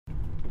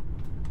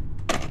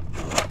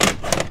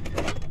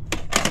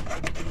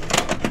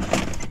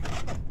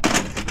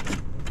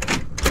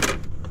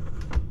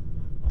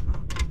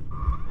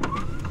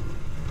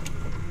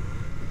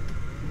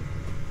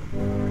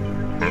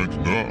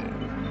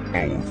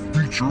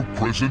feature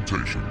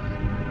presentation.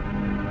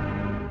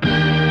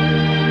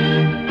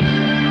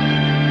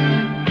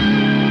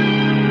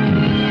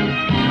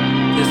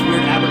 This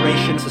Weird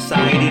Aberration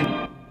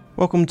Society.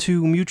 Welcome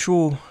to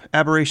Mutual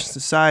Aberration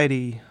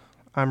Society.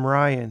 I'm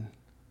Ryan.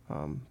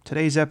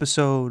 Today's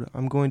episode,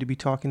 I'm going to be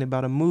talking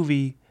about a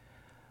movie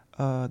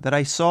that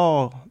I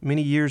saw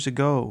many years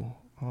ago,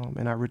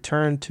 and I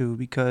returned to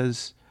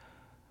because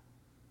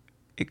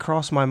it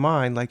crossed my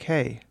mind like,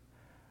 hey,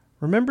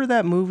 remember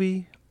that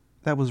movie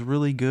that was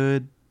really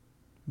good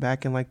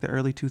back in like the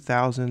early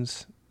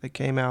 2000s that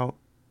came out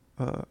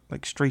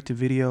like straight to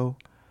video?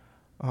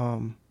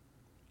 I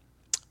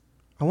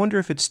wonder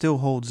if it still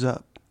holds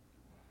up.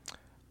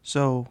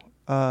 So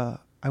I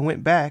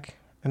went back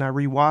and I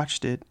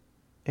rewatched it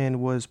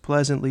and was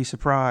pleasantly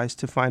surprised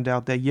to find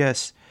out that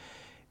yes,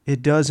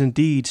 it does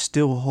indeed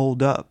still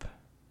hold up.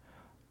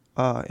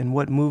 And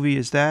what movie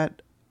is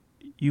that?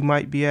 You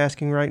might be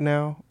asking right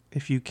now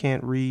if you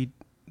can't read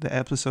the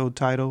episode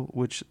title,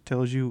 which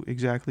tells you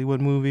exactly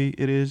what movie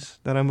it is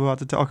that I'm about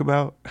to talk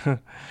about.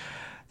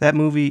 That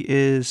movie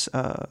is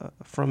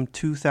from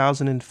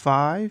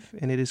 2005,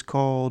 and it is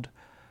called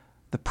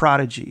The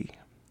Prodigy.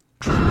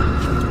 Truman,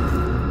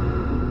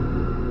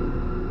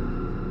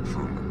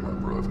 my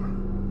brother.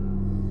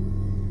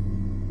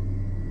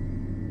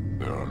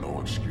 There are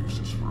no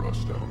excuses for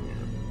us down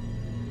here.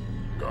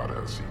 God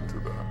has seen to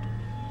that.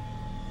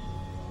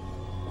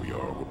 We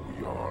are what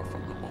we are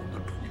from the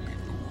moment we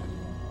leave the womb,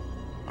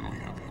 and we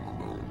have him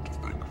alone to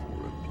thank for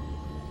it.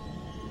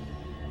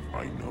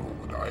 I know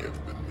what I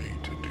have been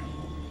made to do,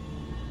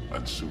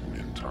 and soon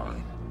in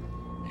time,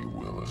 you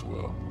will as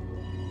well.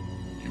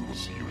 You will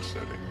see your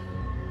setting,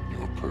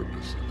 your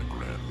purpose in the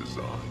grand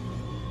design.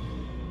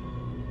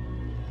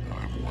 I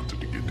have wanted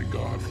to get to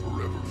God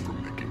forever for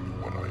making me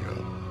what I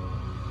am.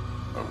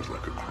 I was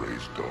like a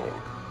crazed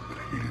dog that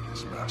hated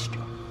his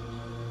master,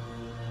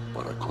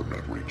 but I could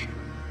not reach him.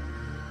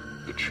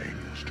 The chain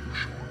was too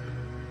short.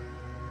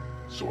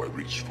 So I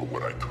reached for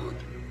what I could.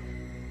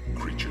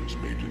 Creatures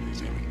made in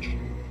his image,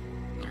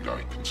 and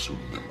I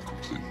consumed them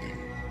completely.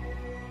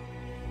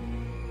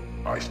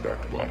 I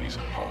stacked bodies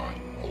high,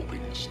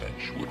 hoping the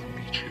stench would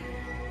reach him,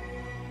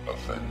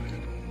 offend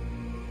him.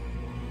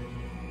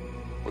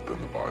 But then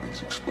the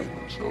bodies explain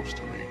themselves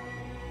to me.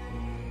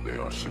 They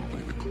are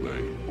simply the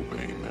clay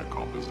obeying their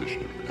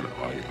composition, and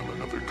I am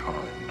another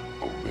kind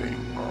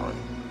obeying mine.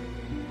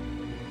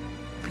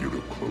 Viewed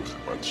up close,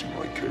 it might seem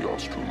like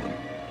chaos, Truman.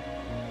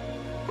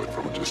 But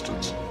from a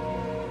distance,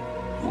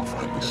 you will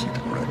finally see the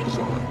grand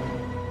design.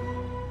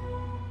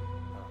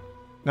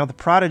 Now, The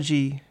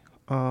Prodigy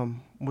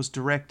was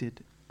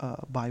directed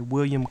by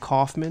William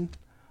Kaufman.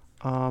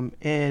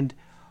 And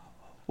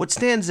what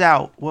stands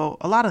out, well,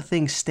 a lot of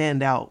things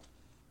stand out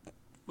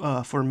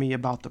for me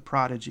about The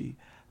Prodigy.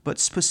 But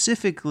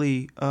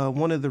specifically,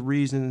 one of the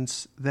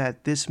reasons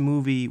that this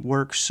movie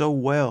works so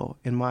well,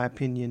 in my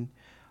opinion,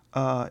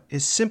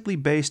 is simply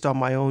based on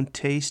my own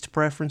taste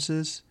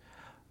preferences,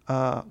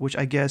 which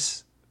I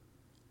guess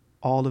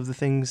all of the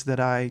things that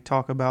I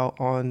talk about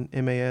on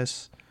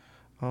MAS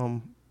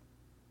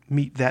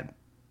meet that,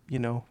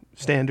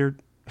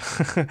 standard.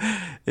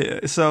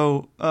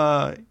 So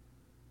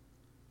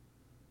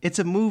it's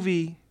a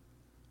movie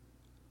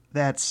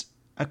that's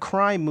a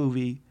crime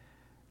movie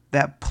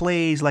that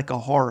plays like a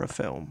horror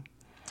film.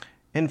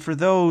 And for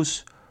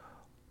those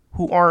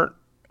who aren't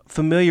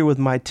familiar with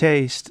my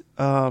taste,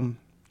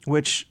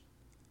 which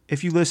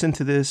if you listen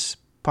to this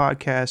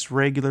podcast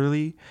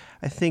regularly,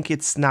 I think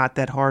it's not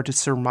that hard to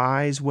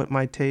surmise what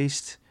my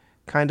taste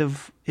kind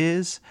of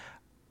is.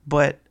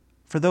 But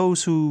for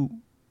those who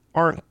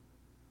aren't,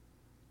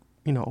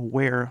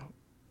 aware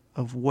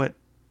of what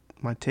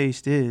my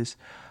taste is,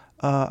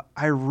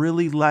 I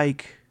really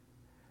like,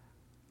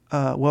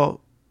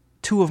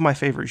 two of my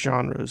favorite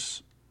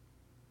genres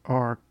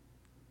are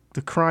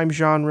the crime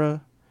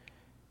genre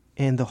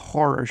and the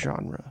horror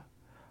genre,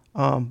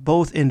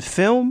 both in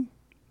film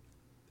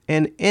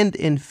and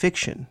in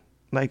fiction.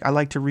 Like, I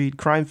like to read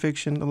crime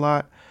fiction a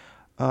lot.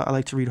 I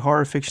like to read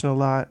horror fiction a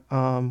lot.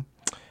 And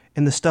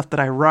the stuff that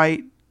I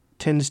write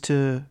tends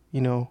to,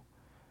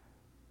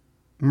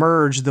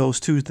 merge those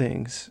two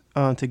things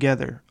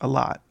together a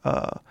lot.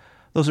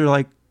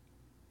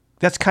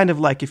 That's kind of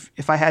like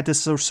if I had to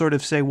sort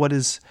of say what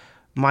is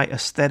my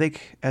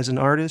aesthetic as an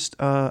artist,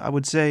 I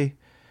would say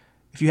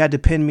if you had to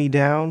pin me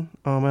down,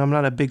 I'm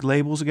not a big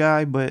labels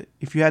guy, but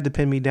if you had to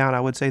pin me down,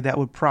 I would say that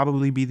would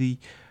probably be the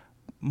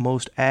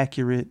most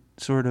accurate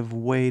sort of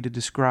way to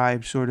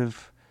describe sort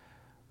of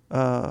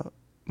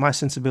my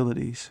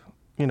sensibilities,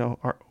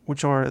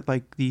 which are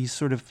like these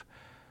sort of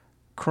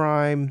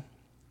crime,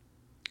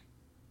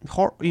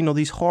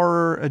 these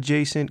horror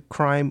adjacent,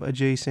 crime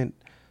adjacent,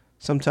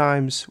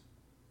 sometimes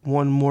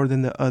one more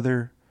than the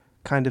other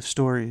kind of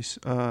stories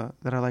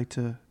that I like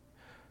to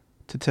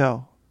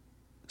tell.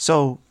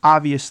 So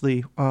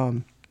obviously,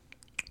 when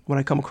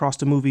I come across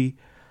a movie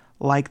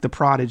like The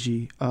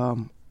Prodigy,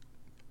 I'm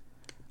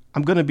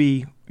going to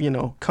be,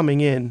 coming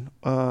in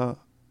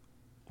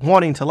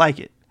wanting to like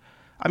it.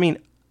 I mean,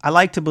 I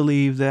like to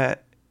believe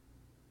that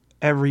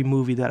every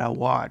movie that I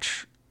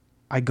watch,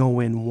 I go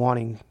in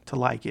wanting to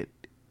like it.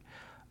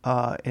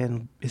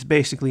 And it's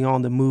basically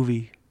on the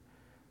movie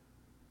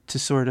to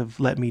sort of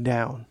let me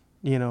down.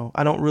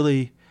 I don't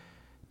really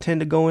tend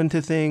to go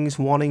into things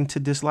wanting to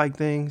dislike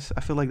things.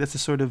 I feel like that's a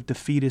sort of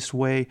defeatist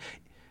way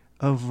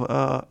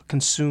of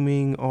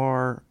consuming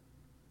or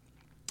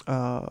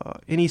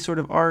any sort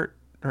of art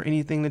or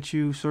anything that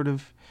you sort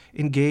of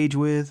engage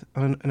with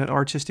in an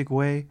artistic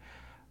way.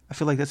 I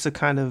feel like that's the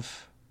kind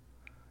of,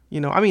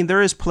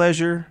 there is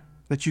pleasure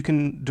that you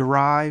can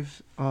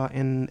derive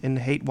in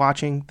hate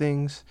watching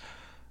things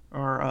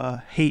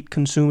or hate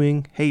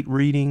consuming, hate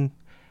reading,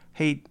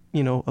 hate,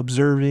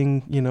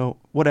 observing,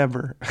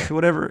 whatever,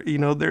 whatever,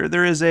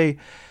 there is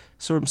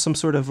some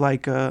sort of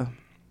like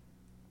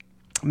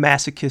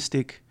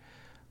masochistic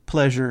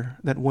pleasure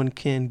that one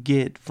can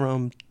get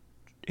from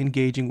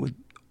engaging with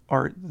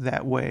art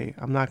that way.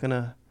 I'm not going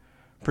to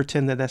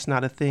pretend that that's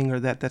not a thing or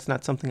that that's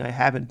not something I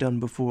haven't done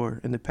before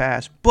in the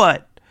past.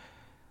 But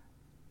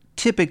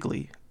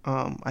typically,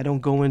 I don't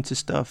go into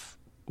stuff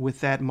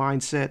with that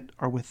mindset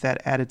or with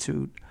that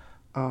attitude.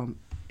 And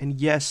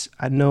yes,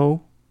 I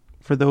know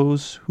for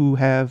those who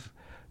have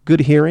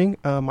good hearing,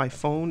 my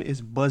phone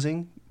is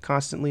buzzing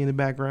constantly in the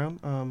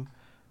background,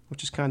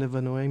 which is kind of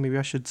annoying. Maybe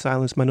I should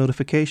silence my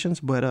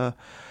notifications. But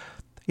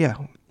yeah,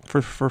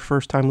 for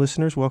first-time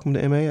listeners, welcome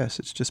to MAS.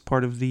 It's just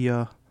part of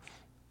the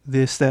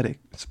aesthetic.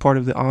 It's part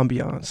of the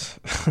ambiance.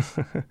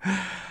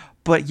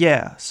 But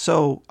yeah,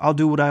 so I'll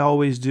do what I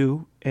always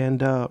do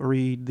and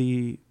read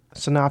the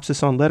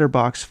synopsis on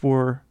Letterboxd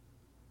for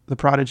the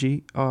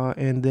Prodigy,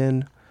 and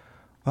then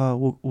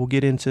we'll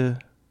get into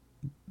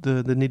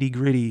the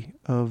nitty-gritty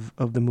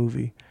of the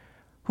movie.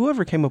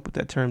 Whoever came up with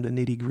that term, the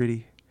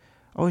nitty-gritty,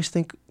 I always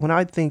think, when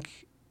I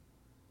think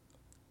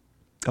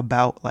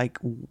about like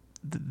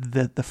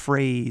the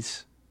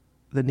phrase,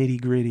 the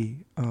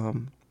nitty-gritty,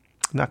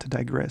 not to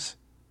digress,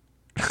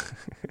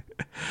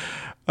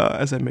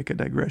 as I make a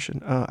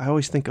digression, I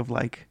always think of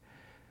like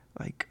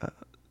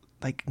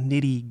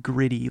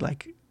nitty-gritty,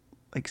 like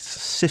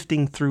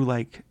sifting through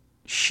like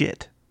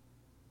shit,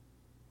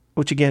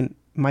 which again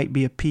might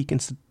be a peek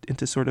into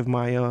sort of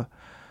my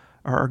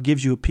or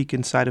gives you a peek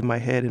inside of my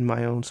head and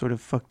my own sort of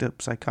fucked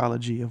up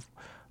psychology of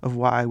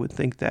why I would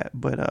think that.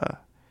 But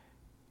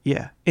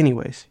yeah,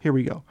 anyways, here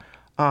we go.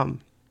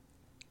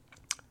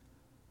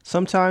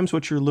 Sometimes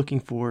what you're looking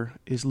for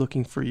is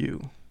looking for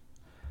you.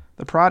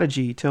 The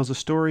Prodigy tells a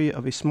story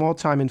of a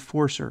small-time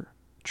enforcer,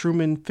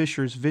 Truman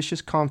Fisher's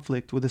vicious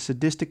conflict with a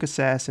sadistic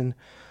assassin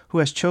who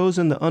has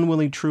chosen the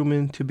unwilling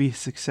Truman to be his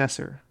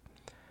successor.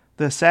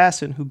 The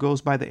assassin, who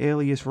goes by the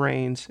alias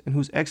Rains and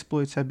whose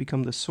exploits have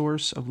become the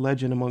source of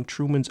legend among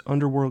Truman's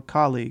underworld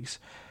colleagues,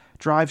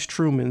 drives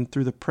Truman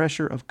through the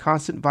pressure of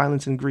constant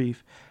violence and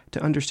grief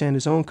to understand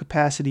his own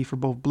capacity for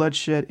both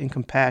bloodshed and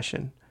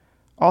compassion.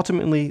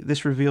 Ultimately,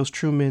 this reveals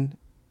to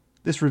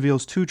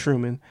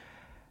Truman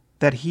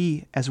that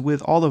he, as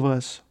with all of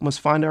us, must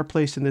find our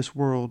place in this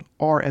world,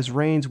 or as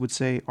Rains would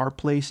say, our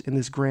place in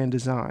this grand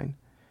design.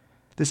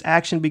 This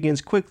action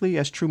begins quickly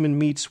as Truman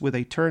meets with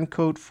a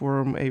turncoat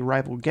from a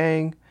rival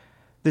gang.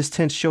 This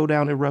tense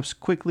showdown erupts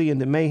quickly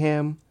into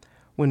mayhem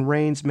when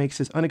Rains makes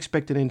his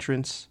unexpected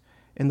entrance.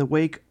 In the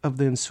wake of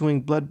the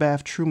ensuing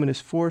bloodbath, Truman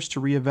is forced to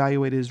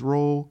reevaluate his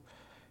role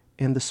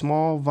in the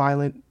small,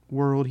 violent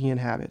world he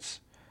inhabits,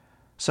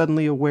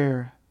 suddenly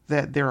aware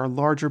that there are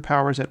larger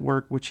powers at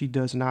work which he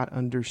does not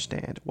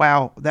understand.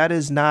 Wow, that's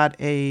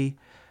a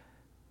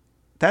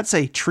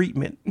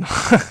treatment.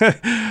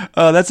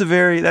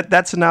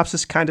 That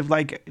synopsis kind of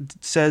like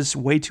says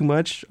way too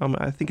much.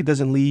 I think it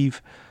doesn't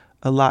leave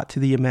a lot to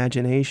the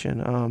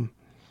imagination.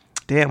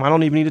 Damn, I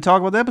don't even need to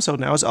talk about the episode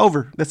now. It's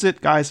over. That's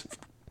it, guys.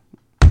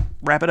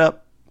 Wrap it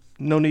up.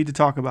 No need to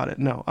talk about it.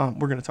 No,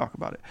 we're going to talk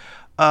about it.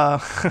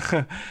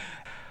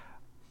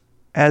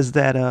 As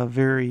that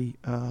very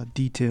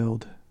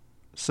detailed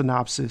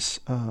synopsis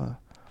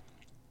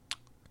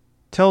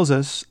tells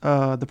us,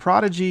 The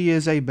Prodigy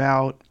is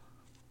about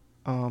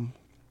a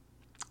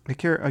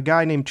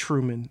guy named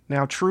Truman.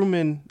 Now,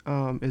 Truman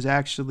is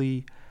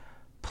actually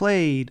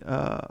played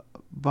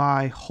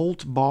by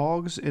Holt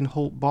Boggs, and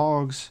Holt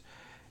Boggs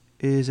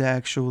is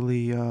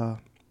actually a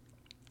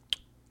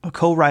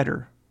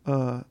co-writer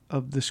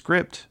of the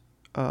script.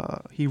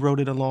 He wrote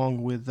it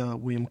along with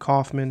William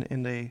Kaufman,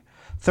 and a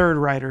third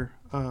writer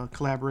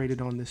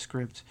collaborated on this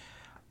script.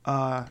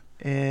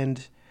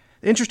 And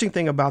the interesting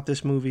thing about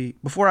this movie,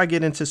 before I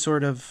get into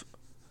sort of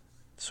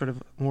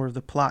more of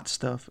the plot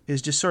stuff,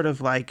 is just sort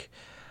of like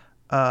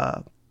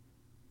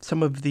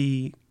some of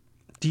the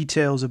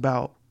details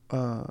about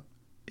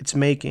its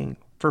making.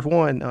 For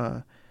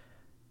one,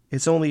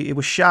 it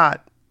was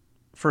shot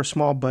for a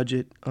small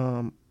budget.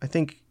 I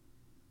think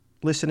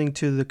listening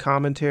to the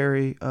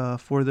commentary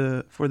for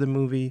the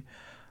movie,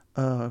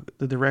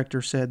 the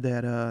director said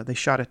that they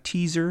shot a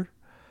teaser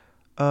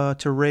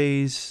to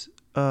raise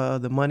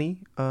the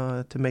money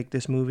to make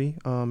this movie,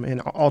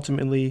 and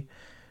ultimately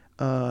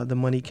the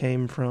money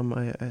came from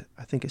I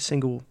think a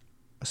single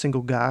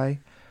guy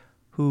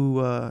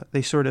who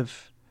they sort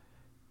of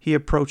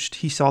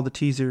he saw the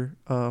teaser.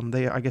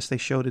 I guess they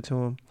showed it to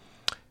him.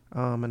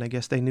 And I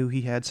guess they knew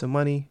he had some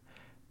money.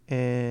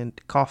 And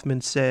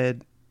Kaufman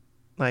said,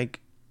 like,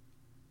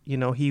 he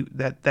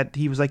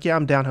was like, yeah,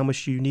 I'm down. How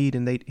much do you need?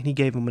 And he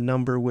gave him a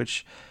number,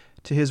 which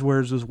to his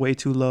words was way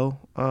too low.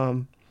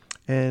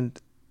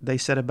 And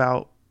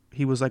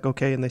he was like,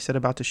 okay. And they set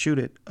about to shoot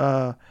it.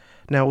 Now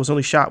it was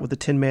only shot with a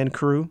 10-man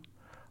crew.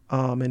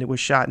 And it was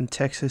shot in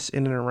Texas,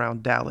 in and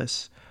around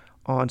Dallas,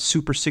 on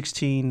Super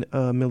 16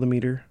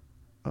 millimeter.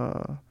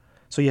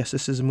 So yes,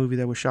 this is a movie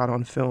that was shot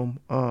on film.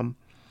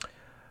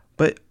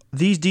 But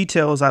these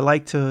details I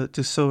like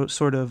to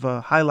sort of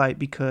highlight,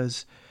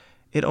 because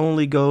it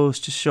only goes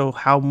to show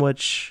how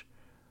much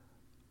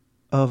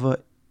of a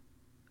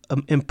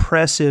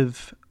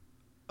impressive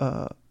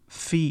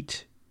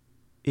feat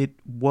it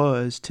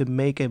was to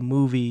make a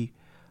movie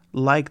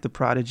like The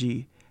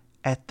Prodigy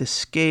at the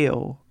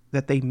scale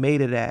that they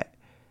made it at,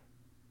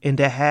 and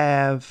to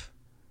have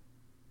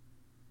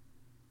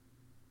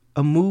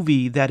a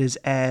movie that is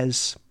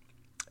as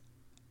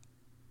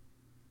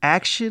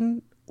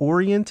action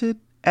oriented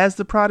as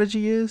The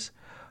Prodigy is.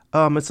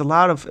 It's a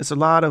lot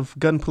of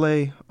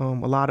gunplay, a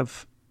lot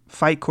of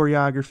fight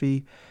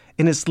choreography,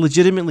 and it's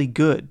legitimately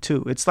good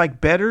too. It's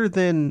like better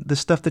than the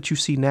stuff that you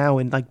see now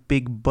in like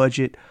big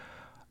budget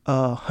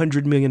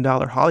 $100 million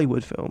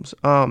Hollywood films.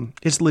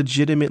 It's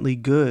legitimately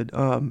good,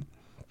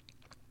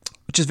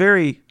 which is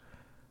very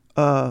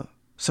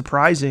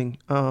surprising.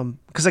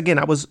 Because again,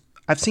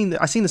 I've seen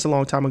this a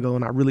long time ago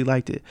and I really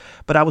liked it,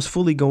 but I was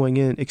fully going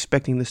in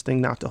expecting this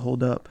thing not to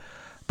hold up.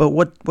 But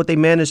what they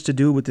managed to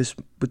do with this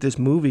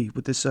movie,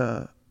 with this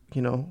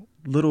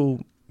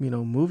little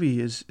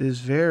movie is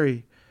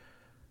very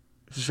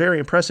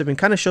impressive, and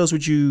kind of shows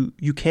what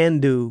you can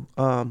do.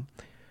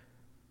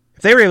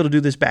 If they were able to do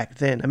this back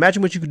then,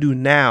 imagine what you could do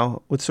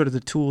now with sort of the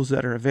tools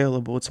that are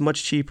available. It's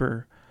much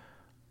cheaper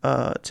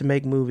to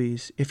make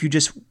movies if you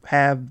just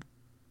have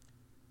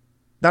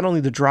not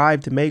only the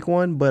drive to make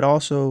one, but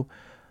also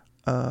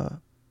the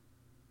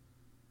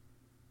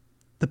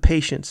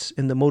patience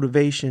and the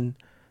motivation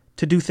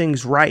to do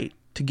things right,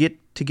 to get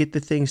the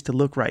things to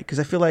look right. Because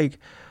I feel like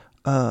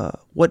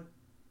what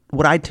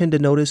I tend to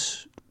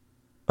notice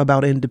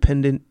about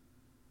independent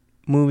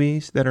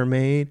movies that are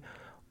made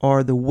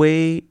are the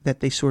way that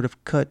they sort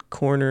of cut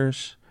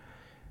corners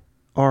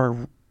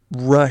or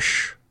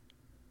rush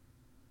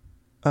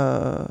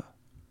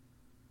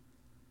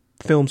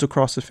films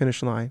across the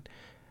finish line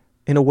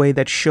in a way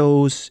that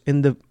shows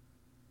in the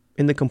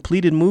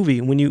completed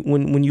movie. When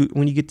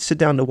you get to sit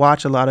down to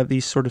watch a lot of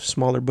these sort of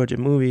smaller budget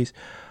movies,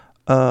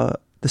 the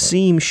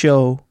seams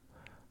show,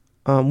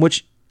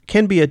 which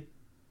can be a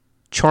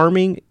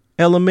charming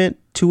element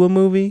to a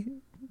movie,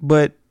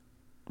 but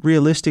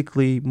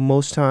realistically,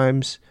 most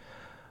times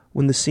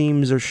when the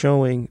seams are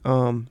showing,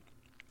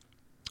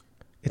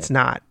 it's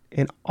not.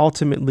 And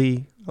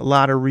ultimately, a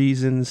lot of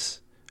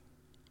reasons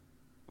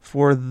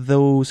for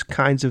those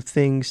kinds of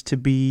things to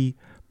be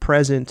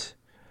present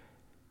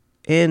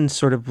in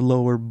sort of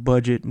lower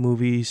budget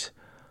movies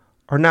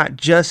are not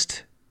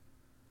just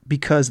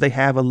because they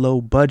have a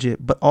low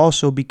budget, but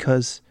also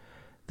because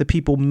the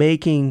people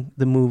making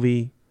the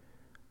movie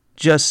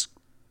just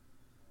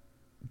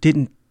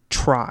didn't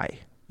try.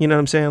 You know what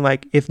I'm saying?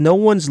 Like, if no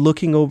one's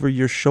looking over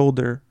your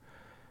shoulder,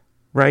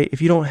 right?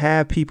 If you don't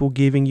have people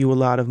giving you a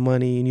lot of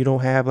money and you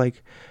don't have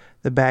like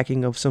the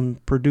backing of some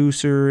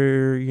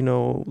producer,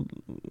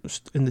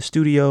 in the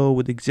studio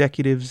with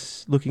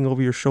executives looking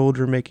over your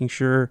shoulder, making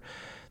sure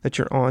that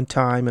you're on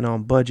time and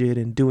on budget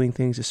and doing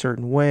things a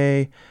certain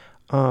way,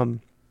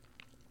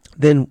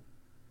 then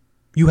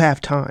you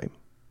have time.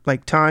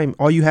 Like, time,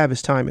 all you have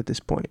is time at this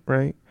point,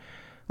 right?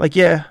 Like,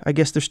 yeah, I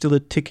guess there's still a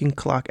ticking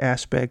clock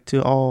aspect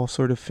to all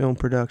sort of film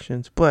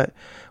productions, but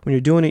when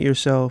you're doing it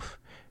yourself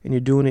and you're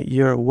doing it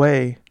your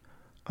way,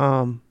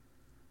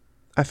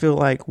 I feel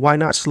like, why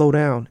not slow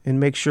down and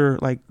make sure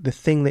like the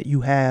thing that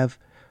you have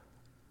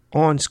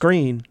on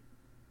screen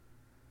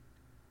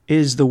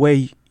is the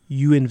way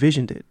you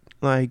envisioned it.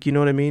 Like, you know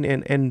what I mean?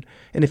 And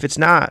if it's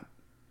not,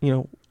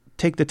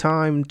 take the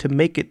time to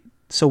make it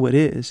so it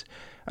is.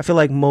 I feel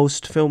like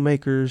most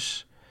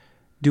filmmakers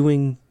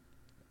doing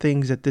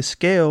things at this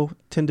scale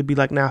tend to be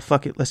like, nah,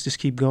 fuck it, let's just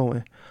keep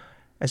going,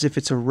 as if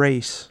it's a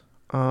race.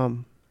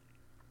 And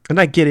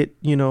I get it,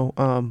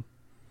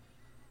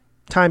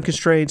 time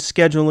constraints,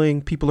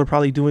 scheduling. People are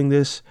probably doing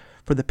this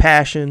for the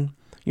passion.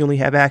 You only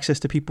have access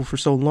to people for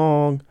so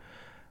long.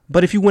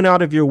 But if you went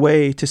out of your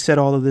way to set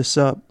all of this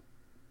up,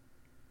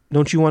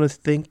 don't you want to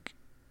think,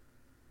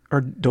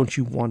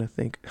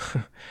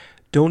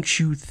 don't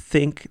you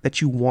think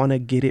that you want to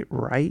get it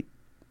right?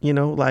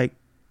 Like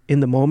in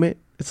the moment,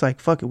 it's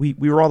like, fuck it. We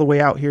were all the way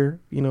out here.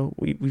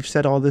 We've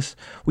said all this.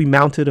 We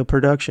mounted a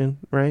production,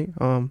 right?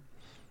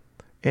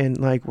 And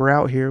like, we're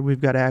out here. We've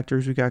got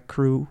actors. We got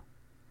crew.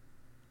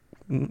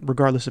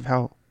 Regardless of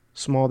how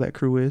small that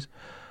crew is,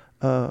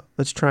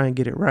 let's try and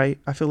get it right.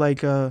 I feel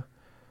like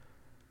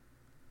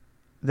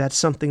that's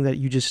something that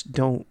you just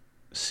don't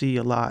see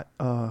a lot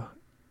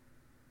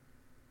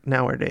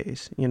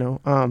nowadays.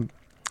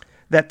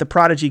 that the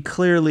Prodigy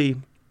clearly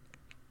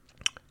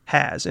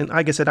has. And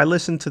like I said, I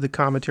listened to the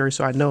commentary,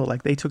 so I know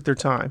like they took their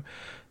time.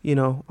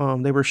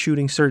 They were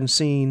shooting certain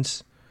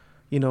scenes,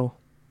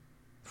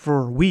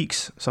 for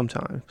weeks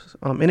sometimes,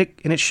 and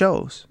it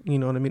shows. You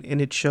know what I mean?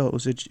 And it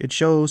shows. It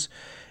shows,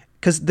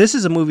 because this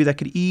is a movie that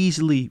could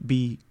easily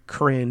be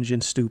cringe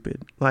and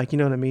stupid. Like, you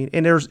know what I mean?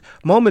 And there's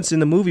moments in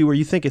the movie where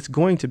you think it's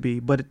going to be,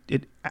 but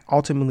it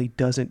ultimately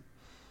doesn't.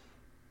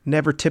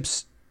 Never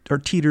tips or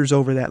teeters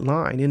over that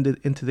line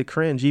into the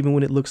cringe, even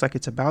when it looks like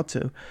it's about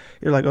to.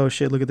 You're like, oh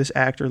shit, look at this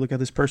actor, look how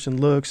this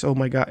person looks, oh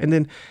my god.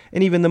 And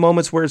even the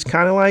moments where it's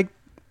kind of like,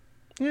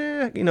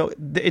 yeah,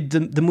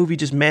 the movie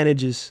just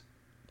manages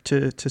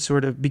to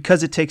sort of,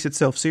 because it takes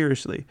itself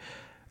seriously.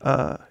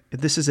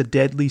 This is a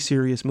deadly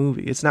serious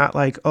movie. It's not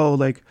like,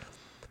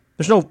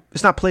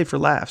 it's not played for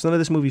laughs. None of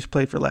this movie's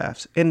played for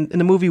laughs. And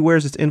the movie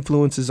wears its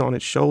influences on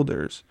its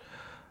shoulders,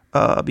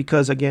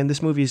 because again,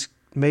 this movie is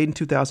made in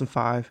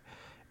 2005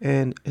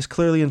 and is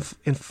clearly in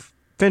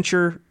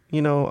Fincher,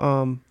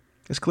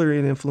 is clearly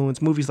an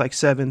influence. Movies like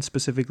Seven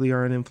specifically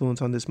are an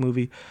influence on this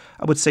movie.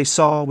 I would say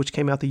Saw, which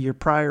came out the year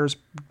prior, is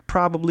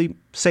probably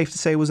safe to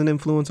say was an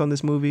influence on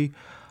this movie.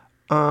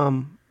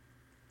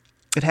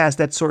 It has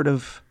that sort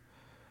of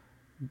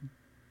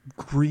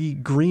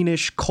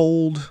greenish,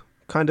 cold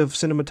kind of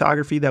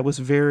cinematography that was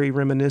very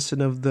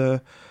reminiscent of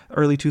the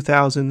early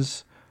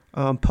 2000s,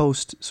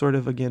 post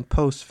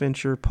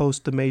Fincher,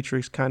 post The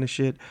Matrix kind of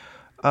shit,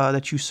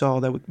 that you saw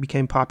that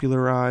became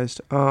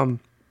popularized. But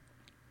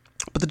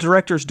the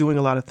director's doing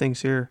a lot of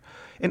things here.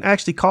 And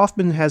actually,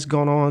 Kaufman has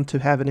gone on to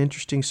have an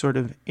interesting sort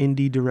of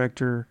indie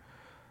director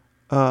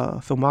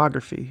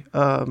filmography.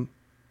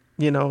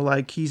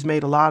 Like he's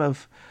made a lot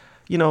of,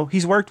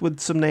 he's worked with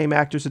some name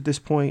actors at this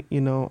point,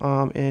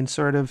 and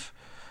sort of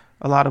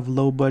a lot of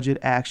low budget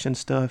action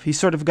stuff. He's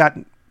sort of got,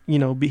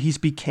 he's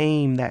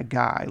became that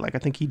guy. Like I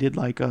think he did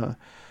like a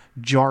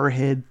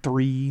Jarhead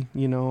 3,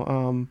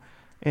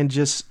 and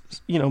just,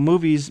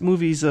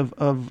 movies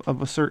of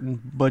a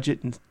certain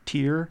budget and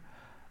tier.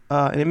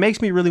 And it makes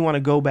me really want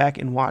to go back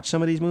and watch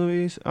some of these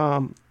movies.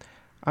 I'm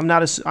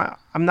not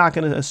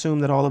going to assume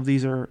that all of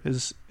these are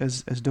as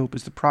dope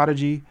as The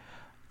Prodigy.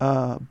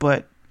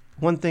 But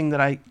one thing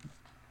that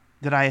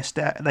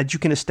you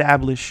can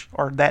establish,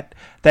 or that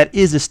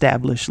is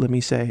established, let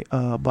me say,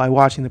 by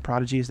watching The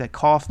Prodigy, is that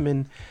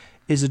Kaufman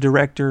is a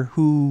director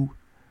who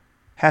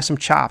has some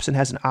chops and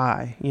has an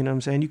eye. You know what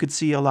I'm saying? You could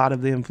see a lot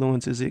of the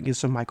influences. It gets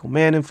some Michael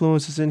Mann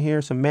influences in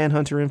here, some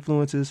Manhunter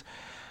influences.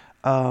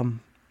 But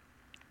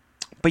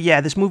yeah,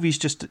 this movie is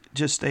just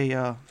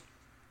a.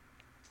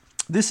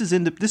 This is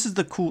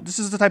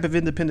the type of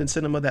independent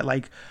cinema that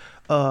like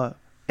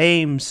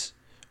aims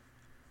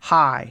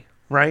high,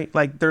 right?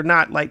 Like they're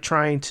not like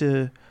trying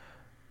to,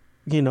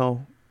 I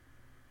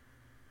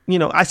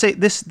say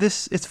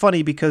this, it's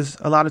funny because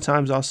a lot of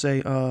times I'll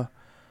say,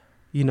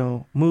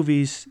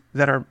 movies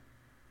that are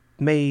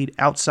made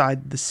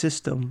outside the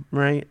system,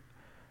 right?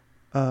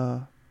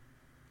 I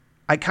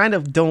kind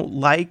of don't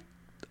like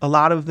a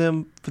lot of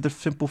them for the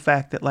simple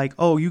fact that like,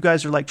 oh, you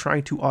guys are like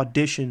trying to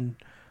audition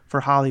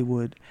for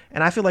Hollywood.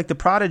 And I feel like The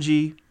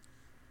Prodigy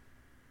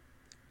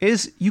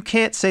you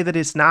can't say that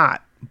it's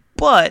not,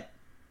 but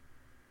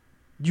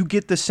you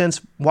get the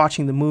sense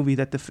watching the movie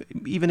that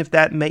even if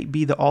that may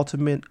be the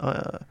ultimate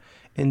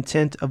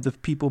intent of the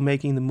people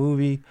making the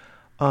movie,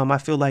 I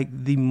feel like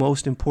the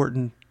most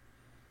important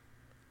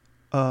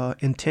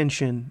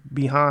intention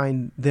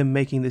behind them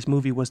making this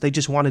movie was they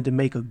just wanted to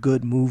make a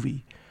good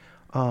movie,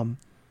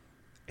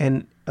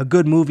 and a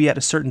good movie at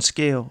a certain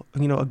scale.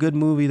 A good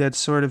movie that's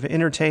sort of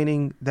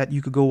entertaining that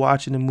you could go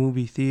watch in a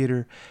movie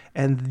theater,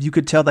 and you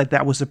could tell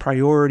that was the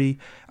priority.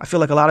 I feel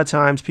like a lot of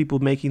times people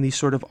making these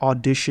sort of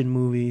audition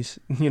movies,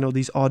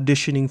 these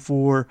auditioning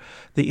for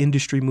the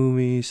industry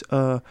movies,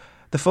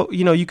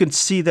 you can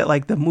see that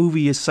like the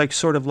movie is like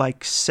sort of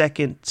like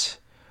second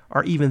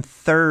or even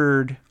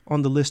third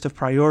on the list of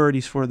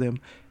priorities for them.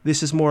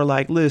 This is more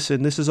like,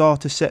 listen, this is all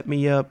to set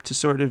me up to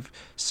sort of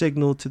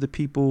signal to the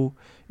people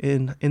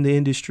in the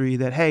industry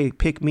that, hey,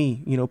 pick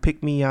me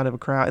out of a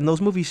crowd. And those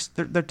movies,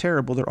 they're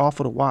terrible. They're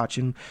awful to watch.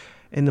 And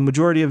the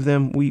majority of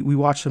them, we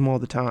watch them all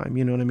the time.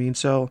 You know what I mean?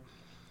 So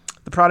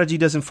The Prodigy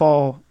doesn't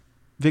fall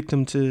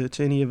victim to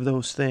any of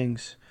those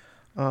things.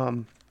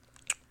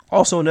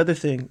 Also, another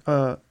thing,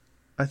 I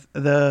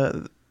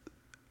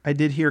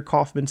did hear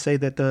Kaufman say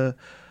that the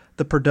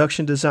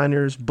production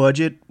designer's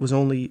budget was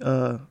only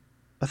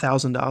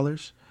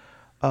 $1,000.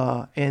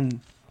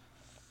 And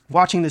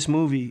watching this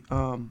movie,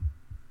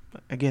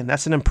 again,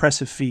 that's an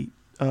impressive feat.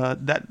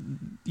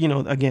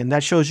 Again,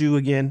 that shows you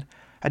again.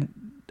 I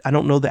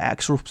don't know the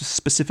actual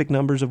specific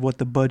numbers of what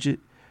the budget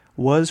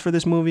was for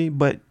this movie,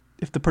 but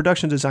if the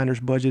production designer's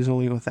budget is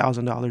only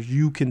 $1,000,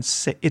 you can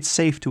say it's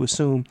safe to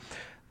assume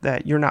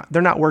that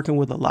they're not working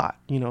with a lot.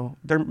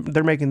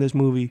 They're making this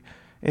movie.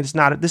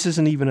 This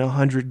isn't even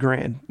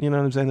 $100,000, you know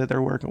what I'm saying, that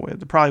they're working with.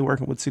 They're probably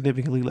working with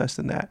significantly less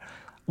than that,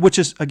 which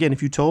is, again,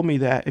 if you told me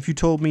that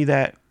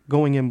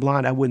going in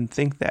blind, I wouldn't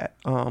think that.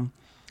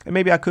 And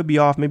maybe I could be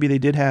off. Maybe they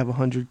did have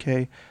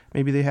 100K.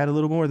 Maybe they had a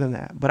little more than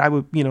that. But I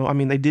would,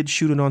 they did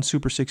shoot it on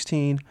Super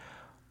 16.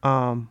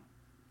 Yeah,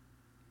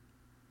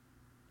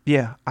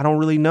 I don't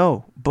really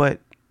know.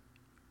 But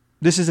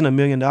this isn't $1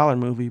 million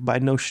movie by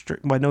no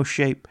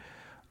shape.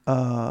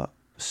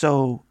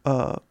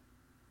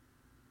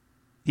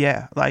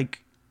 Yeah,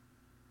 like,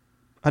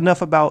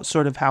 enough about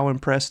sort of how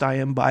impressed I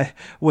am by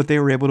what they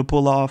were able to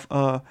pull off.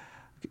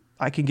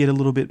 I can get a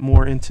little bit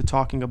more into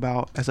talking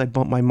about, as I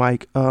bump my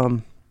mic,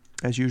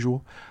 as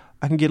usual,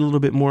 I can get a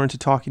little bit more into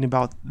talking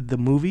about the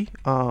movie,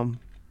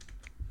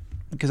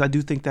 because I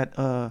do think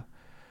that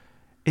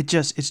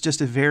it's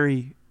just a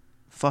very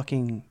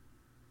fucking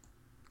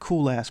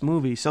cool ass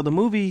movie. So the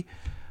movie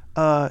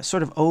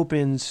sort of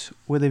opens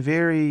with a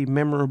very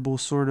memorable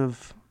sort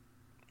of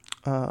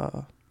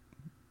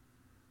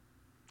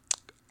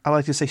I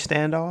like to say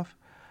standoff.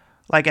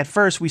 Like, at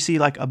first we see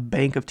like a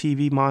bank of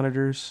TV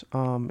monitors,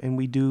 and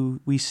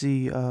we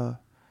see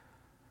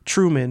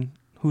Truman,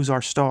 who's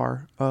our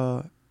star,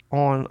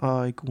 on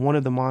like one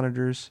of the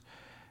monitors,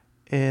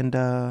 and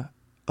a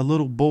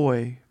little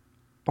boy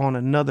on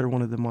another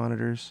one of the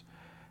monitors,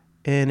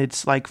 and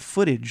it's like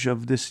footage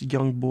of this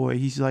young boy.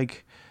 He's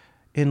like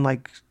in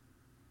like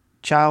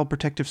Child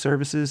Protective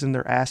Services, and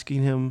they're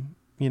asking him,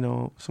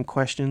 some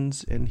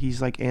questions, and he's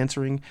like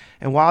answering.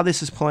 And while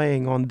this is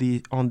playing on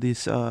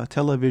this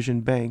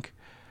television bank,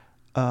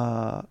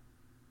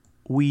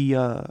 we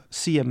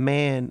see a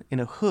man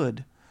in a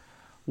hood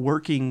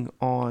working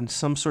on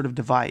some sort of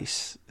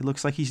device. It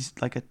looks like he's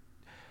like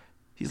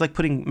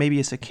putting, maybe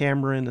it's a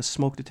camera in a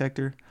smoke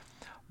detector.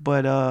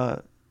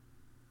 But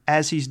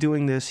as he's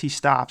doing this, he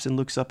stops and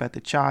looks up at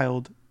the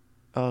child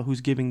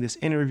who's giving this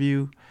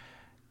interview,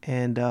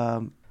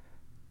 and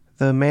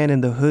the man in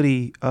the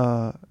hoodie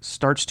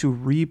starts to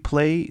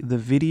replay the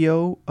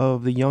video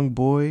of the young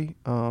boy,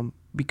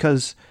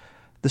 because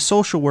the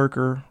social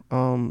worker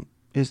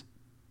is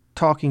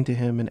talking to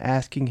him and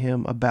asking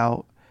him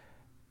about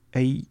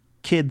a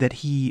kid that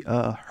he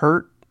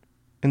hurt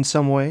in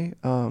some way.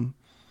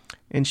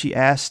 And she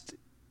asked,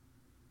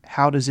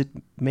 how does it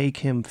make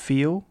him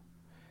feel?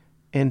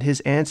 And his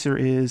answer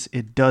is,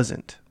 it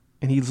doesn't.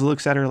 And he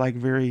looks at her like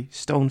very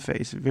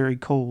stone-faced, very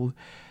cold.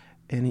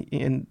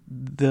 And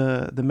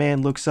the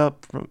man looks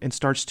up and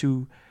starts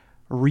to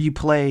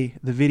replay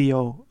the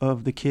video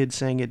of the kid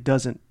saying it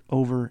doesn't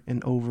over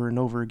and over and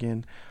over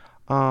again.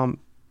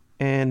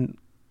 And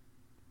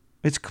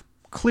it's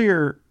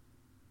clear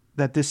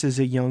that this is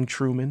a young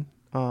Truman.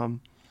 I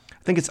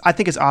think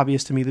it's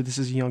obvious to me that this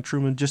is a young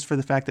Truman, just for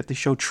the fact that they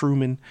show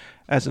Truman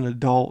as an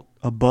adult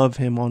above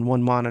him on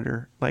one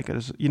monitor, like,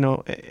 as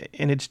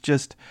and it's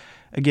just,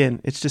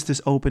 again, it's just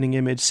this opening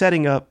image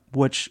setting up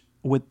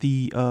with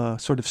the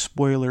sort of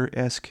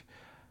spoiler-esque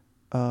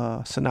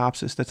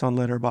synopsis that's on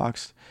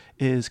Letterboxd,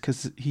 is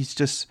because he's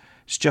just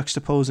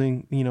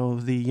juxtaposing,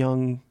 the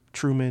young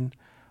Truman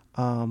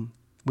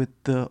with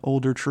the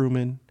older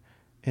Truman,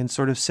 and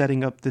sort of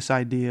setting up this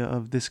idea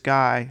of this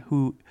guy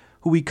who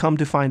we come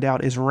to find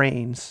out is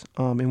Raines,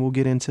 and we'll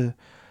get into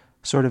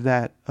sort of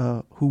that,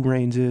 who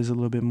Raines is a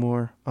little bit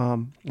more.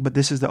 But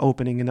this is the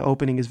opening, and the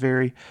opening is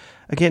very,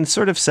 again,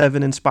 sort of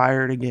Seven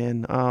inspired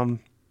again.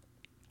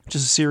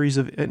 Just a series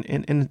of,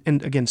 and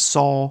again,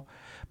 Saw.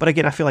 But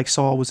again, I feel like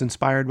Saw was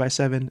inspired by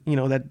Seven.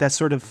 That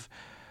sort of,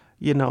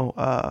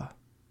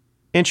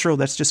 intro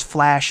that's just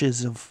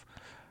flashes of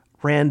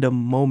random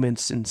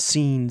moments and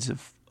scenes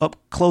of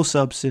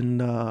close-ups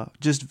and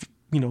just,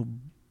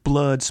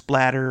 blood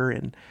splatter,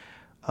 and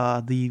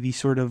the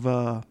sort of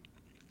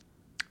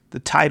the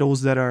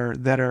titles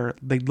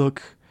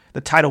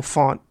the title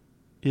font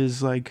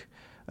is like,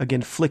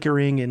 again,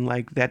 flickering, and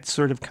like that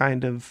sort of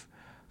kind of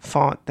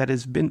font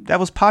that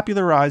was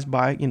popularized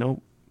by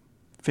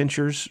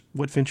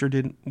what Fincher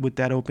did with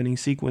that opening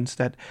sequence,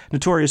 that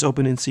notorious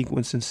opening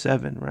sequence in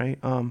Seven, right?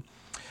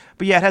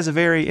 But yeah, it has a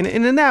very, and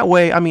in that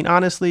way, I mean,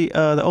 honestly,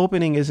 the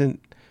opening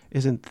isn't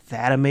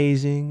that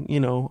amazing,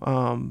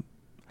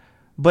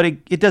 but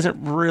it doesn't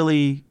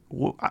really.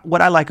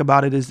 What I like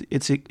about it is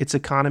its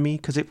economy,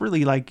 because it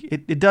really, like,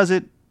 it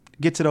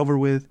gets it over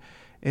with,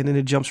 and then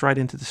it jumps right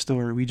into the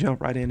story. We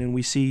jump right in, and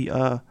we see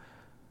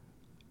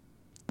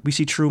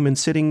Truman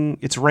sitting.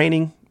 It's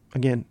raining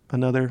again,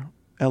 another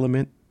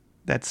element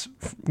that's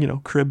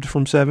cribbed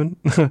from Seven.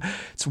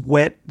 It's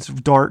wet, it's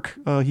dark.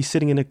 He's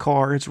sitting in a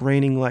car. It's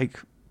raining like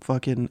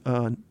fucking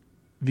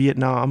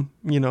Vietnam,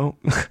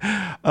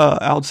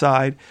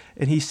 outside,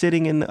 and he's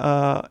sitting in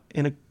a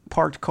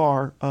parked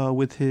car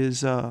with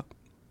his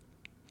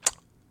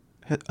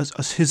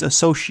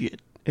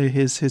associate,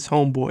 his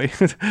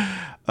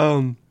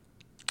homeboy,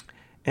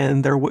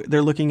 and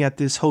they're looking at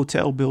this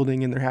hotel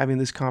building, and they're having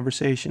this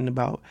conversation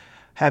about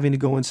having to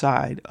go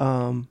inside.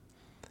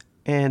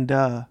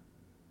 And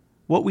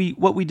what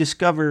we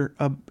discover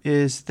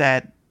is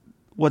that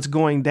what's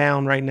going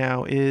down right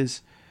now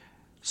is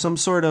some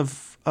sort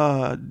of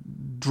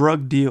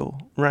drug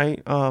deal,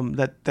 right?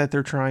 That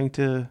they're trying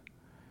to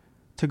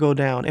go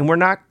down, and we're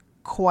not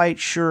quite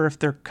sure if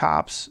they're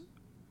cops.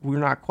 We're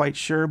not quite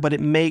sure, but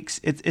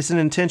it's an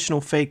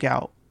intentional fake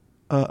out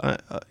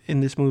in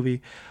this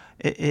movie.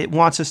 It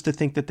wants us to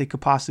think that they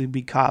could possibly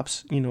be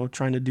cops,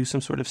 trying to do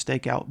some sort of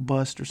stakeout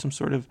bust or some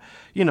sort of,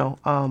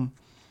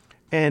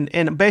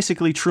 and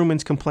basically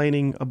Truman's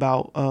complaining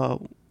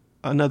about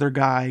another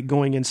guy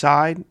going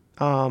inside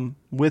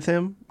with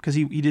him because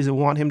he doesn't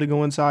want him to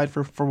go inside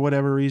for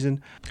whatever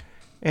reason.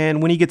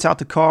 And when he gets out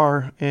the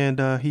car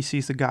and he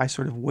sees the guy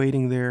sort of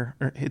waiting there,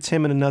 it's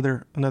him and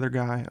another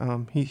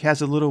guy. He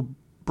has a little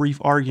brief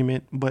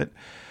argument, but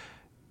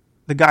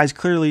the guy's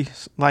clearly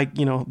like,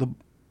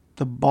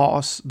 the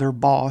boss, their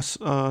boss,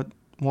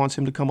 wants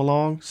him to come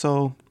along.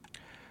 So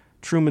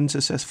Truman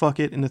just says, fuck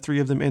it. And the three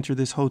of them enter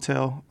this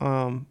hotel,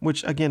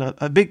 which again,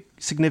 a big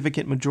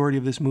significant majority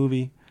of this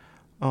movie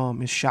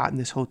is shot in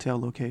this hotel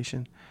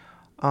location.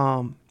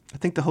 I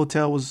think the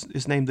hotel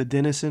is named the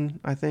Denison,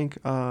 I think.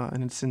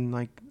 And it's in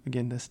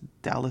this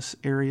Dallas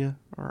area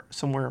or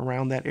somewhere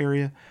around that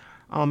area.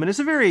 And it's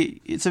a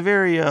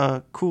very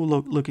cool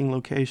looking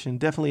location.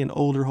 Definitely an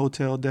older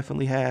hotel.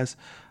 Definitely has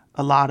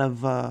a lot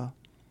of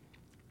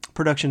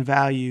production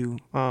value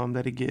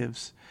that it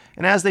gives.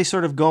 And as they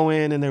sort of go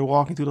in and they're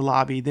walking through the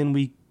lobby, then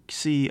we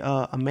see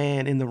a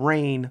man in the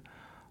rain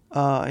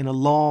in a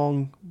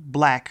long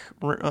black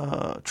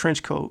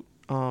trench coat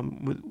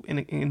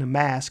in a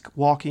mask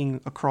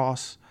walking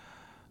across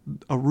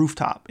a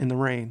rooftop in the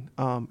rain.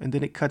 And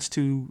then it cuts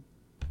to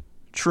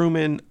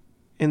Truman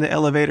in the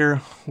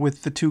elevator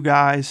with the two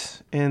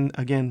guys, and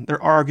again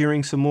they're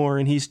arguing some more,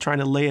 and he's trying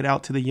to lay it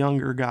out to the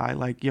younger guy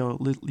like, yo,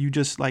 you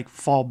just like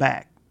fall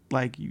back,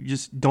 like you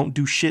just don't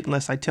do shit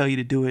unless I tell you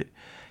to do it.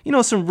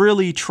 Some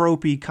really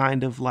tropey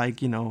kind of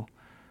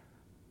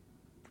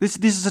this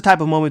is the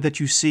type of moment that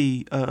you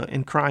see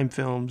in crime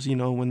films,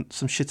 when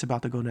some shit's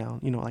about to go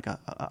down, like a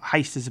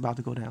heist is about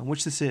to go down,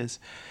 which this is.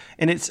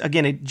 And it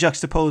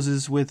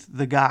juxtaposes with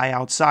the guy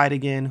outside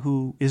again,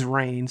 who is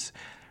Rains.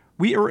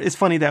 It's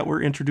funny that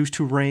we're introduced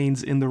to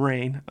Rains in the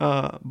rain,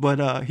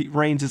 but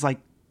Rains is like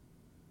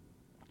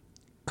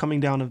coming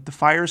down of the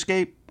fire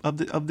escape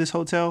of this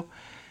hotel.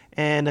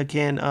 And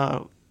again,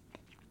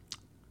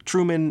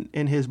 Truman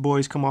and his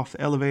boys come off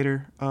the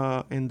elevator,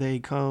 and they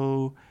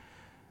go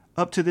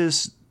up to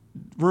this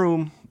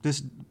room,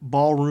 this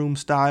ballroom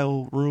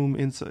style room.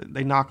 Inside,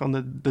 they knock on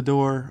the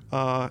door,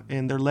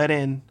 and they're let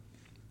in.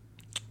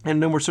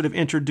 And then we're sort of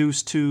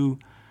introduced to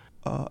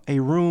a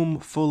room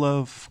full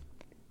of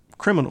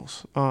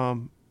criminals.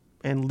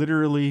 And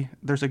literally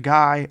there's a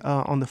guy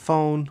on the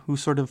phone who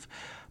sort of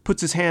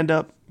puts his hand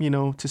up,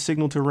 to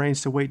signal to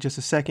Rains to wait just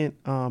a second.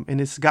 And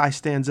this guy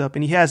stands up,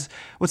 and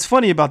what's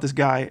funny about this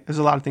guy, there's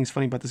a lot of things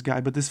funny about this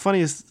guy, but this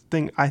funniest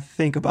thing I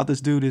think about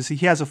this dude is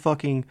he has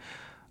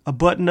a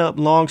button-up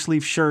long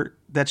sleeve shirt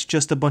that's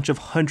just a bunch of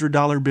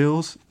 $100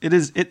 bills. It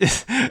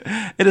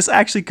is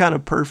actually kind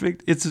of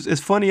perfect. It's as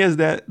funny as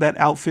that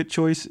outfit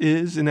choice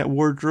is and that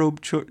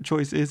wardrobe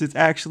choice is. It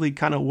actually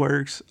kind of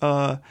works.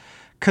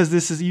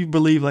 Because you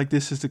believe like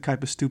this is the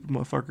type of stupid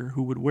motherfucker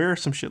who would wear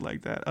some shit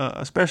like that,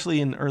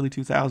 especially in the early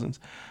 2000s.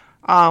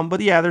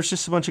 But yeah, there's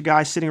just a bunch of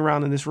guys sitting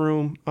around in this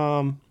room,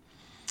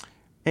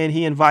 and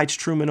he invites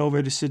Truman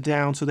over to sit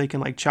down so they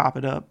can like chop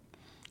it up.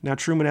 Now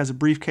Truman has a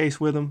briefcase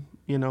with him,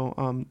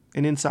 and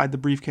inside the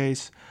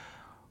briefcase,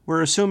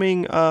 we're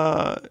assuming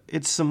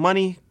it's some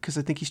money because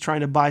I think he's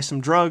trying to buy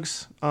some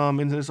drugs.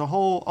 And there's a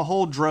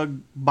whole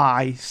drug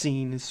buy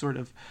scene is sort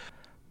of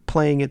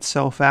playing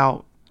itself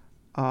out.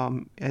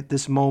 At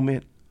this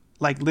moment,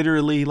 like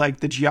literally like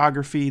the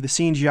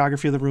scene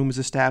geography of the room is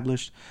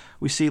established.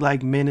 We see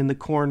like men in the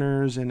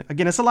corners, and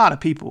again, it's a lot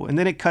of people. And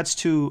then it cuts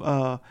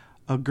to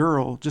a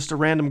girl, just a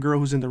random girl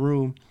who's in the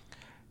room,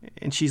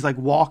 and she's like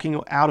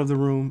walking out of the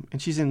room,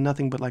 and she's in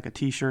nothing but like a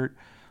t-shirt,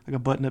 like a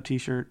button-up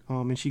t-shirt.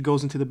 And she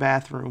goes into the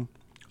bathroom.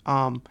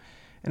 And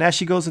as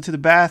she goes into the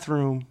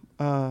bathroom,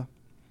 the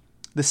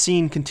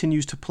scene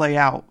continues to play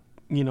out,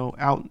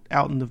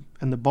 out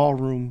in the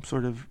ballroom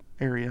sort of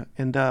area,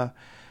 and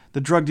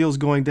the drug deal's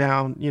going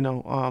down.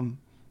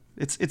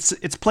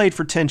 It's played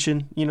for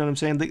tension. You know what I'm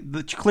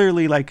saying?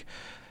 Clearly, like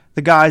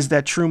the guys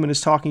that Truman is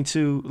talking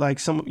to,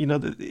 like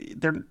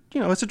they're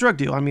it's a drug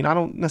deal. I mean, I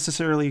don't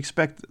necessarily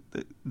expect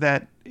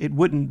that it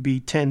wouldn't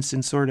be tense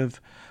and sort of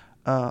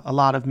a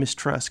lot of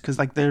mistrust, because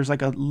like there's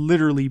like a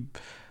literally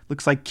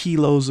looks like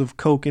kilos of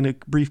coke in a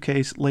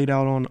briefcase laid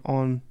out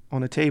on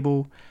a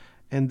table,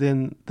 and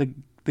then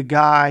the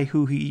guy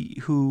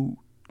who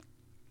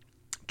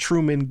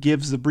Truman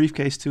gives the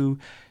briefcase to,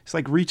 it's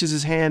like reaches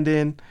his hand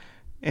in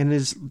and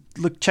is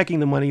checking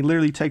the money,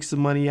 literally takes the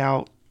money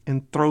out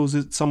and throws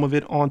some of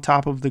it on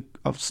top of the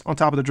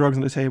drugs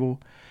on the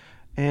table.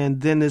 And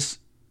then this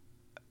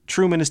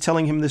Truman is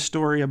telling him this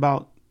story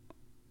about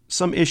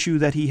some issue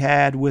that he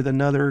had with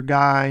another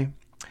guy.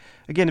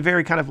 Again,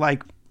 very kind of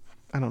like,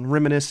 I don't know,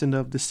 reminiscent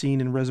of the scene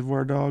in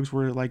Reservoir Dogs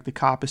where like the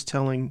cop is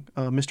telling,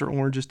 Mr.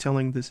 Orange is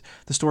telling the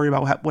story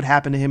about what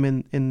happened to him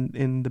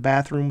in the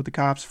bathroom with the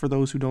cops, for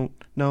those who don't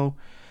know.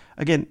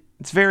 Again,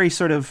 it's very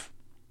sort of,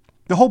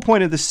 the whole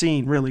point of the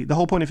scene, really, the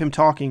whole point of him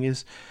talking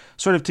is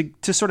sort of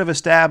to sort of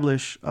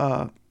establish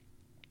the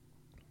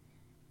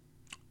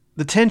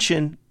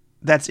tension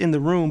that's in the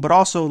room, but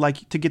also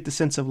like to get the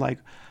sense of like,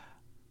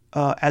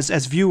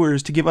 as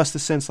viewers, to give us the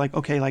sense like,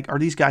 okay, like, are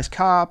these guys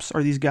cops?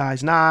 Are these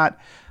guys not?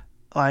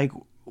 Like,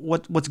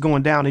 what's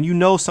going down? And you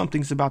know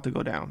something's about to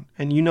go down,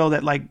 and you know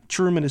that like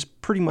Truman is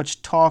pretty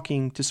much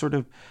talking to sort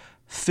of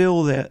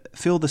fill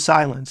the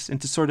silence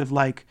and to sort of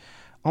like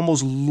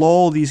almost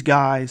lull these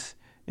guys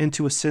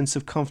into a sense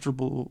of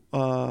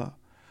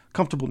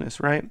comfortableness,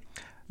 right?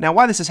 Now,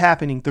 while this is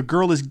happening, the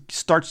girl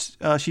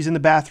she's in the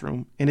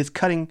bathroom, and it's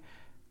cutting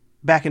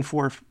back and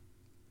forth.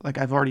 Like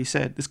I've already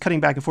said, it's cutting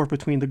back and forth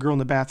between the girl in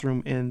the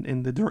bathroom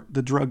and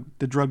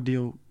the drug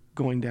deal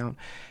going down,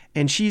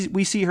 and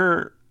we see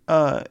her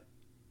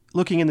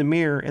looking in the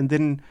mirror, and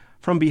then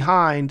from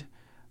behind,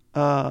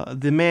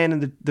 the man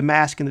in the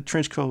mask and the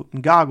trench coat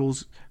and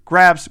goggles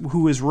grabs,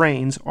 who is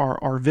Raines,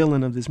 our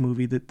villain of this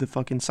movie, the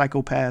fucking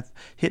psychopath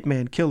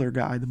hitman killer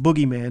guy, the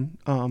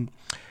boogeyman,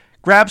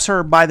 grabs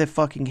her by the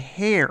fucking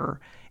hair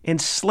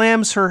and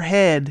slams her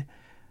head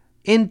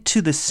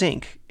into the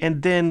sink,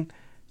 and then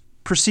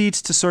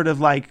proceeds to sort of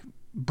like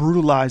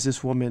brutalize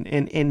this woman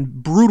in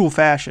brutal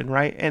fashion,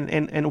 right?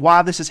 And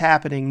while this is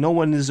happening, no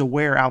one is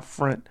aware out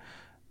front,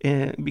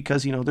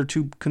 because they're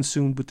too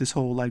consumed with this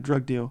whole like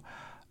drug deal.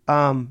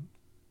 And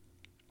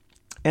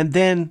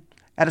then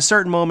at a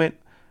certain moment,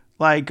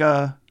 like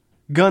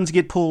guns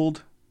get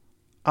pulled,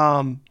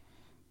 and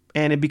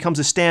it becomes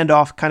a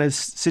standoff kind of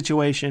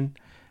situation,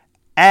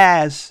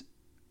 as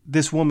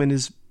this woman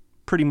is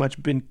pretty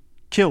much been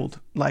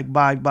killed, like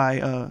by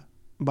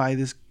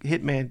this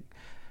hitman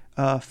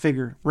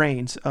figure,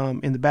 Raines,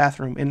 in the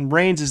bathroom. And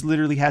Raines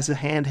literally has a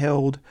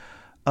handheld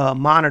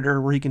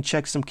monitor where he can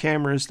check some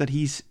cameras that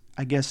he's,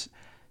 I guess,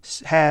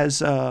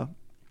 has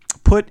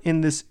put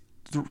in this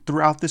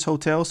throughout this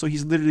hotel, so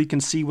he's literally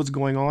can see what's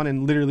going on.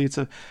 And literally it's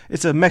a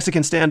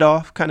Mexican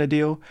standoff kind of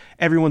deal.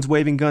 Everyone's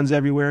waving guns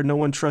everywhere. No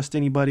one trusts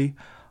anybody.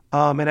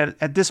 And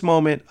at this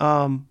moment,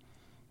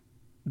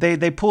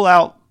 they pull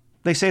out.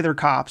 They say they're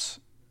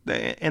cops,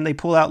 and they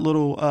pull out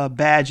little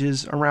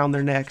badges around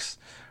their necks,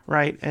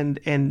 right?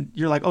 And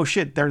you're like, oh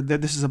shit,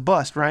 this is a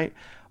bust, right?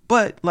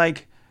 But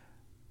like,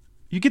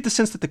 you get the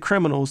sense that the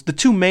criminals, the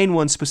two main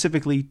ones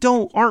specifically,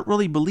 aren't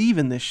really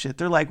believing this shit.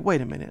 They're like,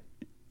 wait a minute,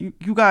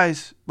 you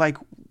guys, like,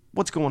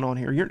 what's going on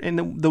here?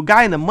 And the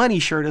guy in the money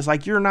shirt is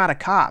like, you're not a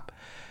cop.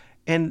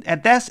 And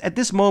at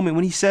this moment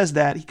when he says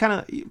that,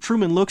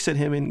 Truman looks at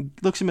him and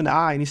looks him in the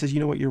eye, and he says, you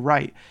know what, you're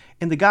right.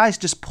 And the guys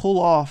just pull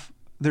off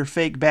their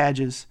fake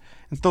badges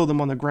and throw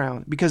them on the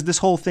ground, because this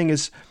whole thing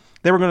is,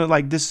 they were going to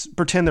like this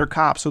pretend they're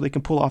cops so they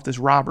can pull off this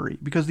robbery,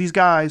 because these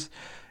guys,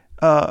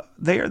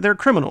 they're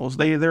criminals.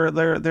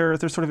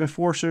 They're sort of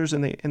enforcers,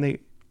 and they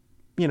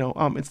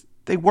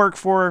they work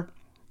for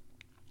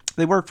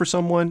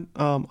someone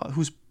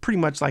who's pretty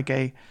much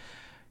like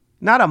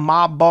not a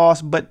mob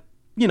boss, but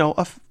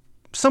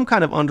some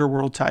kind of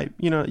underworld type.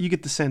 You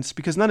get the sense,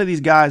 because none of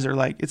these guys are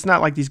like, it's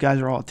not like these guys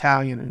are all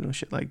Italian or no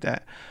shit like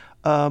that.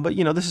 But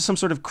this is some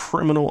sort of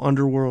criminal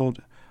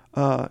underworld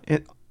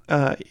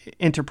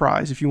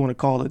enterprise, if you want to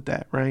call it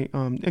that, right?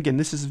 Again,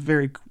 this is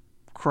very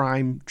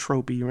crime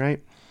tropey,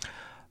 right?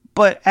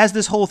 But as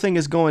this whole thing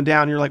is going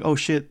down, you're like, oh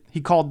shit, he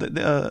called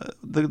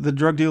the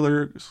drug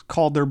dealers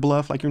called their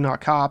bluff, like, you're not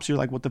cops. You're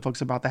like, what the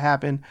fuck's about to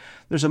happen?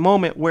 There's a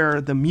moment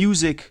where the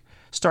music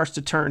starts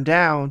to turn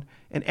down,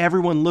 and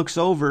everyone looks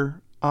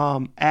over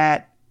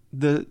at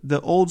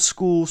the old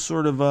school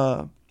sort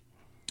of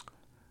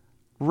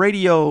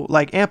radio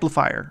like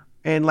amplifier,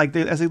 and like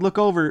as they look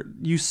over,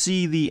 you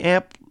see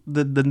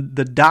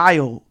the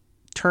dial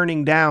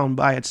turning down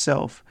by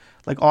itself,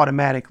 like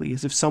automatically,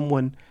 as if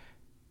someone,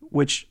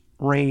 which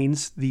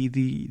Raines, the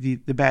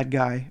bad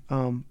guy,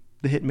 the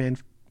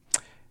hitman,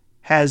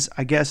 has,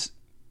 I guess,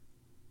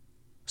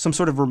 some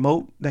sort of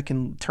remote that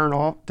can turn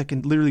off, that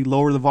can literally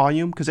lower the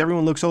volume, because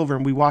everyone looks over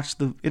and we watch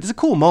it's a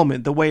cool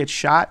moment, the way it's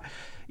shot,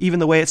 even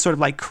the way it sort of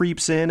like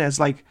creeps in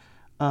as like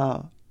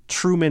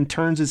Truman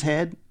turns his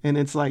head, and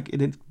it's like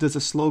it does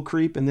a slow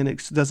creep, and then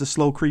it does a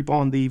slow creep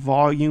on the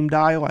volume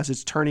dial as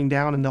it's turning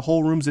down, and the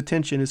whole room's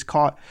attention is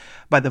caught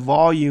by the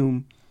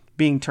volume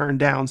being turned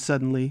down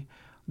suddenly,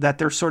 that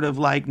they're sort of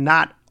like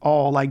not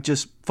all like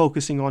just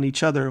focusing on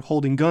each other,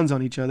 holding guns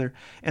on each other.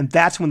 And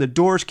that's when the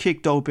doors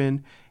kicked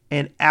open,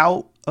 and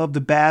out of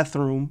the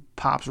bathroom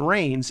pops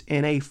Raines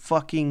in a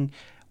fucking,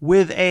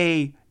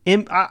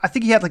 I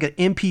think he had like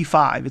an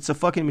MP5. It's a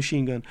fucking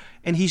machine gun.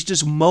 And he's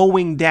just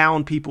mowing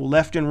down people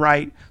left and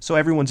right. So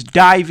everyone's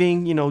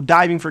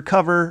diving for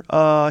cover.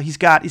 He's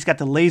got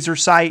the laser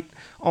sight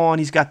on.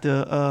 He's got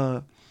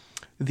the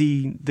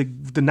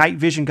night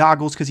vision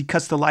goggles, because he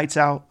cuts the lights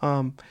out.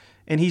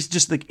 And he's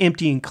just like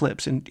emptying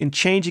clips and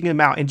changing them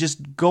out, and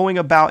just going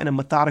about in a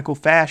methodical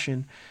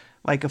fashion,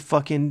 like a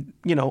fucking,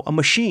 a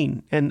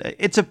machine. And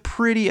it's a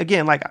pretty,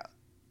 again, like,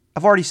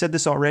 I've already said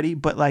this already,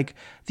 but like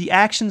the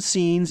action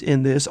scenes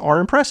in this are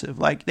impressive.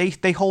 Like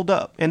they hold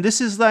up. And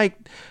this is like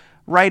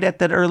right at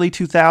that early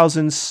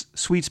 2000s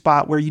sweet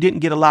spot where you didn't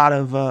get a lot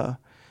of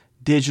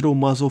digital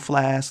muzzle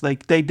flash.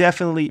 Like they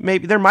definitely,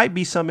 maybe there might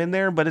be some in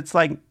there, but it's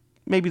like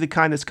maybe the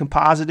kind that's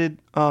composited.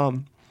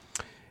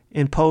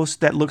 in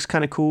post that looks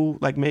kind of cool.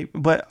 Like maybe,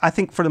 but I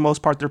think for the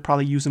most part they're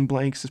probably using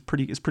blanks. It's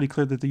pretty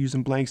clear that they're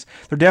using blanks.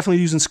 They're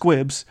definitely using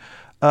squibs.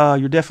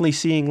 You're definitely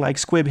seeing like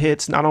squib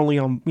hits not only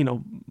on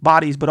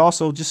bodies but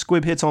also just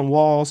squib hits on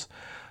walls.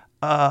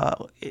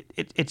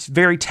 It's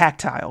very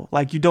tactile.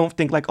 Like you don't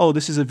think like, oh,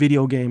 this is a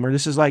video game, or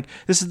this is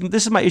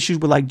my issue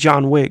with like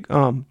John Wick,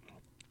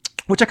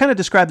 which I kind of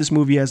describe this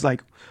movie as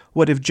like,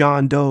 what if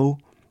John Doe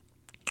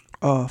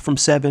from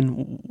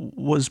Seven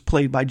was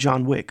played by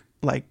John Wick?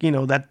 Like,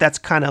 that's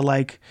kind of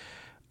like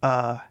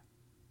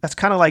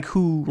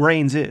who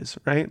Reigns is,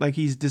 right? Like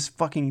he's this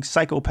fucking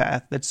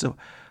psychopath that's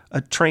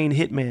a trained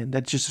hitman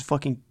that just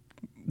fucking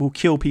will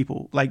kill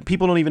people. Like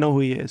people don't even know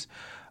who he is.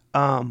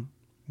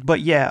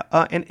 But yeah,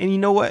 and you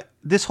know what?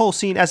 This whole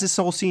scene,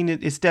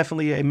 it's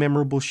definitely a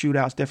memorable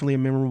shootout. It's definitely a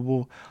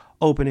memorable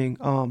opening.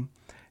 And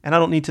I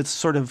don't need to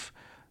sort of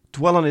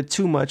dwell on it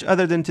too much,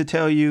 other than to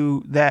tell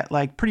you that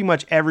like pretty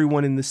much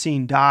everyone in the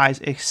scene dies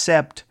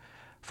except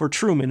for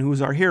Truman,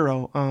 who's our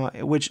hero,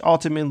 which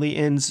ultimately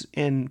ends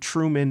in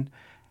Truman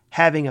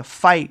having a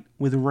fight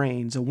with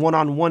Reigns, a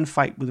one-on-one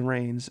fight with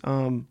Reigns.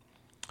 And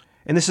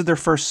this is their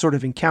first sort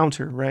of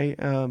encounter, right?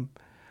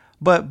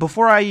 But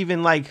before I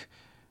even like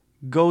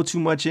go too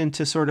much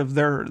into sort of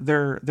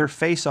their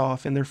face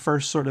off and their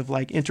first sort of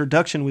like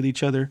introduction with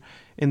each other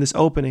in this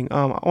opening,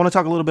 I want to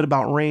talk a little bit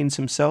about Reigns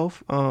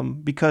himself,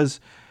 because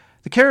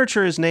the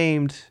character is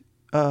named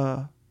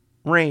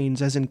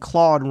Reigns, as in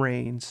Claude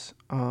Rains,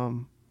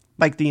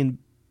 like the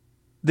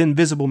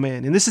Invisible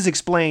Man, and this is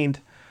explained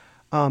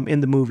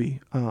in the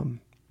movie.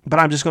 But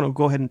I'm just going to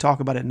go ahead and talk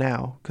about it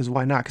now, because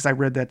why not? Because I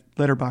read that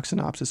Letterboxd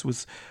synopsis,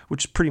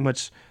 which pretty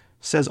much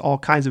says all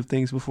kinds of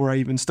things before I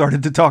even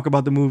started to talk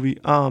about the movie.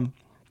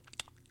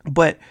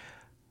 But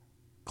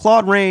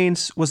Claude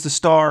Rains was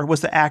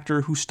the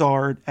actor who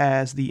starred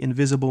as the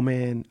Invisible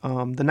Man, the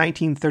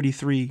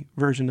 1933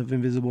 version of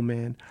Invisible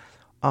Man.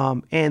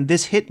 And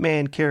this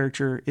hitman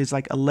character is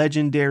like a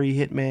legendary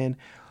hitman,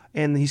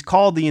 and he's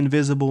called the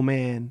Invisible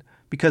Man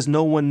because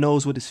no one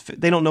knows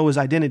they don't know his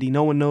identity.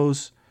 No one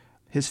knows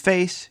his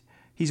face.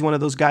 He's one of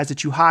those guys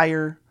that you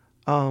hire,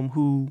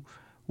 who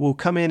will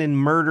come in and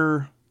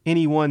murder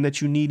anyone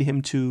that you need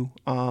him to,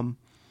 and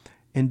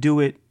do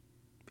it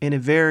in a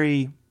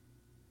very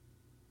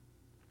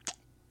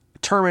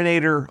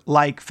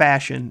Terminator-like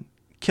fashion,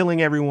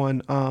 killing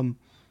everyone,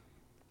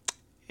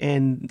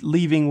 and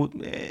leaving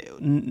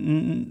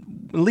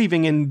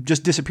and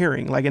just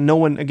disappearing. Like, and no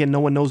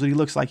one knows what he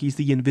looks like. He's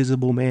the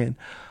Invisible Man,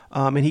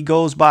 and he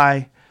goes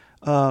by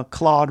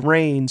Claude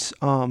Rains,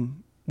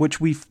 which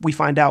we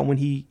find out when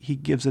he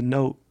gives a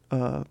note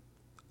a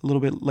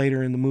little bit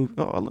later in the movie.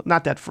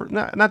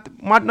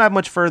 Not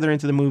much further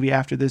into the movie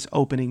after this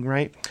opening,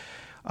 right?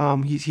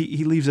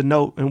 He leaves a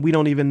note, and we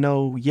don't even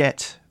know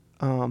yet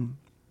that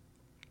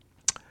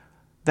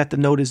the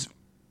note is.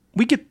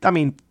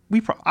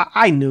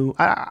 I knew.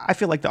 I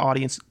feel like the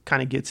audience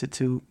kind of gets it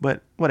too,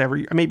 but whatever.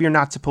 Maybe you're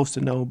not supposed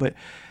to know, but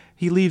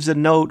he leaves a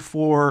note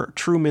for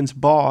Truman's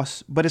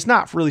boss, but it's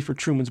not really for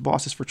Truman's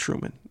boss. It's for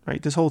Truman,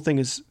 right? This whole thing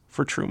is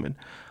for Truman.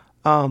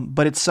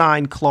 But it's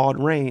signed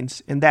Claude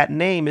Rains, and that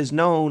name is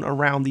known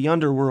around the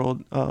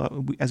underworld,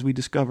 as we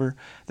discover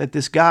that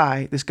this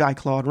guy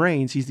Claude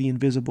Rains, he's the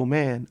Invisible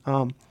Man.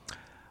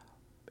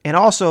 And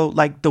also,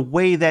 like, the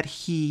way that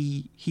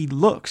he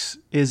looks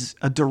is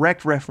a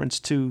direct reference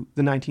to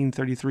the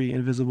 1933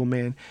 Invisible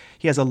Man.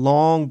 He has a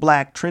long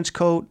black trench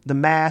coat, the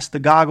mask, the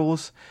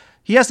goggles.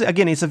 He has,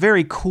 again, it's a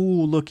very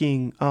cool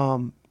looking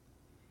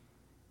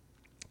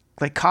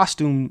like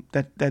costume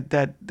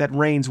that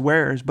Reigns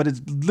wears, but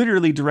it's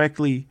literally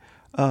directly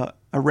a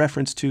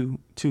reference to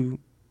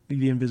the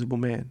Invisible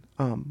Man.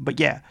 But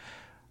yeah.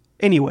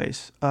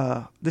 Anyways,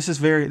 this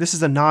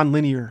is a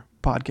non-linear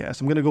podcast.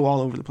 I'm gonna go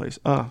all over the place.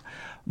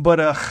 But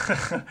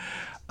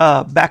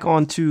back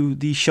onto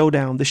the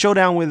showdown. The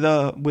showdown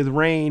with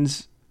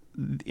Reigns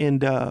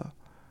and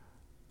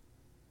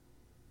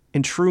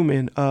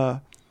Truman.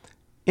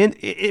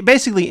 It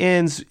basically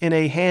ends in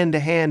a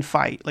hand-to-hand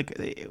fight.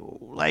 It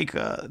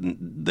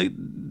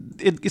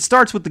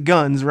starts with the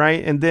guns,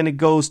 right, and then it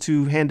goes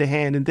to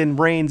hand-to-hand, and then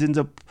Reigns ends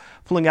up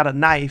pulling out a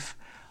knife,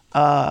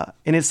 and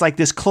it's like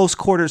this close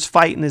quarters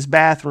fight in this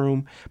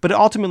bathroom. But it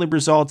ultimately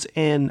results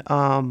in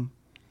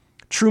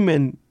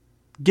Truman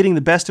getting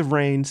the best of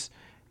Reigns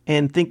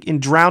and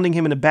drowning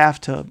him in a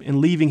bathtub and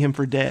leaving him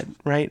for dead,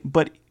 right?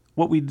 But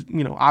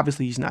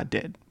obviously he's not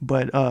dead,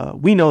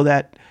 but we know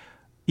that.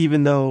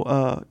 Even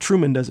though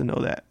Truman doesn't know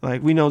that.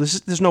 Like, we know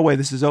there's no way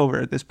this is over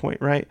at this point,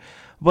 right?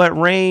 But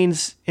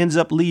Reigns ends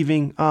up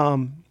leaving,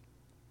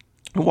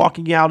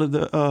 walking out of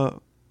the,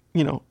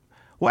 well,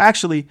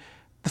 actually,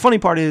 the funny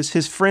part is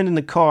his friend in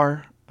the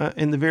car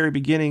in the very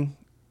beginning,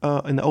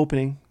 in the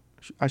opening,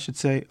 I should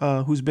say,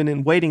 who's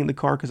been waiting in the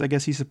car, because I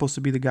guess he's supposed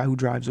to be the guy who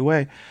drives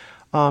away.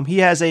 He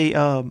has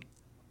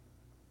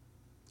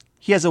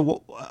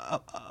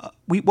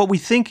what we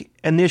think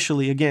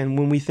initially, again,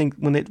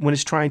 when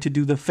it's trying to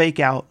do the fake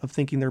out of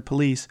thinking they're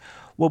police,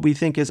 what we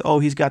think is, oh,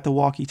 he's got the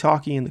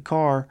walkie-talkie in the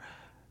car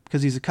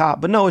because he's a cop.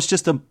 But no, it's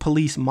just a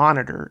police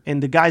monitor.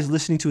 And the guy's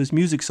listening to his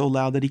music so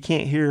loud that he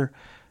can't hear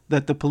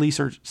that the police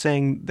are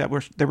saying that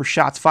there were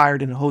shots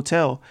fired in a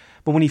hotel.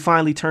 But when he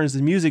finally turns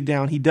the music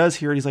down, he does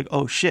hear it. He's like,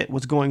 oh shit,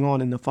 what's going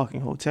on in the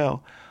fucking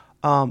hotel?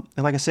 And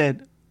like I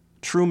said,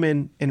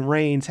 Truman and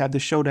Raines have the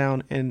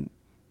showdown, and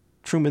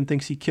Truman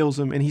thinks he kills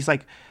him. And he's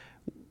like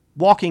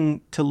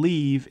walking to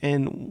leave.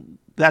 And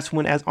that's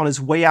when, as on his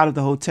way out of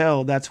the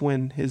hotel, that's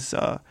when his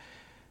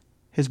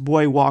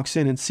boy walks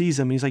in and sees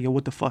him. And he's like, yo,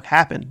 what the fuck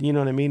happened? You know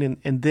what I mean?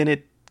 And then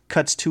it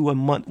cuts to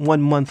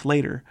 1 month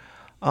later.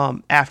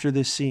 After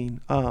this scene,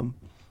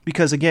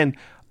 because again,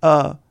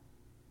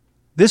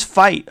 this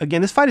fight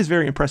is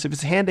very impressive.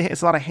 It's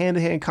it's a lot of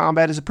hand-to-hand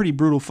combat. It's a pretty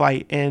brutal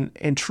fight,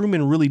 and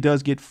Truman really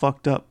does get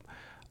fucked up.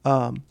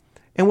 And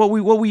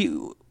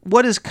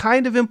what is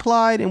kind of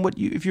implied, and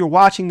if you're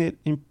watching it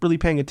and really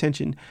paying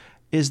attention,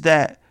 is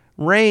that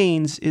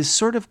Raines is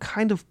sort of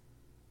kind of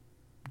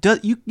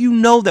you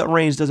know that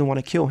Raines doesn't want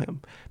to kill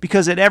him,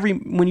 because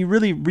when you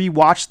really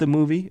rewatch the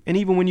movie, and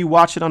even when you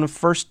watch it on the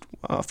first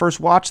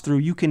watch through,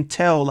 you can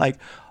tell like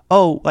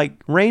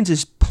Raines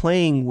is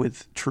playing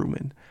with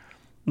Truman,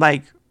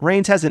 like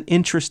Raines has an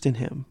interest in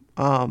him,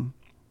 and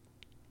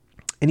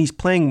he's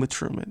playing with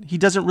Truman. He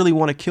doesn't really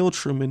want to kill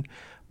Truman,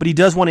 but he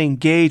does want to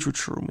engage with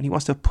Truman. He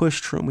wants to push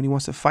Truman. He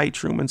wants to fight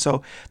Truman.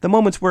 So the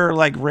moments where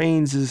like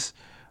Raines is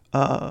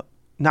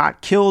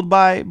not killed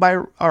by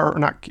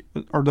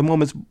or the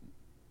moments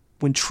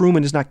when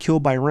Truman is not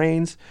killed by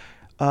Raines,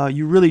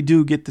 you really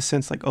do get the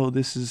sense like, oh,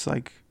 this is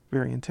like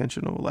very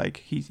intentional. Like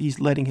he's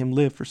letting him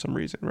live for some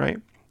reason, right?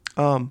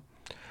 And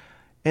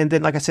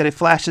then, like I said, it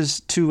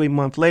flashes to a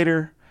month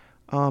later,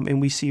 and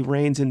we see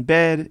Raines in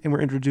bed, and we're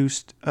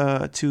introduced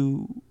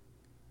to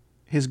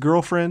his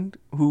girlfriend,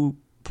 who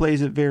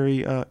plays a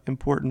very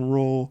important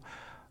role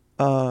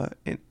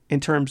in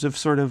terms of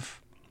sort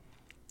of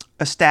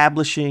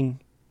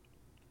establishing,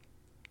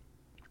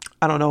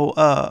 I don't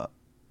know,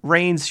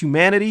 Raines'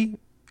 humanity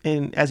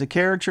and as a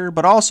character,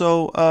 but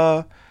also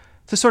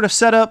to sort of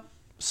set up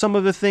some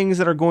of the things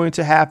that are going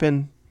to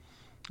happen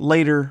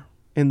later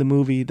in the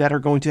movie that are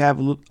going to have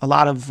a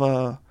lot of,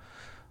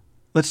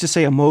 let's just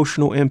say,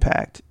 emotional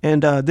impact.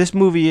 And this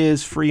movie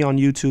is free on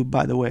YouTube,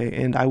 by the way,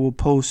 and I will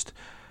post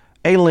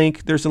a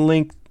link. There's a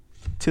link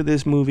to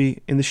this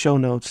movie in the show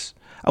notes.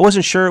 I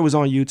wasn't sure it was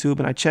on YouTube,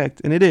 and I checked,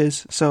 and it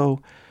is.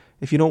 So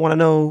if you don't want to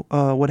know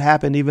what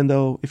happened, even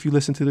though if you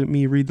listen to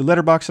me read the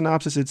Letterboxd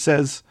synopsis, it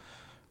says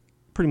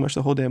pretty much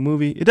the whole damn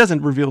movie. It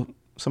doesn't reveal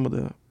some of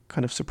the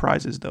kind of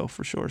surprises, though,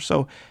 for sure.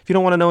 So if you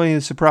don't want to know any of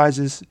the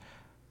surprises,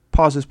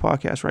 pause this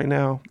podcast right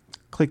now,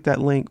 click that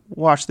link,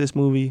 watch this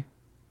movie,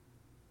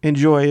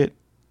 enjoy it,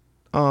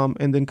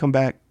 and then come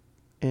back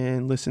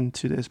and listen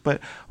to this. But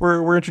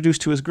we're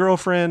introduced to his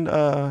girlfriend.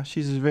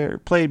 She's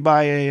played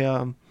by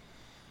a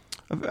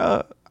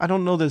I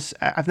don't know this.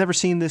 I've never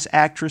seen this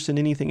actress in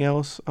anything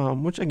else.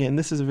 Which again,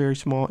 this is a very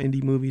small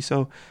indie movie,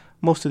 so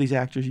most of these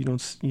actors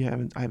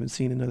I haven't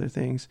seen in other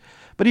things.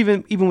 But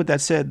even with that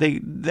said,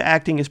 the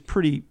acting is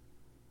pretty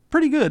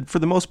good for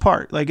the most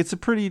part. Like it's a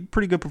pretty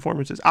good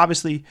performances.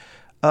 Obviously,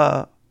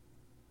 Holt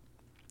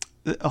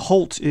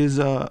is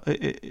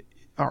the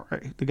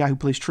guy who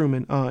plays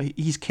Truman.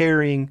 He's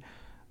carrying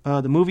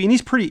the movie, and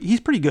he's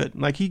pretty good.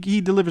 Like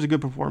he delivers a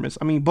good performance.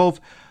 I mean, both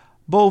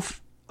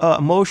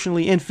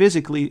emotionally and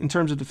physically, in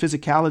terms of the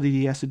physicality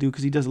he has to do,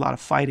 because he does a lot of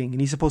fighting, and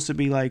he's supposed to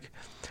be like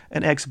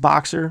an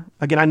ex-boxer.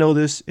 Again, I know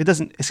this. It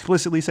doesn't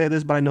explicitly say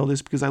this, but I know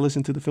this because I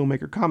listened to the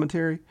filmmaker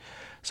commentary,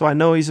 so I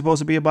know he's supposed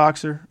to be a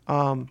boxer.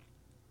 But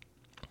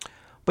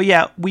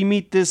yeah, we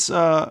meet this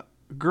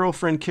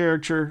girlfriend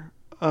character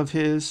of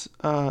his.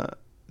 That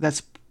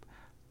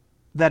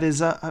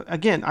is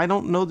again, I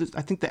don't know this.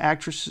 I think the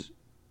actress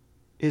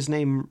is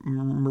named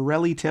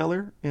Morelli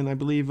Taylor, and I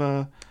believe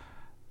the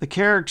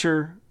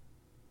character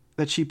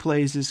that she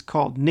plays is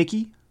called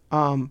Nikki.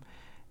 And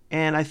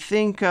I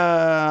think,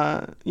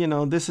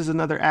 this is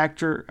another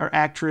actor or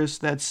actress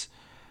that's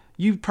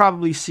you've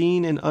probably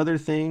seen in other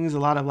things, a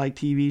lot of like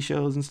TV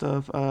shows and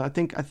stuff. I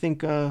think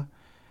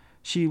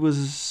she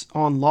was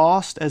on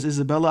Lost as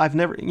Isabella. I've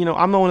never,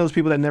 I'm one of those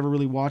people that never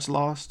really watched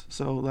Lost.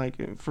 So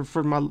like for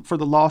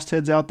the Lost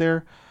heads out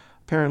there,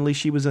 apparently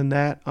she was in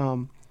that.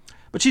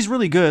 But she's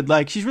really good.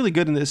 Like she's really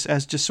good in this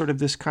as just sort of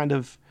this kind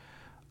of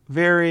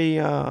very,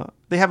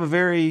 they have a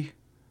very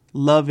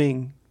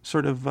loving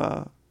sort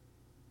of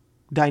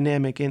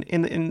dynamic, and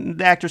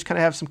the actors kind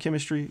of have some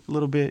chemistry a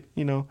little bit,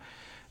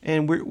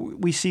 and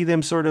we see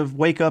them sort of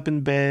wake up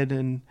in bed,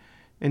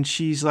 and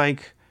she's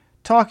like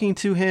talking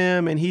to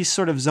him, and he's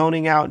sort of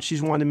zoning out, and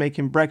she's wanting to make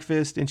him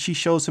breakfast, and she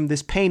shows him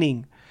this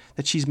painting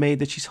that she's made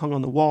that she's hung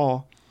on the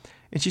wall,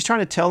 and she's trying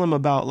to tell him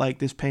about like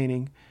this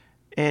painting,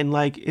 and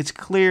like it's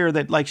clear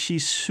that like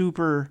she's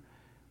super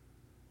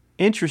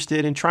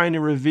interested in trying to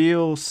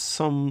reveal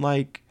some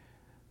like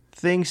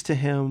things to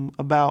him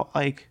about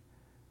like,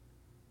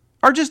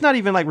 or just not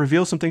even like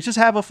reveal some things, just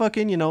have a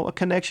fucking, a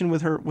connection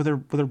with her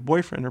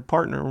boyfriend or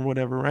partner or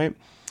whatever, right?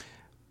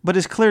 But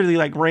it's clearly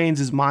like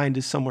Raines' mind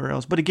is somewhere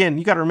else. But again,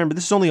 you got to remember,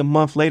 this is only a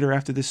month later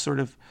after this sort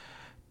of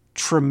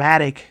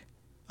traumatic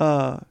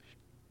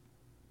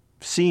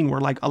scene where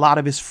like a lot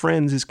of his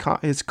friends,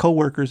 his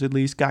coworkers at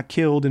least, got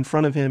killed in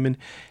front of him, and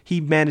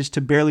he managed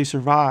to barely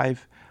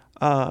survive.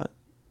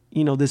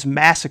 This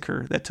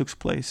massacre that took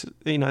place.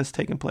 That's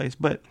taken place.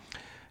 But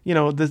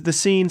the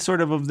scene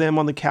sort of them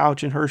on the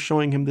couch and her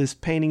showing him this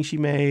painting she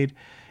made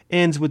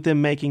ends with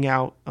them making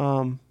out.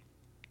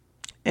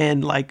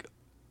 And like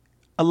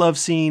a love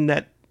scene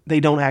that they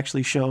don't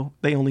actually show,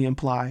 they only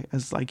imply,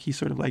 as like he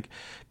sort of like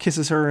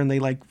kisses her and they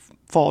like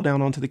fall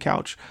down onto the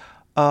couch,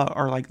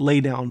 or like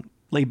lay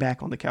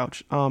back on the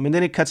couch. And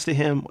then it cuts to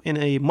him in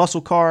a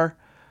muscle car,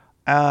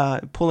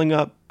 pulling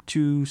up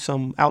to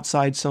some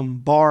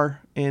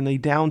bar in a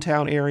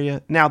downtown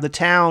area. Now the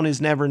town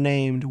is never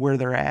named where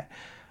they're at.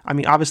 I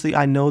mean, obviously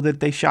I know that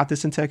they shot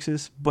this in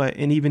Texas,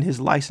 and even his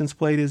license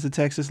plate is a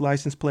Texas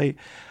license plate,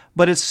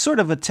 but it's sort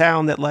of a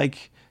town that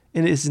like,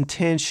 it is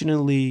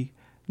intentionally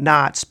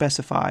not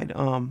specified.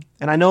 And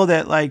I know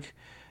that like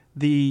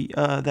the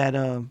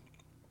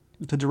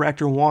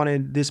director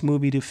wanted this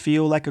movie to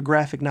feel like a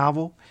graphic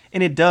novel,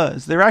 and it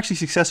does. They're actually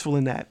successful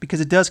in that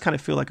because it does kind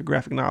of feel like a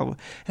graphic novel.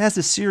 It has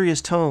a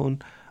serious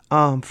tone,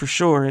 for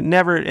sure. It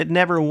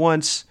never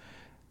once.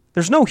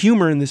 There's no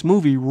humor in this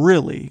movie,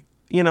 really.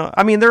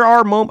 I mean,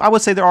 I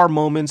would say there are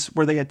moments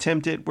where they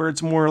attempt it, where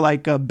it's more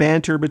like a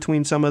banter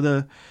between some of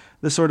the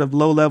sort of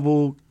low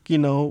level,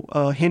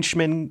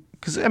 henchmen.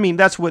 Because I mean,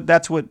 that's what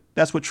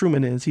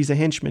Truman is. He's a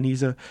henchman.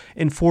 He's a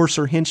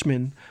enforcer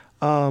henchman,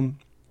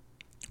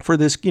 for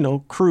this,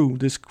 crew.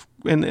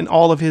 And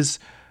all of his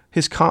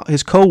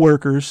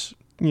co-workers,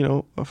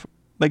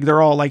 like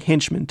they're all like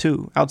henchmen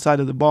too, outside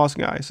of the boss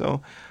guy.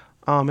 So,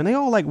 and they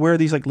all like wear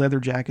these like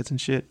leather jackets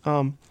and shit.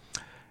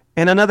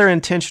 And another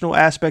intentional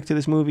aspect to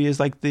this movie is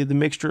like the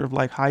mixture of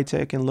like high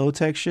tech and low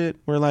tech shit,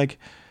 where like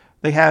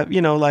they have,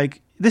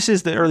 like this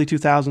is the early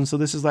 2000s. So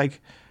this is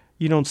like,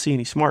 you don't see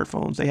any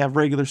smartphones. They have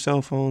regular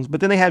cell phones, but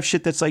then they have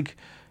shit that's like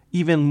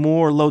even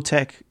more low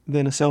tech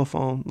than a cell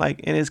phone. Like,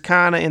 and it's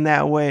kind of in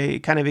that way, it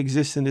kind of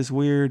exists in this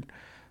weird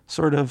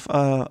sort of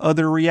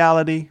other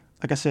reality.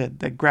 Like I said,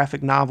 that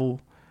graphic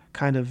novel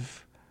kind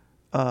of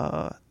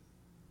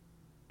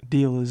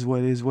deal is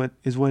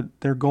what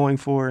they're going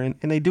for, and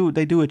they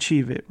do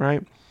achieve it,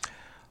 right?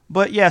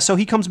 But yeah, so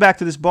he comes back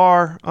to this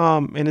bar,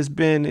 and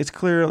it's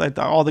clear like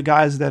all the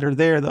guys that are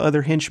there, the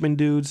other henchmen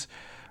dudes,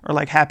 are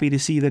like happy to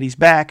see that he's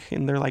back,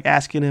 and they're like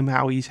asking him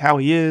how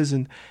he is,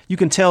 and you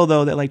can tell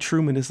though that like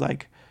Truman is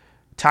like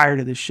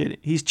tired of this shit.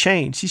 He's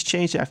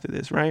changed after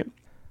this, right?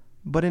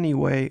 But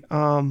anyway,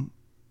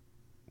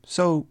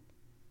 so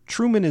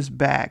Truman is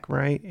back,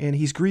 right? And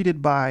he's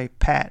greeted by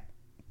Pat.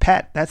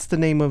 That's the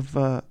name of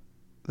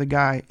the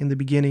guy in the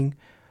beginning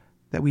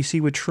that we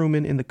see with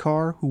Truman in the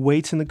car, who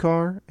waits in the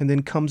car and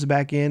then comes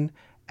back in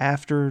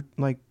after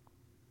like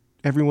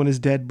everyone is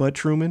dead but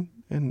Truman,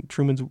 and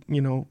Truman's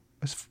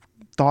has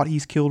thought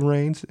he's killed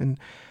Raines, and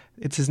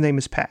his name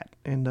is Pat,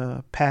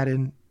 and Pat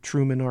and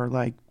Truman are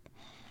like,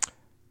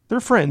 they're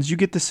friends. You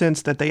get the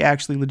sense that they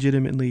actually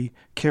legitimately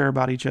care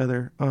about each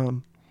other,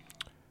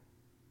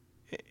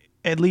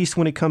 at least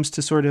when it comes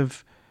to sort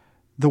of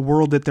the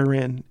world that they're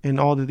in and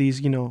all of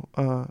these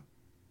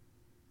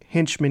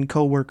henchmen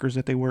co-workers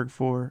that they work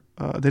for,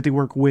 that they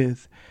work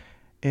with,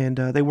 and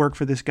they work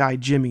for this guy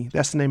Jimmy.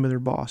 That's the name of their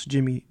boss,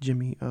 Jimmy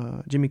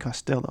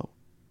Costello,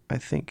 I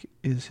think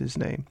is his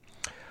name.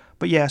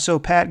 But yeah, so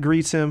Pat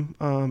greets him,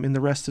 and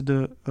the rest of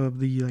the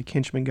like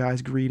henchmen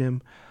guys greet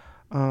him,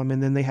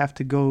 and then they have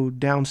to go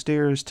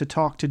downstairs to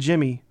talk to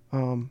Jimmy,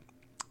 in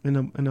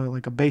a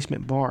like a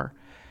basement bar,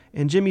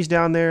 and Jimmy's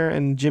down there,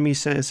 and Jimmy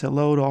says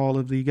hello to all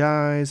of the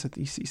guys.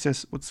 He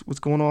says, "What's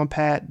going on,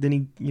 Pat?" Then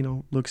he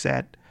looks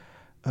at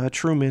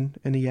Truman,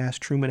 and he asks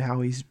Truman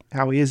how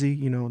is he?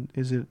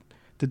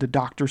 Did the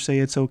doctor say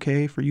it's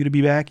okay for you to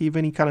be back?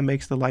 Even he kind of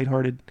makes the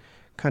lighthearted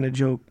kind of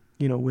joke,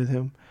 with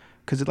him.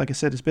 Because, like I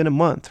said, it's been a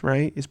month,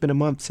 right? It's been a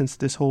month since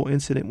this whole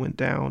incident went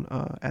down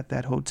at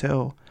that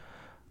hotel.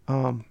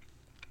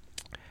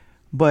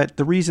 But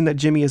the reason that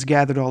Jimmy has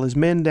gathered all his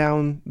men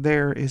down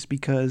there is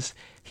because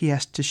he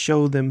has to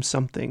show them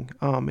something.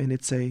 And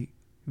it's a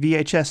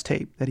VHS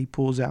tape that he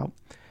pulls out.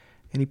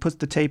 And he puts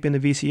the tape in the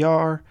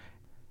VCR.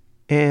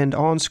 And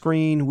on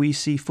screen, we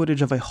see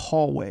footage of a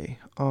hallway.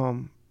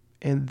 And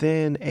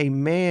then a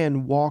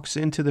man walks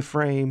into the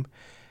frame.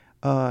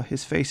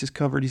 His face is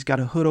covered. He's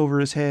got a hood over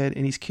his head,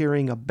 and he's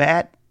carrying a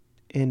bat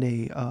and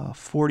a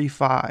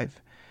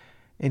 45.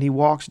 And he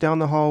walks down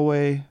the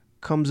hallway,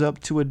 comes up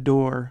to a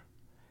door,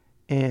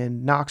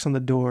 and knocks on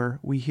the door.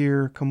 We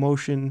hear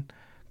commotion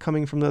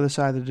coming from the other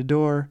side of the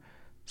door.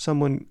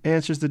 Someone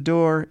answers the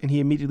door, and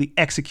he immediately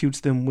executes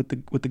them with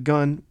the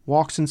gun,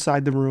 walks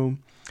inside the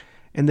room,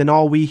 and then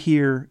all we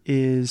hear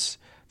is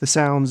the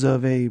sounds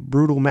of a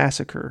brutal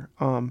massacre.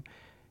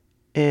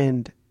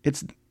 And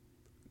it's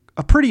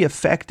a pretty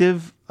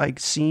effective like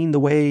scene, the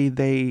way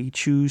they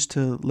choose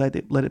to let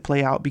it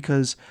play out,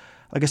 because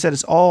like I said,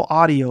 it's all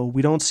audio.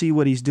 We don't see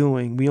what he's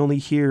doing. We only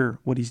hear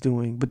what he's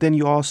doing. But then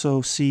you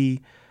also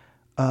see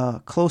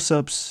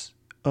close-ups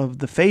of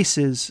the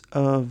faces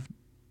of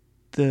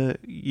the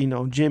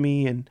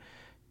Jimmy and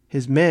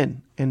his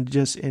men and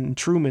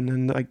Truman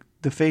and like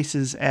the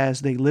faces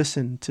as they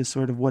listen to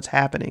sort of what's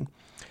happening.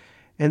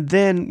 And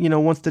then,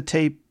 once the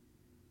tape,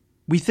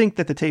 we think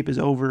that the tape is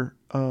over,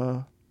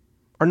 or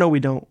no, we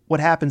don't. What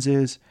happens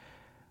is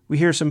we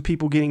hear some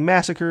people getting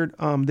massacred.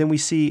 Then we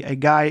see a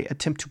guy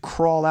attempt to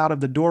crawl out of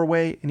the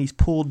doorway, and he's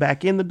pulled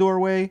back in the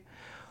doorway.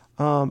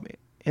 And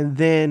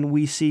then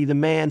we see the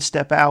man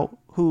step out,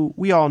 who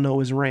we all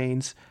know is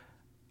Raines.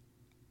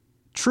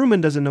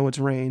 Truman doesn't know it's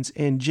Raines,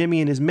 and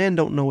Jimmy and his men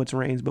don't know it's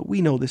Raines, but we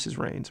know this is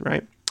Raines,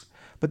 right?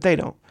 But they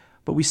don't.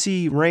 But we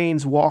see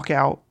Raines walk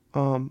out,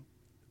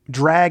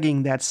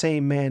 dragging that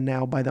same man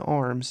now by the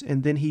arms,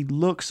 and then he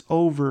looks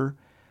over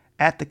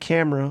at the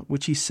camera,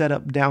 which he set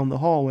up down the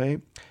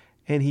hallway,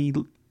 and he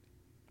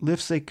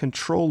lifts a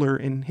controller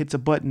and hits a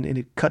button, and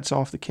it cuts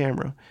off the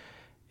camera,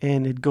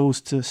 and it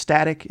goes to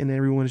static, and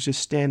everyone is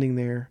just standing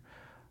there,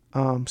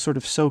 sort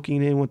of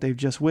soaking in what they've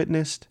just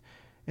witnessed.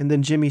 And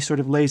then Jimmy sort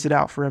of lays it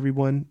out for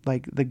everyone,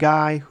 like the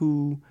guy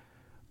who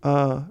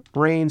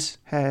Raines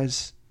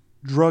has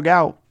drug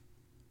out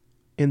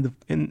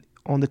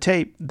on the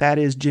tape. That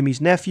is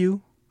Jimmy's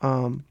nephew,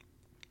 and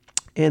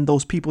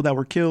those people that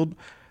were killed,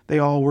 they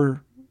all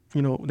were,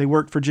 they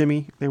worked for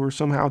Jimmy. They were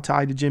somehow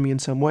tied to Jimmy in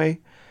some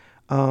way.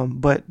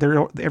 But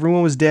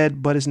everyone was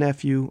dead but his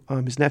nephew.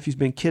 His nephew's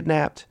been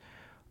kidnapped,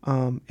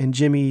 and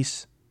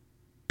Jimmy's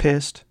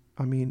pissed.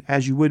 I mean,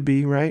 as you would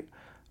be, right?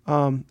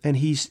 And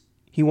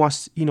he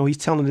wants, he's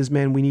telling his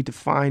men, we need to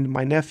find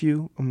my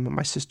nephew,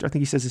 my sister. I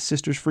think he says his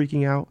sister's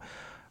freaking out.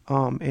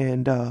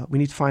 And we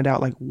need to find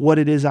out like what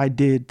it is I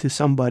did to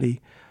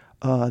somebody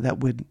that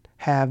would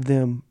have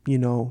them,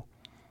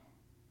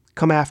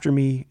 come after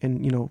me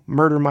and,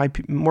 murder my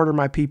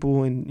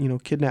people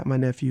and, kidnap my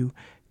nephew.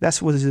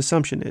 That's what his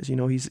assumption is.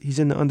 He's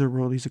in the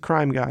underworld. He's a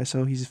crime guy.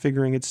 So he's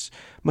figuring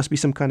must be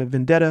some kind of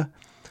vendetta,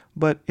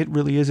 but it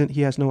really isn't.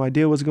 He has no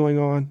idea what's going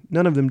on.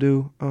 None of them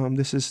do.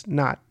 This is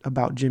not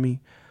about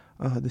Jimmy.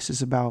 This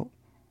is about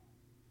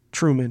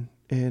Truman,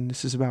 and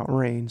this is about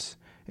Raines.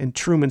 And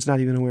Truman's not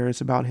even aware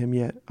it's about him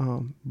yet,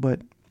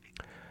 but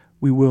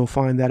we will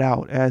find that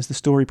out as the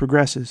story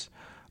progresses.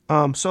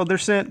 So they're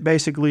sent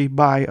basically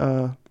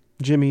by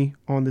Jimmy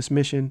on this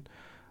mission.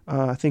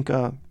 I think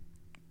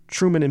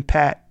Truman and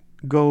Pat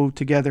go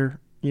together,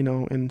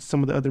 and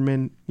some of the other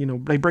men,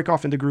 they break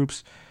off into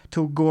groups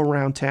to go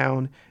around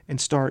town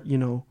and start,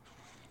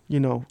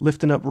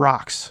 lifting up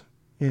rocks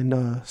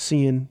and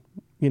seeing,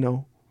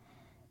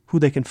 who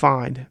they can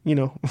find,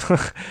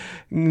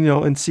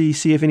 and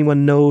see if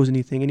anyone knows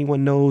anything.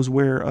 Anyone knows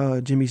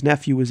where Jimmy's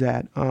nephew is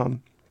at,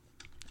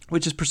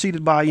 which is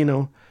preceded by,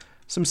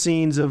 some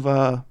scenes of,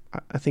 I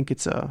think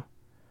it's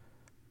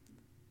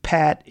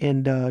Pat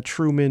and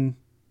Truman,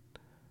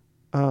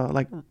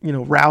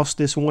 rouse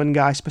this one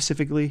guy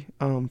specifically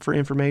for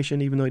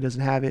information, even though he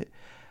doesn't have it.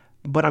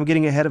 But I'm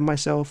getting ahead of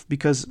myself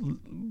because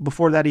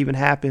before that even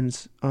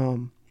happens,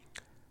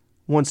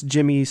 once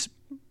Jimmy's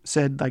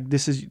said like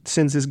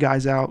sends his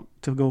guys out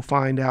to go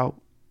find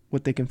out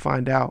what they can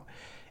find out,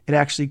 it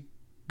actually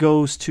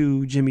goes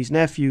to Jimmy's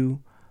nephew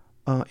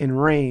in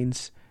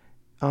Raines,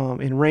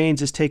 and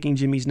Raines is taking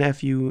Jimmy's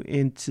nephew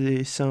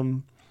into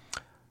some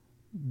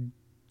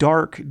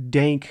dark,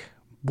 dank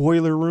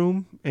boiler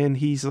room, and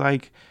he's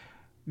like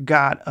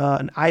got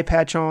an eye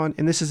patch on.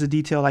 And this is a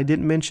detail I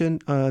didn't mention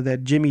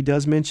that Jimmy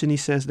does mention. He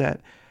says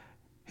that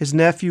his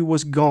nephew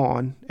was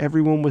gone,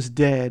 everyone was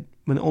dead,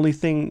 and the only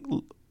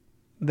thing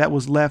that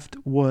was left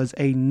was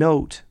a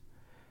note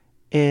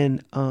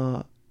and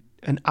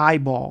an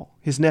eyeball,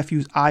 his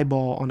nephew's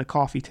eyeball on the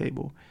coffee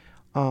table.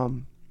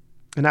 And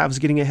I was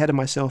getting ahead of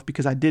myself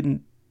because I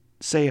didn't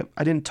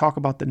talk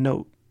about the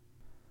note.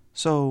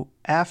 So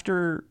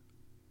after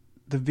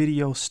the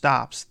video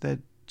stops that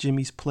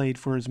Jimmy's played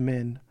for his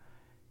men,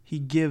 he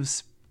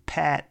gives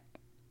Pat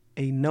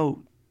a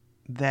note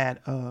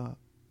that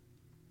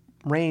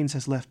Raines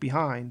has left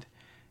behind.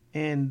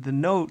 And the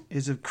note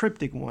is a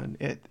cryptic one.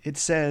 It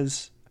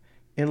says,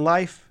 in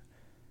life,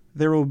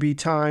 there will be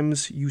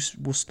times you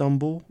will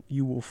stumble,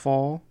 you will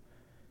fall,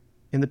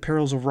 in the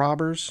perils of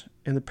robbers,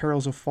 in the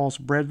perils of false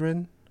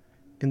brethren,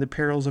 in the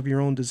perils of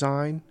your own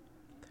design.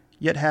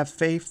 Yet have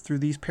faith through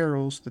these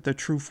perils that the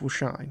truth will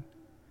shine.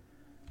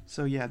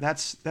 So yeah,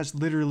 that's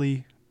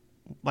literally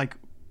like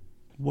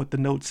what the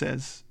note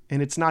says.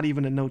 And it's not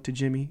even a note to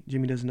Jimmy.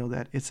 Jimmy doesn't know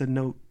that. It's a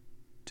note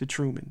to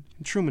Truman.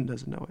 And Truman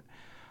doesn't know it.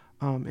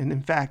 And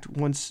in fact,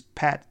 once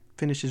Pat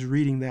finishes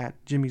reading that,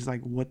 Jimmy's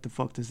like, what the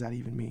fuck does that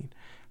even mean?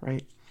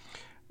 Right?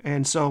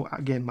 And so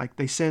again, like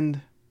they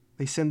send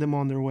them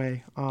on their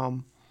way,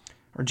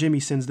 or Jimmy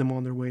sends them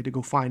on their way to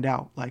go find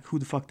out like who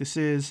the fuck this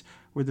is,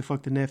 where the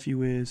fuck the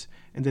nephew is.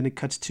 And then it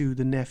cuts to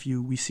the nephew.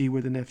 We see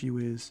where the nephew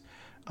is.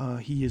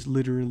 He is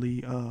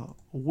literally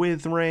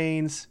with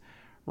Raines.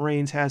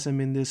 Raines has him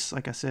in this,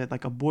 like I said,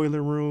 like a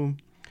boiler room.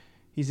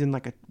 He's in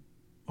like a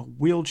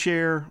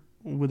wheelchair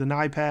with an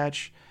eye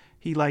patch.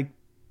 He like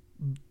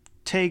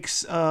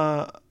takes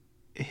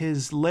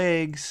his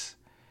legs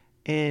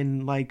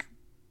and like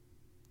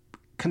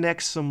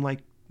connects some like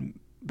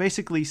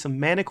basically some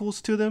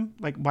manacles to them,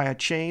 like by a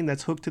chain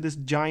that's hooked to this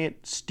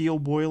giant steel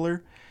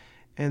boiler.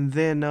 And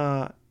then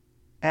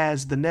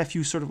as the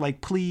nephew sort of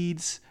like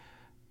pleads,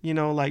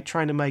 like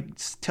trying to like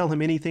tell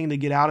him anything to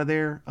get out of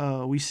there,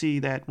 we see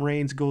that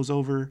Rains goes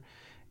over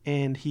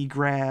and he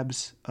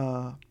grabs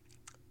a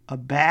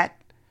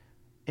bat,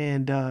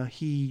 and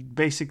he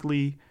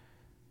basically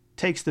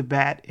takes the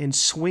bat and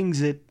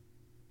swings it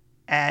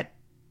at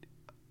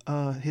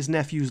his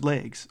nephew's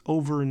legs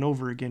over and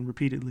over again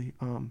repeatedly.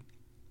 And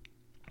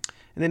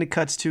then it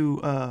cuts to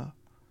a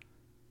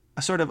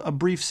sort of a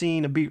brief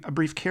scene, a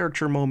brief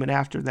character moment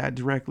after that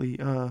directly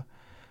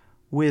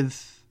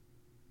with...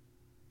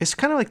 It's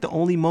kind of like the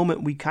only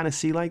moment we kind of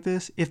see like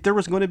this. If there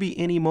was going to be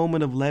any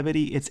moment of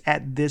levity, it's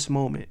at this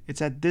moment.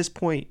 It's at this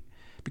point,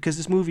 because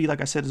this movie, like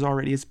I said,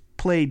 it's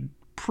played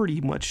pretty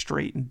much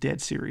straight and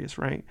dead serious,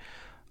 right?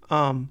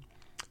 But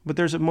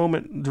there's a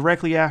moment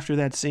directly after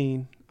that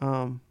scene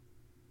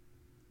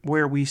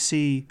where we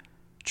see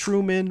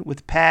Truman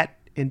with Pat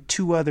and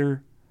two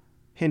other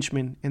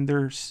henchmen, and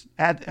they're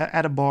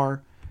at a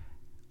bar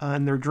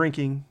and they're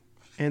drinking,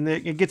 and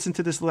it gets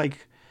into this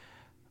like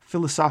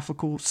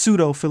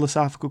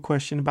pseudo-philosophical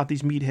question about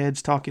these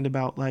meatheads talking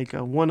about like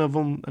one of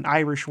them, an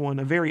Irish one,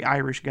 a very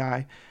Irish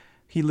guy.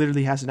 He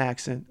literally has an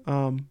accent.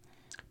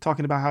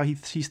 Talking about how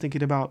he's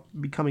thinking about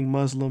becoming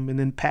Muslim, and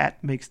then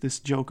Pat makes this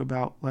joke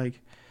about like,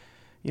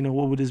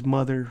 what would his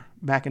mother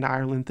back in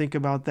Ireland think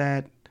about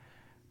that?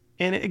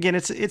 And again,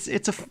 it's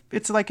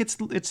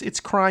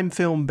crime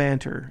film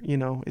banter.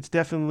 It's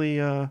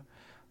definitely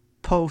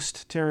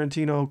post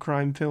Tarantino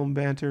crime film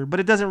banter,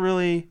 but it doesn't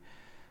really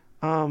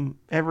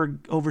ever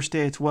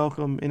overstay its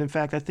welcome. And in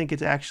fact, I think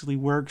it actually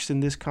works in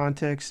this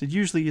context. It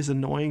usually is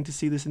annoying to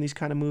see this in these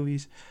kind of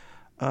movies,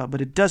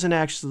 but it doesn't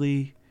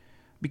actually,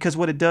 because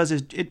what it does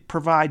is it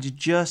provides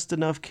just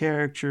enough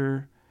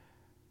character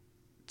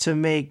to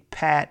make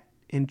Pat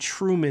and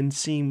Truman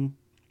seem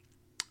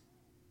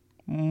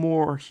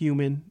more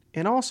human,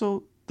 and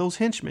also those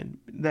henchmen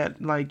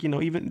that, like,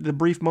 even the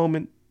brief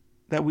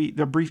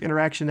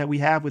interaction that we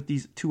have with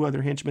these two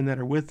other henchmen that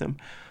are with them.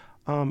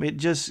 It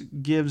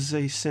just gives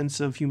a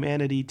sense of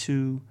humanity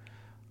to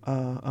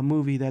a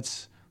movie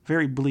that's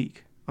very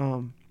bleak.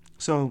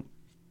 So,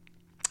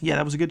 yeah,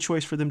 that was a good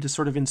choice for them to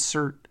sort of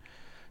insert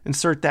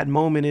that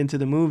moment into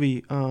the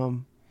movie.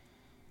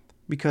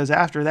 Because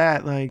after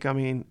that, like, I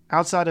mean,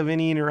 outside of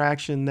any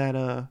interaction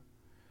that,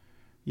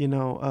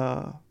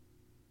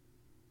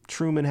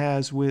 Truman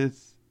has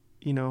with,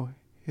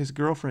 his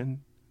girlfriend,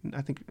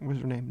 I think, what was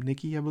her name?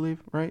 Nikki, I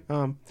believe, right?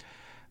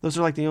 Those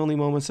are like the only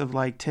moments of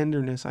like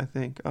tenderness, I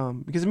think.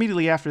 Because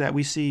immediately after that,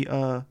 we see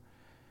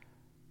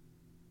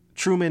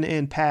Truman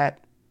and Pat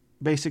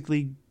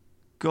basically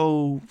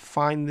go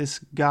find this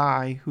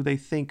guy who they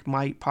think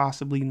might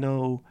possibly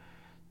know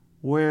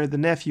where the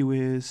nephew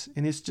is,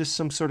 and it's just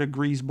some sort of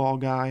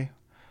greaseball guy.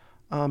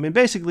 And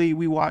basically,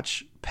 we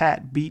watch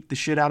Pat beat the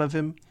shit out of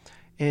him,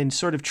 and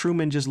sort of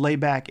Truman just lay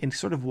back and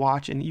sort of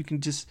watch, and you can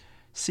just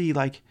see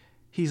like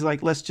he's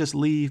like, let's just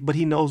leave, but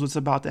he knows what's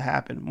about to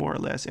happen, more or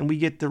less. And we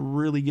get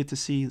to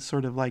see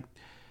sort of like,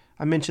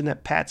 I mentioned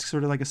that Pat's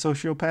sort of like a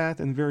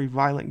sociopath and very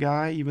violent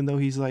guy, even though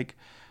he's like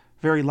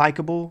very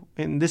likable.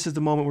 And this is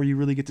the moment where you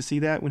really get to see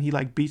that, when he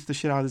like beats the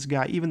shit out of this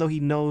guy, even though he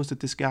knows that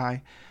this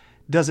guy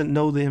doesn't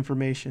know the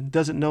information,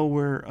 doesn't know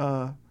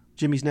where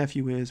Jimmy's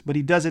nephew is, but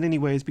he does it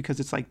anyways because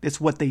it's like,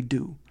 it's what they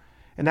do.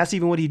 And that's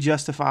even what he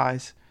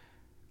justifies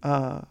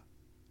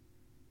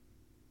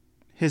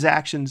his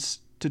actions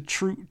to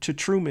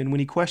Truman when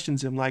he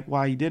questions him, like,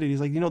 why he did it.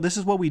 He's like, this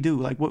is what we do.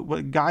 Like,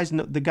 what guys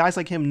know, the guys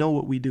like him know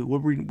what we do. Were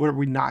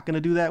we not going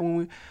to do that when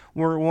we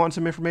want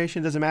some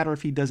information? It doesn't matter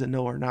if he doesn't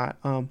know or not.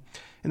 And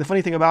the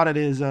funny thing about it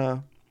is,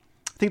 I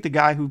think the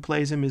guy who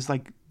plays him is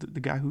like the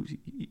guy who,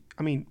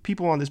 I mean,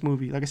 people on this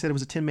movie, like I said, it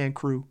was a 10-man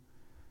crew.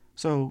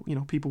 So,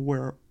 people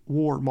wore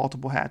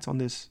multiple hats on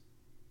this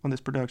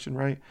production,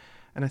 right?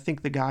 And I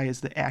think the guy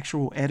is the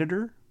actual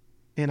editor,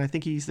 and I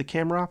think he's the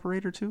camera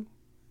operator too.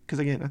 Because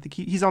again, I think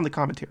he's on the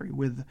commentary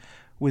with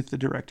the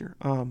director.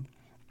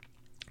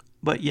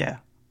 But yeah,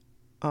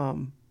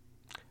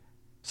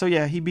 so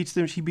yeah, he beats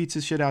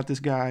his shit out,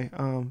 this guy.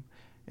 And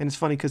it's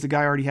funny because the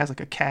guy already has like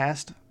a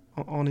cast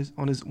on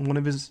one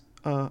of his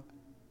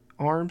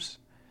arms,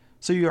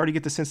 so you already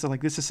get the sense that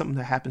like this is something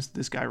that happens to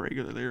this guy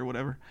regularly or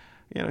whatever.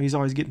 He's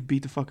always getting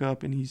beat the fuck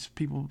up, and it's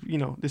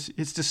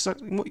just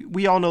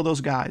we all know those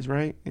guys,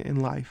 right,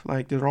 in life.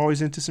 Like, they're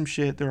always into some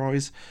shit. They're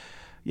always,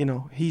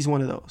 he's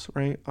one of those,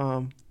 right?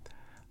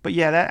 But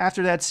yeah, that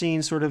after that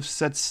scene sort of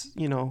sets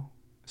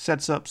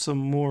up some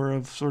more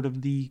of sort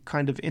of the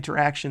kind of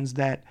interactions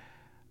that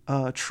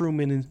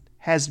Truman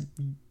has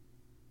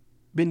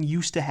been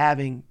used to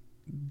having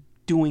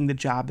doing the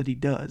job that he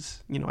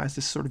does, as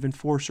this sort of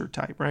enforcer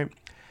type, right?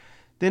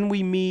 Then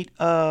we meet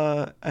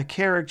a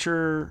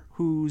character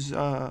who's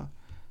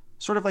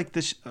sort of like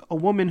a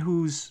woman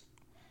who's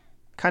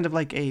kind of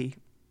like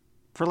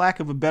for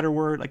lack of a better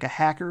word, like a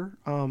hacker,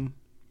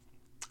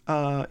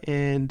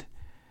 and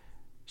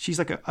she's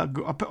like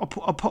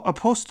a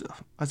post,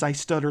 as I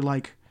stutter,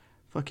 like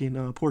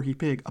fucking Porky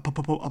Pig.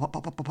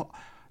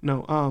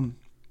 No,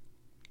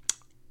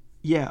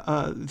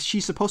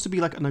 she's supposed to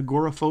be like an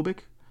agoraphobic,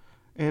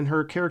 and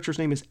her character's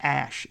name is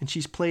Ash, and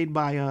she's played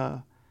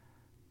by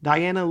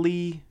Diana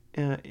Lee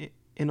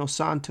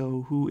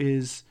Inosanto, who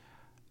is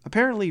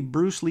apparently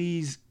Bruce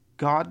Lee's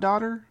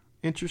goddaughter.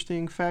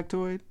 Interesting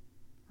factoid,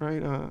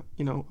 right?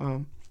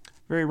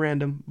 Very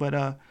random,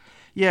 but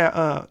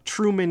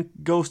Truman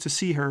goes to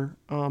see her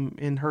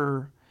in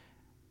her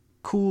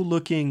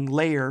cool-looking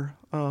lair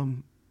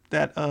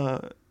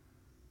that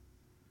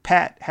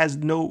Pat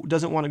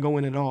doesn't want to go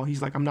in at all.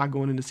 He's like, I'm not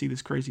going in to see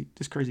this crazy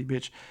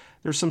bitch.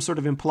 There's some sort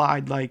of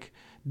implied like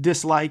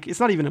dislike. It's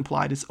not even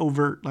implied. It's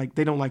overt. Like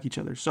they don't like each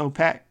other. So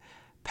Pat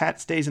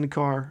stays in the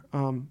car.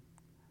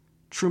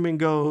 Truman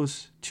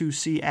goes to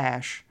see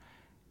Ash,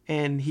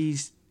 and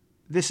he's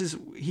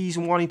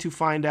wanting to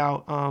find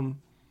out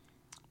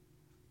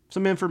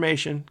some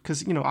information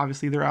because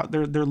obviously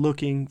they're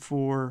looking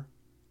for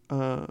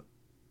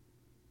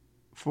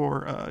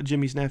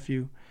Jimmy's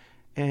nephew,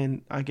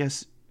 and I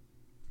guess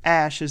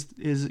Ash is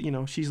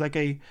she's like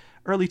a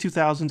early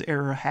 2000s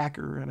era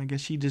hacker, and I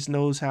guess she just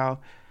knows how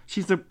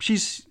she's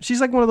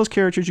like one of those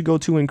characters you go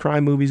to in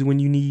crime movies when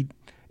you need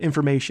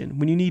information,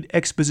 when you need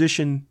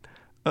exposition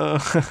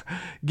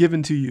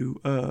given to you.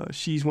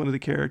 She's one of the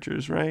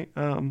characters, right?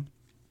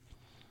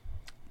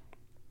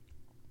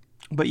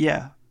 But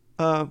yeah,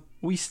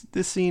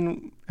 this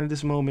scene and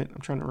this moment,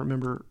 I'm trying to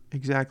remember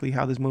exactly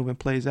how this moment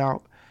plays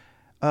out,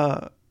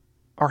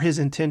 or his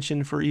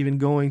intention for even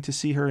going to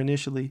see her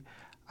initially.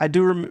 I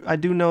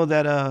do know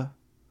that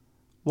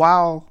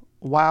while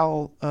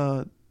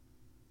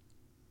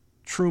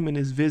Truman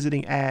is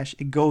visiting Ash,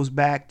 it goes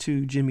back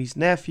to Jimmy's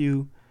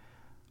nephew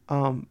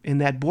in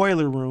that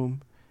boiler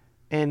room,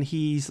 and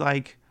he's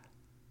like,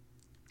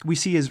 we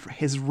see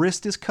his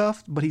wrist is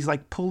cuffed, but he's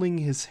like pulling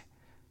his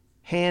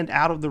hand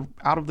out of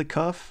the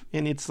cuff,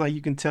 and it's like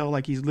you can tell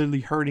like he's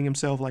literally hurting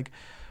himself, like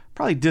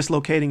probably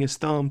dislocating his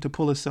thumb to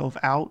pull himself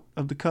out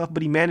of the cuff,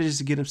 but he manages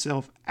to get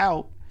himself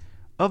out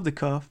of the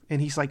cuff,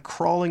 and he's like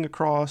crawling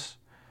across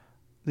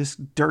this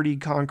dirty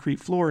concrete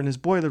floor in his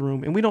boiler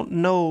room. And we don't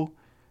know,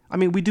 I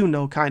mean, we do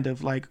know kind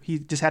of, like he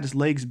just had his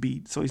legs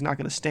beat, so he's not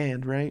going to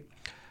stand, right?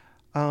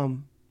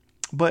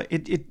 But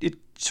it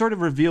sort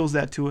of reveals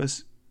that to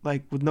us,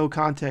 like with no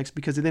context,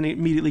 because then it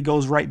immediately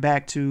goes right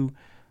back to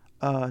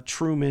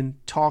Truman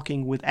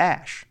talking with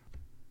Ash.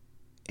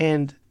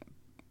 And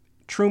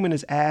Truman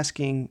is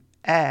asking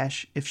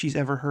Ash if she's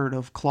ever heard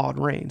of Claude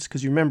Rains,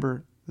 because you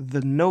remember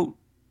the note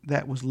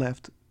that was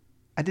left.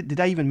 Did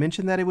I even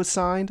mention that it was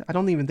signed? I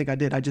don't even think I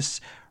did. I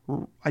just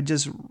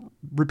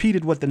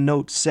repeated what the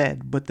note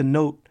said, but the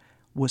note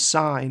was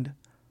signed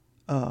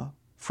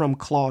from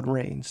Claude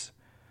Rains.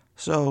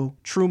 So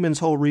Truman's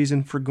whole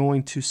reason for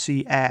going to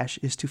see Ash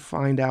is to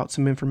find out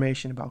some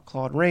information about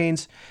Claude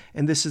Rains,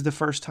 and this is the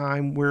first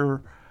time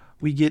where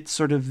we get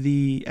sort of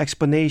the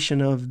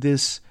explanation of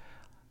this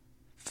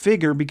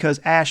figure, because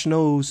Ash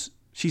knows,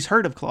 she's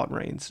heard of Claude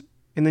Rains,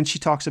 and then she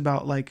talks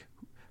about like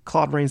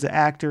Claude Rains the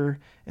actor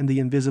and the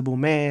Invisible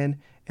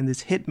Man, and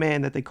this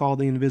hitman that they call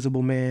the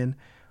Invisible Man,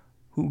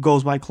 who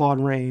goes by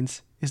Claude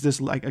Rains, is this,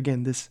 like,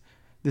 again, this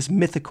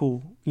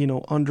mythical,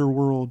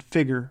 underworld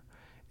figure.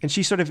 And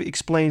she sort of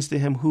explains to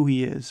him who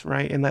he is,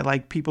 right? And that,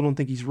 like, people don't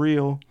think he's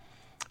real.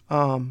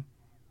 And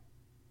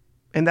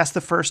that's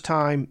the first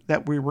time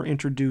that we were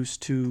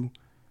introduced to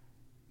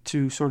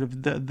sort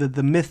of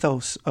the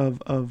mythos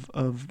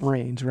of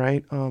Rains,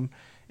 right?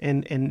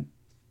 And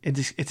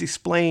it's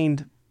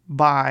explained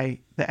by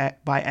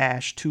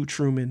Ash to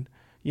Truman,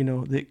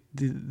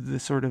 the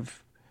sort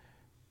of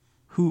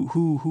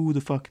who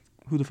the fuck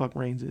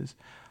Rains is.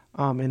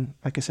 And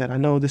like I said, I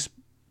know this,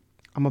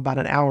 I'm about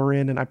an hour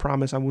in, and I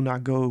promise I will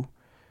not go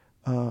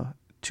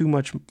too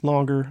much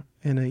longer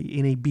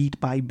in a beat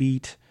by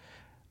beat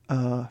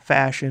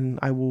fashion.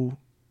 I will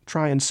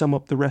try and sum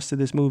up the rest of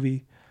this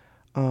movie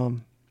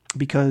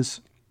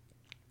because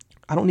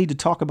I don't need to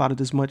talk about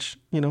it as much.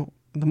 The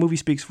movie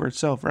speaks for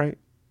itself, right?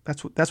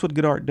 That's what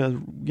good art does,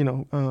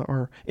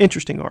 or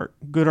interesting art,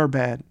 good or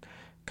bad,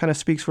 kind of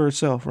speaks for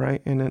itself,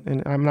 right?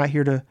 And I'm not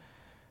here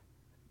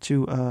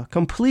to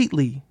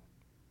completely.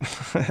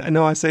 I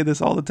know I say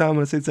this all the time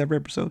when I say this every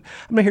episode.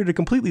 I'm not here to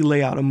completely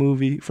lay out a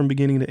movie from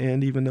beginning to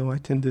end, even though I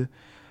tend to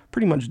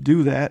pretty much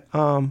do that.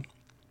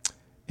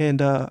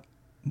 And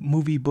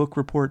movie book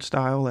report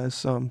style, as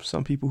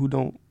some people who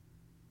don't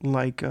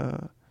like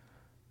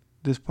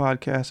this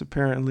podcast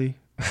apparently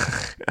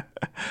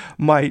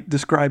might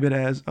describe it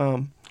as.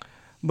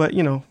 But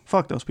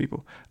fuck those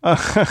people.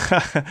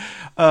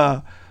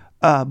 But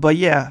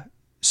yeah,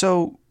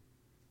 so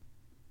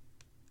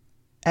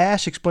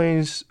Ash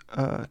explains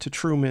to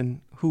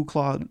Truman who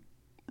Claude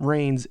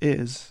Rains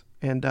is,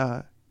 and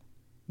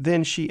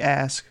then she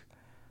asks,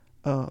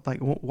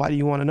 why do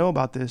you want to know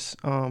about this,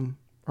 or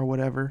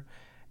whatever?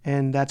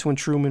 And that's when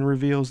Truman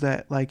reveals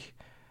that, like,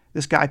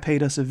 this guy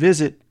paid us a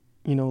visit,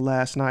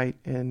 last night,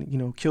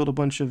 and, killed a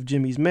bunch of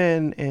Jimmy's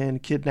men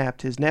and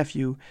kidnapped his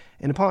nephew.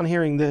 And upon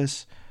hearing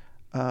this,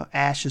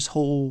 Ash's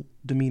whole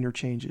demeanor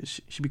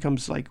changes. She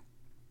becomes, like,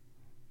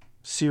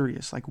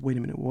 serious. Like, wait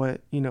a minute,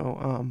 what?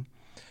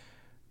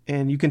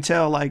 And you can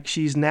tell like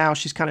she's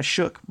kind of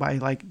shook by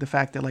like the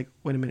fact that like,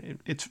 wait a minute,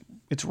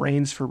 it's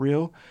Rains for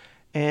real.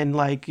 And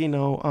like,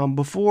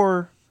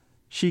 before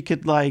she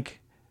could like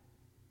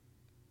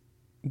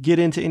get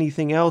into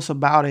anything else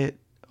about it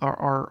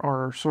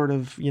or sort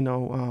of,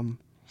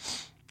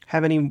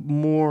 have any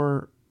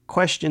more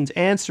questions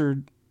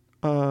answered,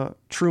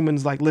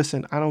 Truman's like,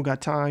 listen, I don't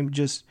got time.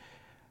 Just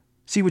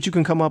see what you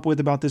can come up with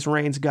about this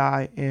Rains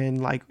guy.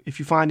 And like, if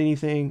you find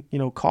anything,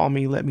 call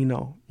me, let me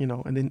know,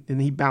 and then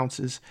he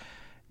bounces.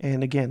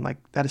 And again, like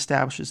that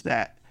establishes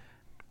that.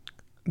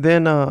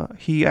 Then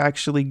he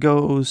actually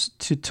goes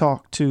to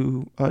talk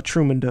to,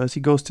 Truman does.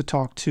 He goes to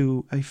talk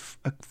to a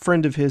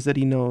friend of his that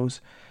he knows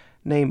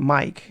named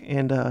Mike.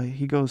 And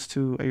he goes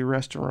to a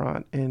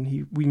restaurant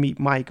and we meet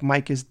Mike.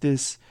 Mike is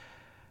this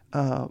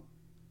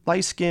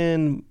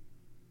light-skinned,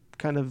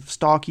 kind of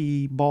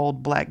stocky,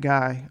 bald black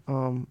guy.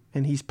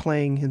 And he's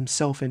playing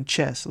himself in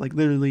chess. Like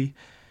literally,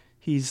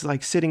 he's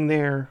like sitting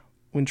there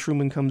when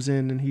Truman comes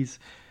in and he's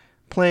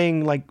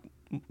playing like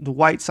the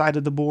white side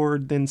of the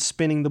board, then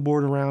spinning the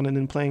board around and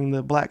then playing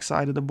the black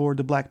side of the board,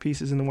 the black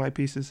pieces and the white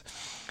pieces.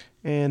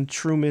 And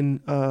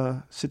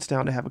Truman sits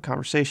down to have a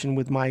conversation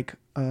with Mike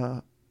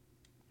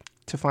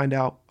to find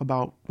out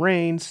about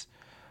Rains.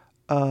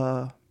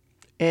 And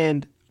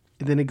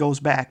then it goes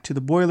back to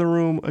the boiler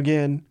room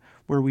again,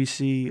 where we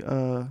see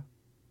the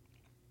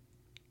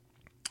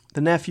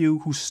nephew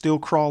who's still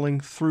crawling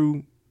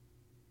through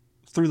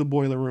the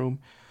boiler room,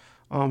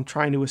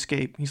 trying to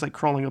escape. He's like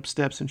crawling up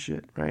steps and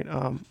shit, right?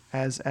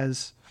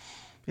 As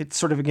it's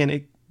sort of,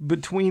 again,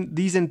 between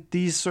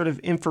these sort of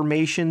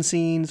information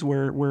scenes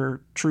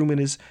where Truman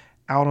is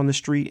out on the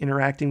street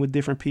interacting with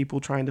different people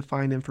trying to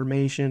find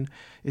information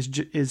is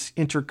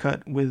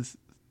intercut with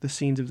the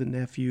scenes of the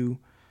nephew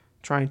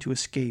trying to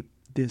escape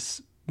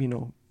this,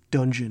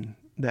 dungeon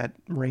that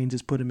Rains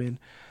has put him in.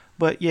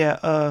 But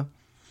yeah,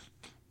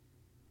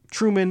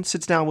 Truman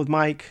sits down with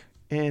Mike,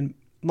 and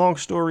long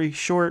story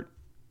short,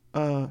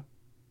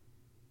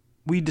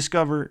 we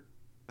discover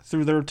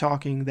through their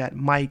talking that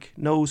Mike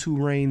knows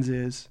who Rains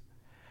is,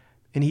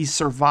 and he's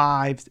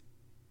survived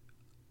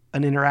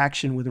an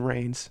interaction with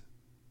Rains.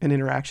 An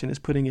interaction is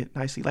putting it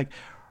nicely. Like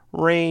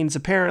Rains,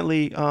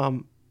 apparently,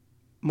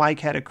 Mike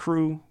had a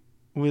crew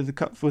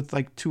with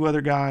like two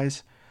other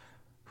guys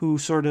who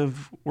sort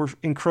of were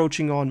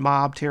encroaching on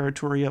mob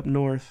territory up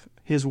north,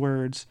 his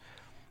words.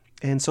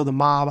 And so the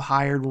mob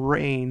hired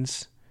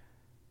Rains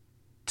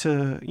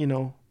to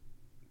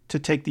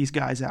take these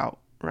guys out,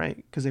 right?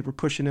 Because they were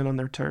pushing in on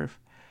their turf.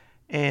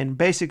 And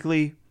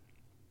basically,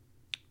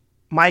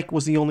 Mike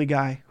was the only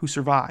guy who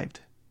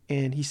survived.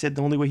 And he said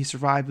the only way he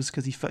survived was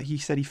because he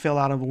said he fell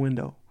out of a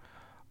window.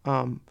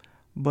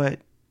 But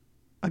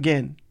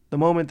again, the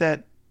moment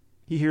that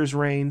he hears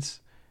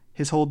Rains,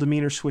 his whole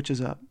demeanor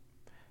switches up.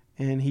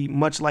 And he,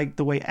 much like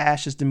the way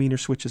Ash's demeanor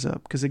switches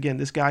up. Because again,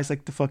 this guy's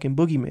like the fucking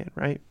boogeyman,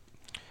 right?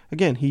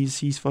 Again,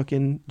 he's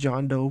fucking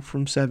John Doe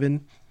from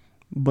Seven,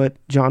 but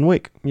John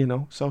Wick,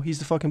 so he's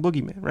the fucking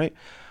boogeyman, right?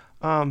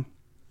 And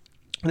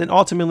then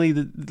ultimately,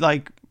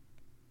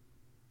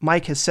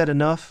 Mike has said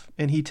enough,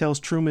 and he tells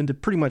Truman to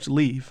pretty much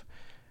leave.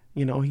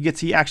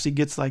 He actually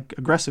gets like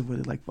aggressive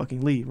with it, like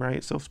fucking leave,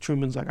 right? So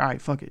Truman's like, all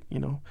right, fuck it,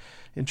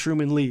 and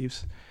Truman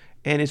leaves.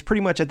 And it's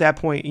pretty much at that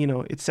point,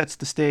 it sets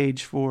the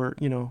stage for,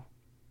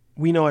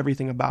 we know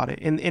everything about it.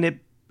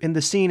 And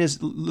the scene is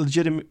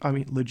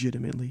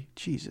legitimately,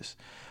 Jesus.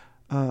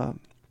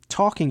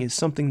 Talking is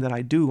something that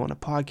I do on a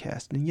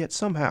podcast, and yet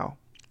somehow,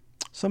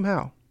 I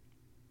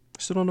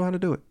still don't know how to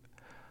do it.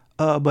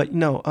 But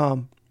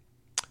no,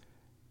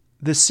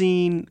 the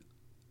scene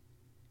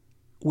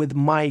with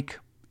Mike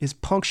is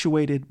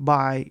punctuated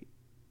by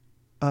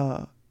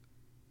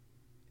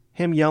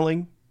him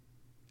yelling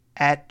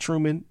at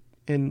Truman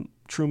and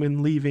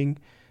Truman leaving,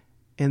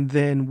 and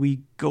then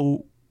we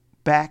go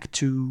back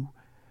to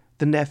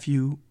the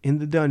nephew in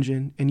the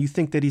dungeon, and you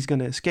think that he's going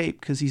to escape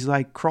because he's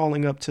like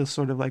crawling up to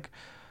sort of like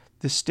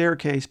the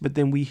staircase, but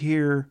then we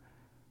hear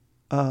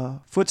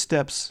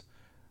footsteps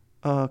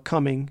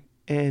coming,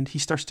 and he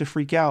starts to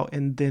freak out,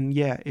 and then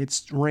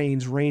it's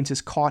Rains. Rains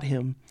has caught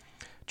him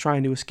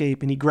trying to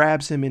escape, and he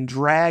grabs him and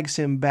drags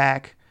him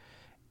back.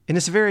 And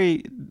it's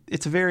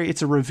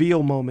a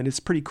reveal moment. It's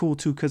pretty cool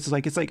too, because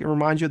it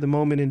reminds you of the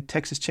moment in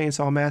Texas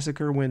Chainsaw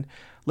Massacre when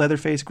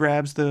Leatherface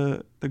grabs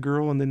the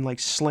girl and then like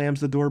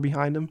slams the door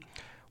behind him.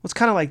 Well, it's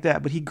kind of like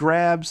that, but he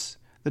grabs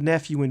the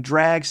nephew and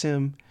drags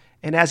him,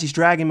 and as he's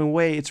dragging him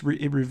away, it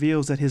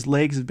reveals that his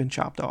legs have been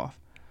chopped off.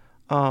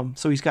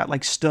 So he's got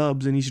like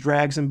stubs, and he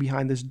drags him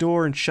behind this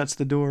door and shuts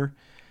the door.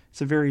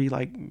 It's a very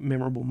like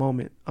memorable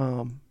moment.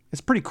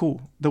 It's pretty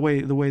cool the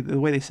way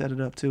they set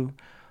it up too.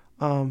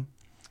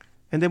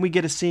 And then we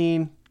get a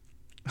scene.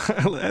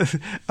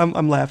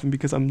 I'm laughing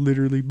because I'm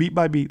literally beat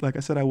by beat, like I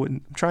said I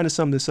wouldn't. I'm trying to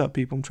sum this up,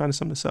 people. I'm trying to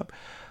sum this up.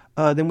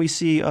 Then we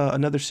see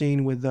another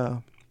scene with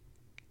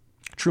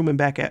Truman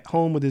back at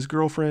home with his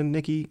girlfriend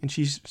Nikki, and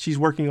she's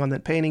working on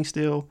that painting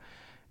still,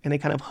 and they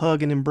kind of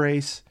hug and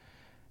embrace.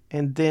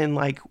 And then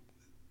like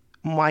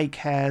Mike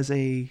has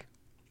a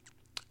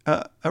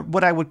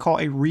what I would call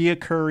a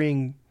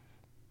reoccurring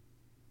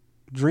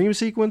dream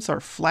sequence or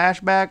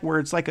flashback, where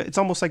it's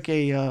almost like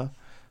a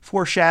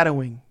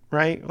foreshadowing,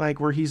 right? Like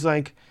where he's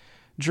like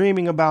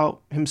dreaming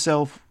about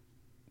himself,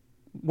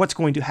 what's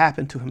going to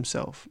happen to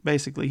himself.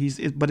 Basically,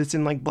 but it's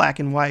in like black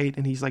and white,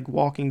 and he's like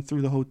walking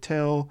through the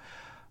hotel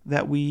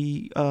that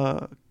we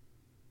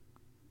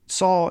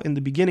saw in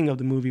the beginning of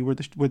the movie, where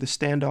the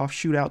standoff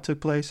shootout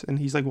took place, and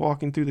he's like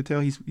walking through the hotel.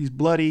 He's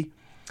bloody,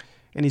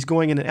 and he's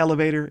going in an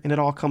elevator, and it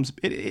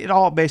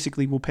all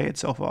basically will pay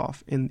itself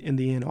off in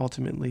the end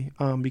ultimately,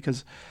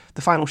 because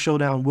the final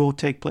showdown will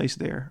take place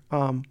there.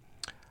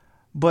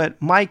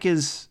 But Mike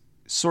is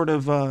sort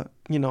of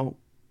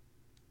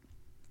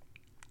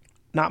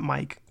not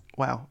Mike.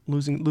 Wow,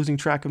 losing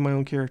track of my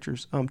own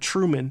characters.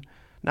 Truman,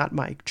 not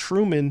Mike.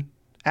 Truman,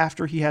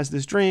 after he has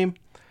this dream,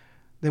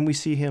 then we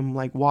see him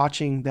like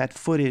watching that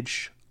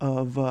footage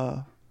of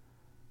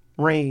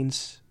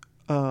Rains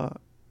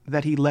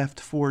that he left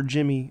for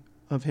Jimmy,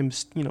 of him,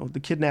 the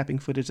kidnapping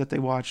footage that they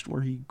watched,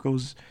 where he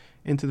goes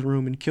into the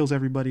room and kills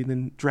everybody,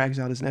 then drags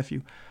out his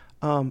nephew.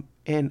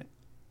 And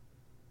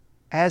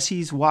as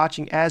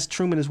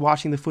Truman is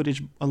watching the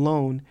footage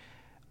alone,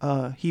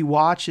 he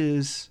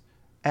watches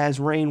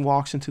as Rain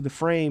walks into the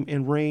frame,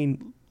 and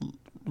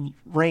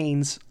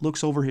Rains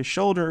looks over his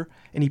shoulder,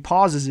 and he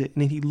pauses it,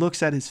 and then he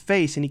looks at his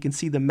face, and he can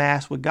see the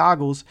mask with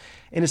goggles,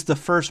 and it's the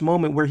first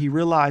moment where he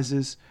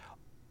realizes,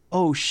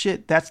 oh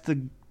shit, that's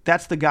the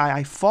guy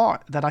I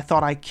fought, that I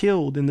thought I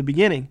killed in the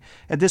beginning.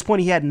 At this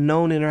point, he hadn't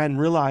known it or hadn't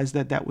realized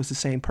that was the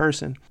same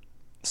person.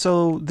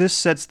 So this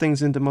sets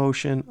things into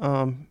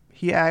motion.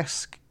 He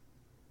asks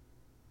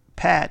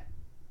Pat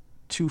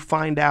to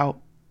find out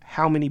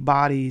how many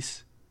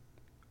bodies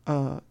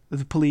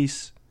the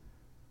police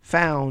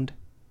found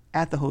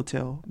at the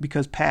hotel,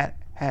 because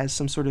Pat has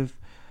some sort of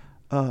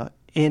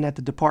in at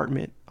the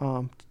department,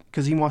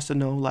 because he wants to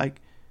know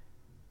like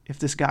if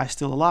this guy's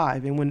still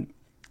alive. And when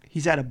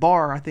he's at a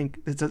bar, I think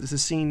it's a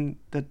scene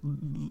that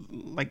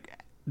like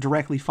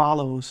directly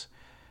follows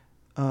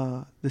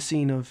the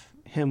scene of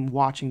him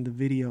watching the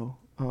video,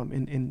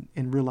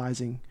 and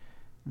realizing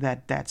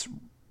that that's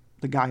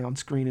the guy on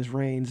screen is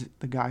Rains,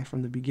 the guy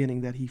from the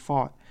beginning that he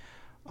fought.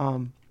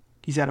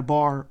 He's at a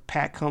bar.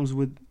 Pat comes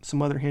with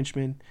some other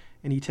henchmen,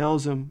 and he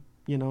tells him,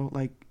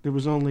 like there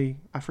was only,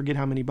 I forget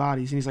how many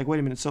bodies. And he's like, wait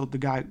a minute, so the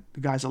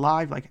guy's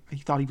alive? Like he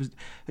thought he was.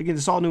 Again,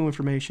 it's all new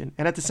information.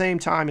 And at the same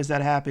time as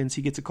that happens,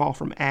 he gets a call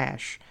from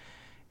Ash,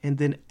 and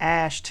then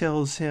Ash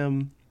tells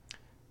him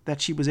that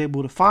she was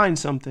able to find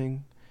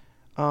something,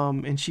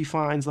 and she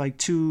finds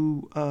like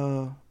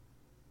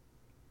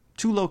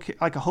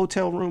like a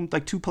hotel room,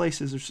 like two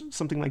places or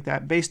something like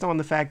that, based on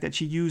the fact that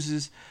she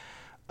uses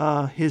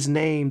his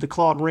name, the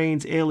Claude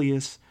Rains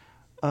alias.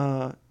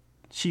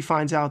 She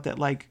finds out that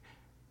like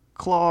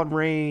Claude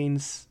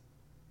Rains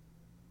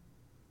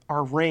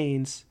are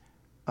Rains.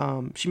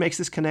 She makes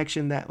this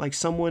connection that like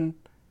someone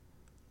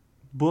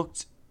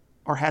booked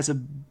or has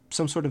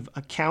some sort of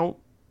account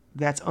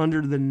that's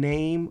under the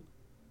name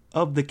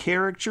of the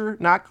character,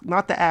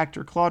 not the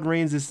actor. Claude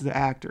Rains is the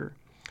actor,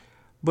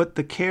 but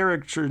the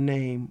character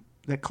name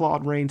that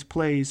Claude Rains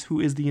plays, who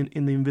is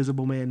in the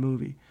Invisible Man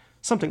movie.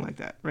 Something like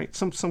that, right?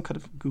 Some kind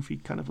of goofy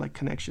kind of like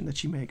connection that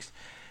she makes.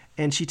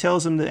 And she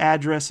tells him the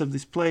address of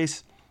this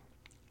place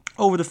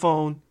over the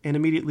phone, and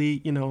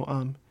immediately,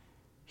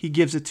 he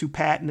gives it to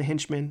Pat and the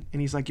henchman,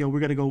 and he's like, yo, we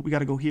gotta go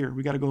here.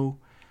 We gotta go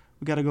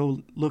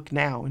look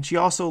now. And she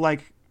also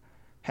like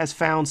has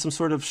found some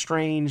sort of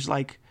strange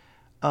like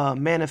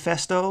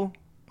manifesto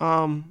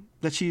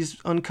that she's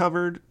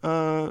uncovered.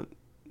 And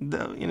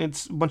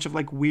it's a bunch of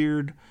like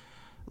weird,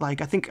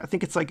 like I think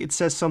it's like it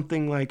says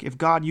something like, if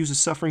God uses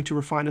suffering to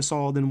refine us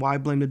all, then why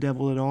blame the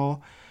devil at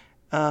all?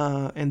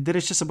 And then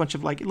it's just a bunch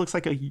of like, it looks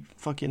like a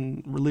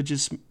fucking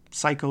religious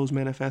psycho's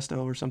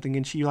manifesto or something,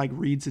 and she like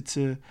reads it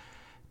to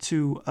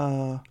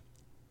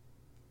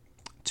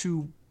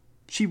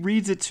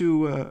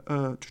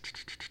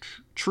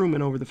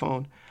Truman over the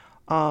phone.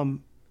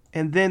 And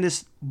then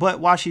but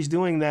while she's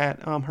doing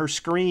that, her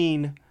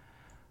screen,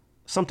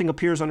 something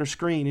appears on her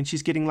screen, and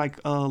she's getting like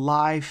a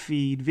live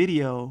feed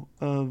video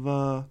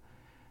of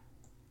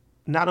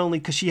not only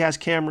because she has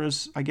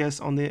cameras, I guess,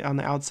 on the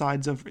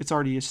outsides of, it's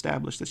already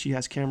established that she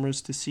has cameras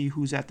to see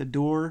who's at the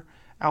door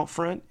out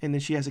front, and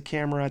then she has a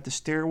camera at the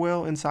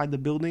stairwell inside the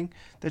building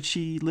that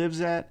she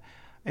lives at,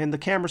 and the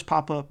cameras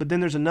pop up, but then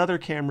there's another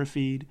camera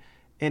feed,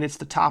 and it's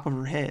the top of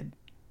her head,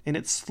 and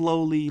it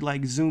slowly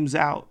like zooms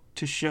out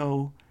to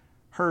show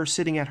her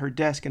sitting at her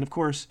desk. And of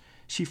course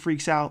she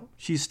freaks out.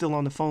 She's still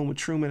on the phone with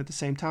Truman at the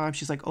same time.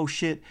 She's like, oh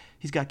shit,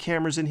 he's got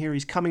cameras in here,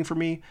 he's coming for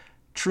me.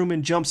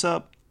 Truman jumps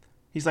up.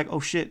 He's like, oh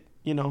shit,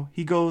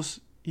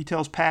 he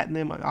tells Pat and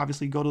them,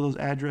 obviously, go to those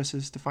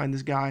addresses to find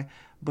this guy,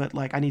 but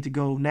like I need to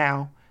go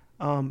now.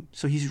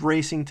 So he's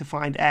racing to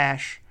find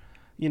Ash,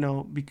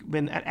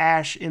 when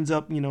Ash ends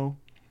up,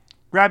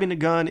 grabbing the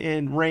gun,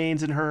 and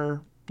Rains and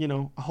her,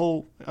 a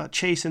whole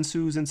chase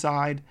ensues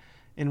inside,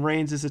 and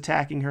Rains is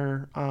attacking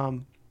her.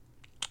 And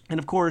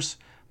of course,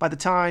 by the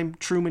time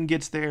Truman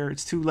gets there,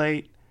 it's too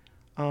late.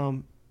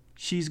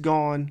 she's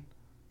gone,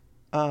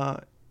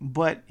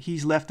 but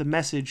he's left a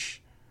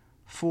message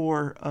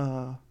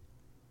for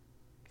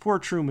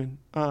Truman.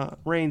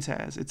 Raines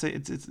has.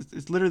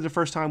 It's literally the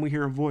first time we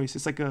hear a voice.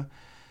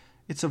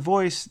 It's a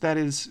voice that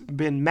has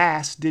been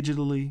masked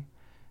digitally,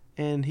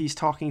 and he's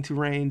talking to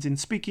Raines and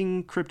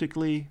speaking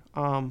cryptically.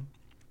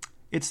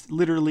 It's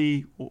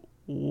literally,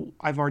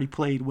 I've already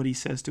played what he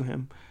says to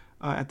him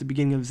at the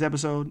beginning of his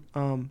episode.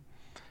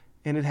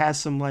 And it has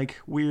some like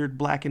weird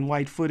black and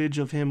white footage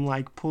of him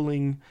like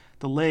pulling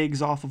the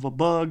legs off of a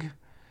bug.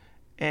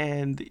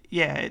 And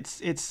yeah,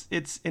 it's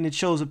and it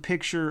shows a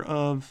picture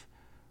of,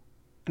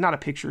 not a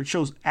picture, it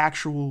shows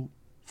actual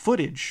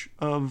footage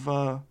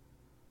of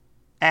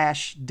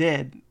Ash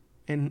dead,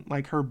 and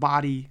like her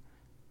body,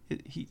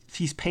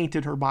 he's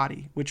painted her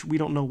body, which we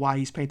don't know why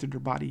he's painted her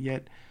body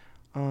yet.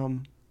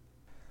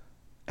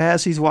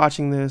 As he's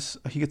watching this,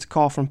 he gets a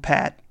call from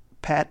Pat.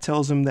 Pat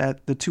tells him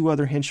that the two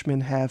other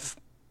henchmen have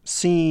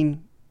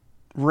seen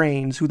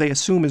Raines, who they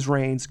assume is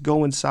Raines,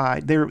 go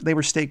inside. They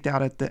were staked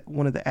out at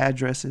one of the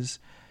addresses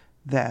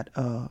that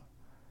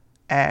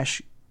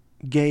Ash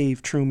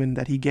gave Truman,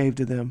 that he gave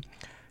to them,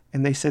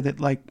 and they said that,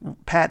 like,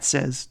 Pat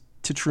says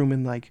to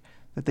Truman, like,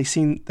 that they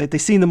seen the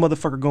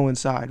motherfucker go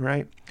inside,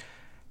 right?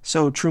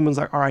 So Truman's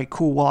like, all right,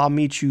 cool, well, I'll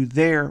meet you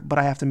there, but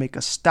I have to make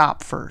a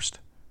stop first,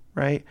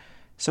 right?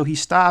 So he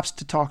stops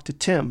to talk to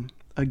Tim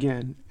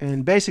again,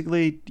 and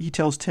basically he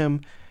tells Tim,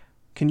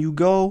 can you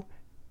go?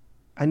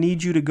 I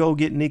need you to go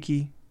get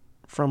Nikki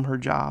from her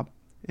job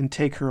and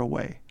take her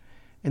away.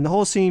 And the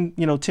whole scene,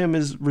 Tim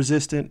is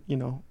resistant,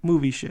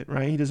 movie shit,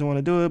 right? He doesn't want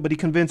to do it, but he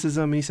convinces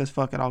him, and he says,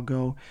 fuck it, I'll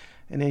go.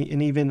 And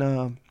even,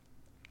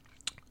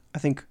 I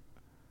think,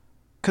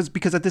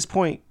 because at this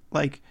point,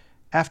 like,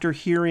 after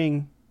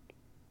hearing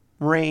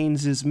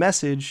Raines'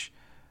 message,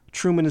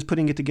 Truman is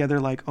putting it together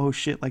like, oh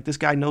shit, like this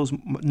guy knows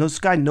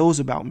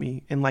about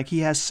me. And like, he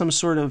has some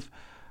sort of,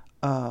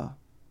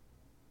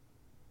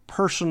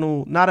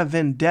 personal, not a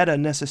vendetta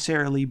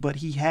necessarily, but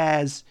he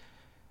has,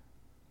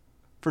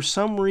 for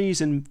some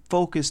reason,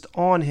 focused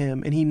on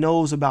him, and he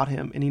knows about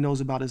him, and he knows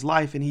about his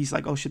life, and he's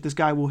like, oh shit, this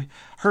guy will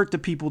hurt the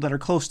people that are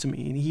close to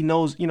me, and he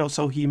knows,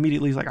 so he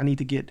immediately is like, I need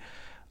to get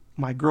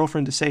my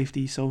girlfriend to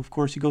safety. So of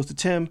course he goes to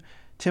Tim.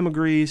 Tim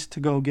agrees to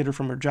go get her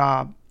from her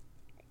job.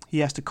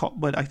 He has to call,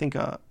 but I think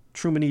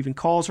Truman even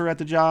calls her at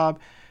the job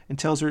and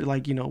tells her,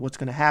 like, what's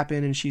going to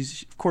happen, and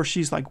she's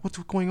like, what's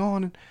going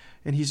on?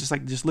 And he's just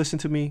like, just listen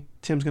to me.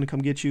 Tim's going to come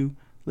get you.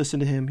 Listen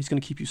to him. He's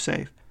going to keep you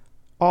safe.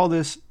 All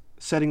this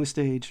setting the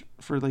stage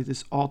for like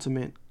this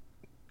ultimate,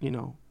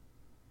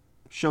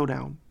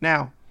 showdown.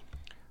 Now,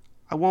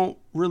 I won't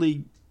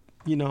really,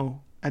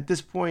 at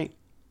this point,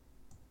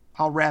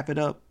 I'll wrap it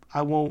up.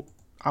 I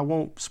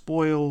won't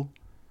spoil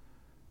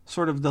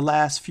sort of the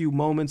last few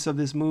moments of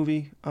this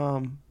movie,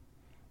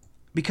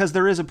 because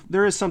there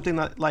is something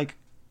that, like,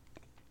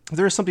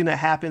 there is something that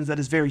happens that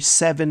is very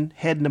Seven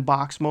head in a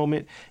box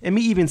moment, and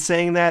me even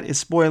saying that is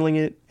spoiling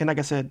it. And like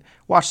I said,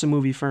 watch the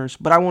movie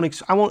first. But I won't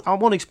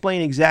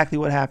explain exactly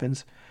what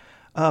happens.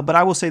 But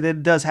I will say that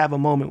it does have a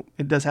moment.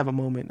 It does have a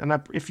moment,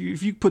 and if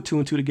you put two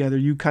and two together,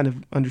 you kind of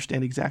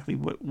understand exactly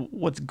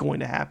what's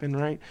going to happen,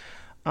 right?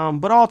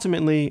 But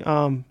ultimately,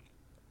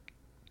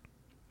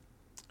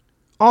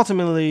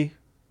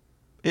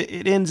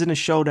 it ends in a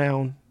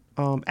showdown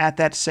at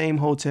that same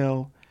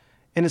hotel.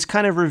 And it's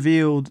kind of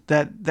revealed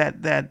that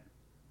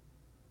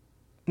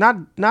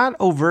not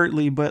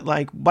overtly, but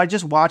like by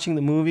just watching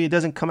the movie, it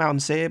doesn't come out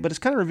and say it, but it's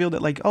kind of revealed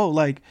that,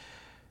 like,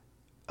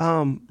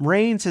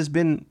 Raines has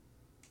been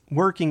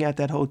working at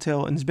that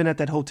hotel and has been at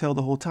that hotel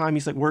the whole time.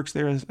 He's like works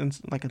there as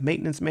like a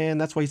maintenance man.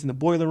 That's why he's in the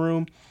boiler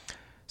room.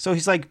 So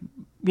he's like,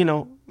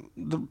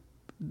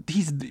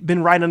 he's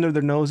been right under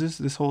their noses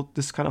this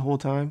kind of whole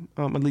time.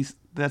 At least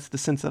that's the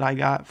sense that I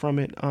got from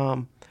it.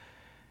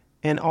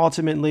 And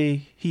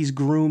ultimately, he's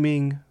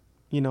grooming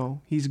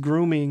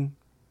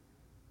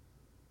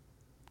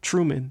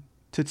Truman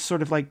to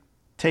sort of like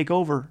take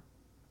over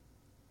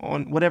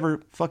on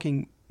whatever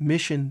fucking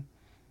mission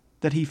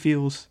that he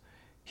feels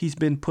he's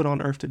been put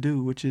on Earth to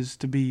do, which is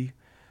to be,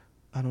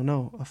 I don't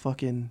know, a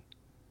fucking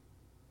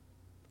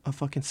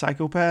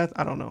psychopath.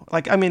 I don't know.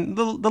 Like, I mean,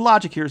 the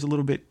logic here is a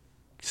little bit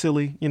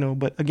silly,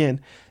 but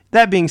again,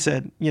 that being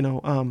said,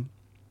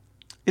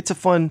 it's a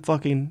fun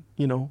fucking,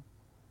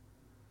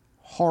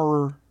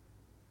 horror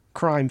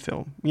crime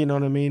film, you know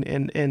what I mean?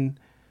 And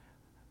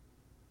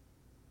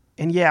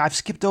yeah, I've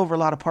skipped over a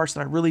lot of parts that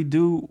I really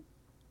do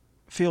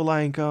feel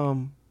like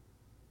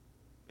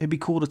it'd be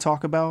cool to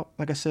talk about.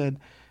 Like I said,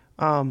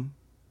 I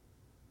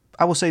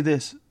will say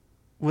this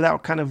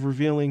without kind of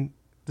revealing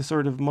the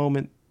sort of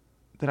moment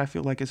that I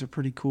feel like is a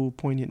pretty cool,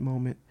 poignant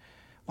moment.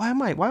 Why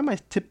am I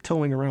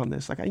tiptoeing around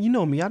this? Like, you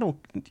know me, I don't,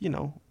 you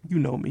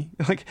know me.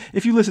 Like,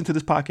 if you listen to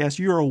this podcast,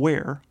 you're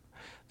aware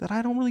that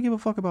I don't really give a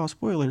fuck about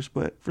spoilers,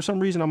 but for some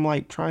reason I'm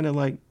like trying to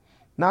like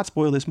not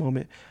spoil this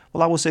moment.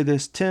 Well, I will say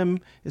this. Tim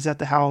is at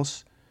the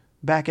house,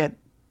 back at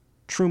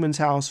Truman's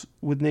house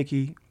with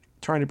Nikki,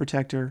 trying to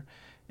protect her,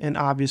 and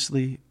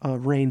obviously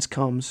Raines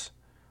comes.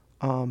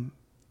 And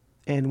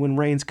when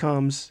Raines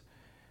comes,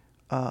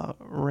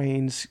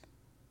 Rains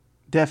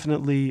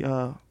definitely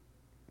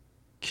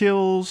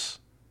kills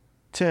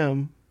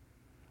Tim,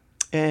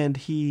 and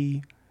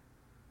he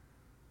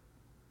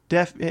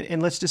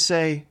and let's just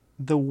say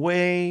the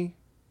way,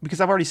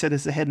 because I've already said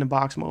it's a head in the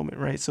box moment,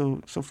 right?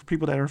 So for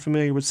people that are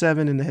familiar with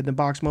Seven and the head in the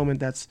box moment,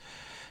 that's,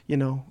 you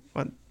know,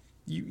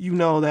 you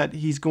know that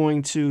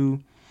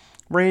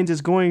Rains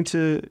is going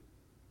to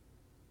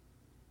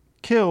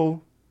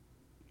kill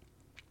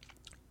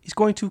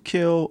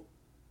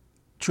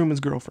Truman's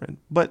girlfriend.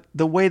 But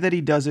the way that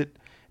he does it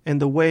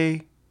and the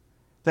way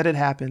that it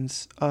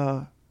happens,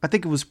 I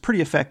think it was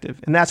pretty effective.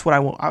 And that's what I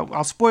won't.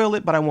 I'll spoil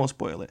it, but I won't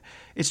spoil it.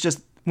 It's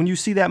just when you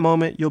see that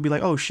moment, you'll be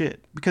like, oh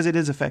shit, because it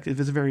is effective.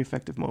 It's a very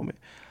effective moment.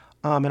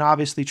 And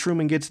obviously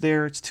Truman gets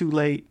there. It's too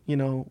late, you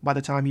know, by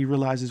the time he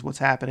realizes what's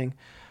happening.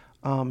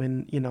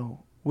 And, you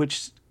know,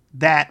 which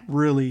that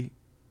really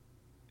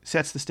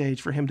sets the stage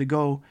for him to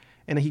go.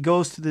 And he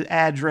goes to the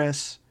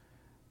address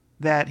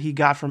that he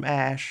got from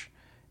Ash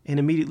and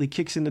immediately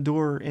kicks in the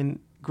door and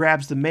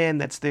grabs the man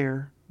that's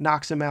there,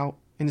 knocks him out,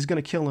 and is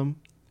going to kill him.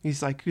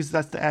 He's like, because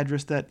that's the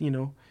address that, you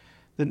know,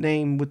 the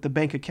name with the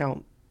bank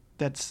account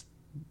that's,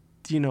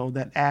 you know,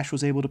 that Ash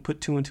was able to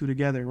put two and two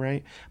together,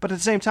 right? But at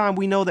the same time,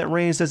 we know that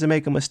Rains doesn't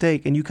make a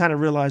mistake, and you kind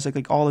of realize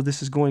like all of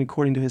this is going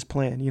according to his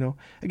plan, you know?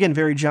 Again,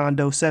 very John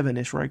Doe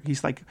 7-ish, right?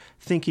 He's like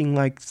thinking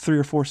like 3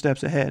 or 4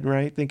 steps ahead,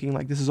 right? Thinking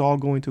like this is all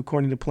going to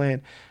according to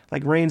plan.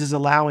 Like Rains is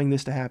allowing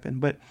this to happen.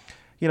 But,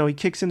 you know, he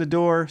kicks in the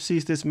door,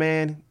 sees this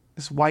man,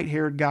 this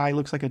white-haired guy,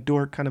 looks like a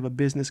dork, kind of a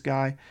business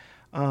guy.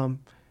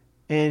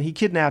 And he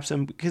kidnaps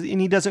him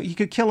he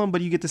could kill him,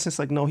 but you get the sense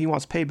like, no, he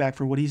wants payback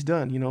for what he's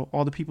done. You know,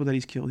 all the people that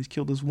he's killed. He's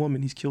killed his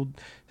woman. He's killed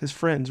his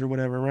friends or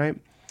whatever, right?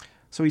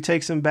 So he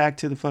takes him back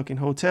to the fucking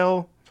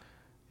hotel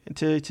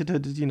to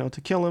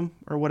kill him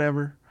or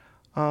whatever.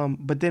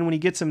 But then when he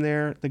gets him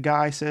there, the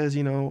guy says,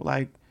 you know,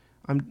 like,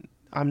 I'm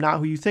not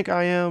who you think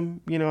I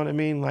am. You know what I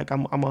mean? Like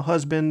I'm a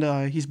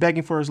husband. He's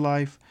begging for his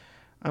life.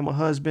 I'm a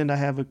husband. I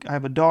have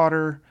a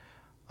daughter.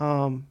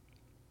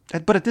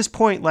 But at this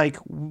point, like,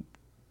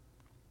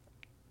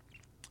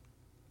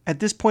 at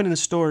this point in the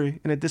story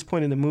and at this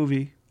point in the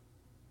movie,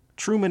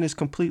 Truman is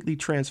completely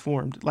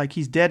transformed. Like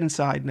he's dead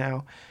inside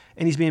now,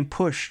 and he's being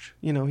pushed.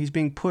 You know, he's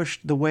being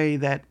pushed the way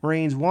that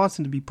Rains wants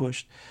him to be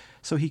pushed,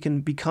 so he can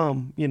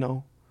become, you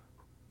know,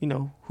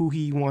 who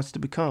he wants to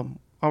become,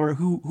 or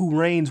who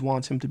Rains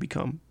wants him to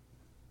become,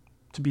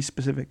 to be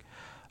specific.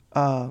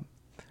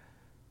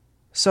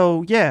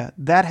 So yeah,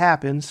 that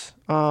happens.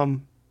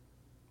 And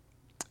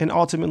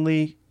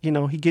ultimately, you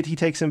know, he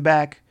takes him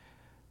back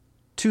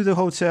to the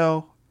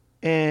hotel.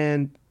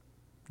 And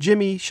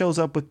Jimmy shows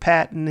up with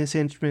Pat and his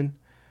henchmen,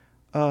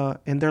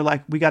 and they're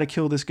like, we got to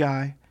kill this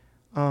guy.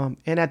 And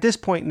at this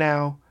point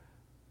now,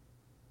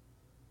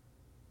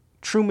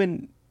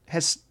 Truman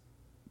has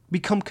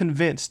become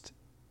convinced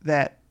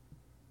that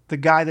the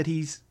guy that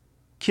he's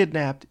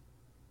kidnapped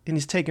and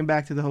is taken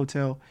back to the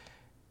hotel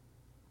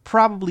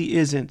probably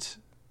isn't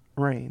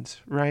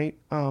Rains, right?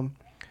 And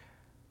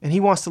he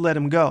wants to let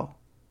him go.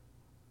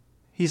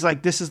 He's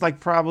like, this is like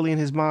probably in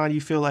his mind,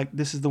 you feel like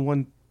this is the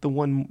one,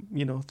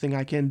 you know, thing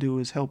I can do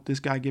is help this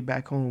guy get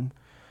back home,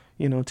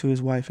 you know, to his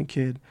wife and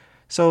kid.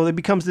 So it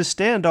becomes this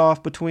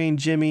standoff between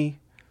Jimmy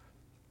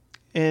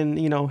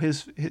and, you know,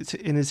 his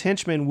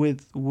henchmen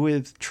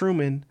with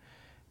Truman,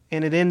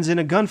 and it ends in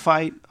a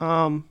gunfight.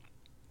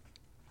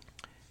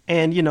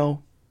 And, you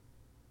know,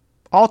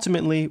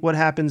 ultimately what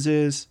happens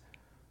is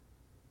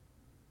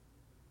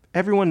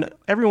everyone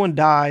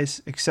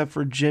dies except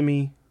for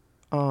Jimmy,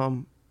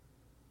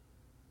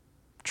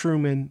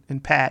 Truman,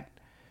 and Pat.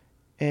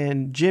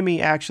 And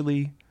Jimmy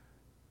actually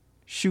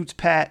shoots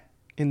Pat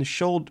in the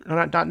shoulder.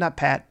 Not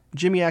Pat.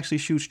 Jimmy actually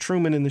shoots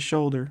Truman in the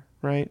shoulder,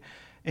 right?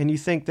 And you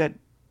think that,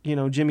 you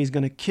know, Jimmy's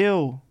going to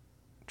kill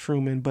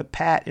Truman, but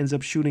Pat ends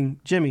up shooting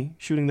Jimmy,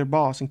 shooting their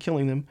boss and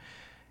killing them.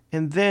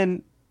 And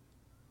then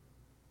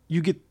you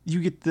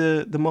get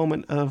the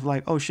moment of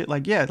like, oh shit,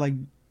 like, yeah,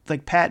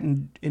 like Pat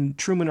and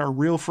Truman are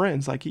real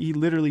friends. Like he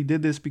literally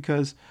did this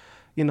because,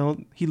 you know,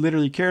 he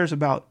literally cares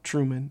about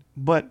Truman.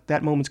 But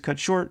that moment's cut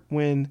short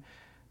when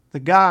the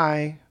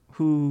guy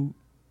who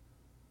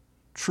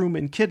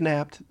Truman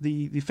kidnapped,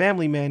 the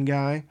family man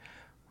guy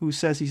who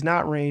says he's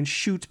not Rains,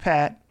 shoots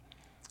Pat,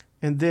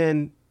 and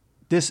then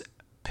this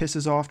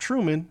pisses off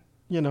Truman,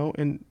 you know,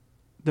 and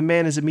the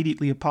man is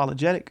immediately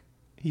apologetic.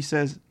 He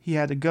says he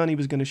had a gun, he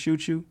was going to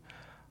shoot you.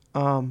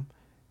 And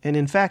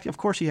in fact, of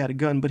course he had a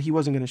gun, but he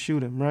wasn't going to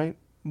shoot him, right?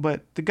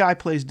 But the guy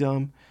plays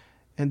dumb,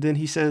 and then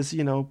he says,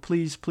 you know,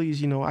 please,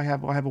 you know, I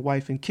have a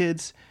wife and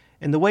kids.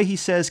 And the way he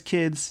says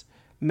kids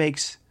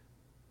makes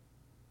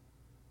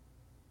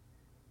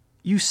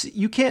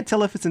you can't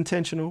tell if it's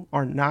intentional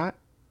or not,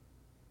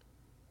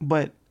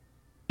 but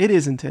it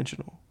is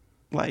intentional.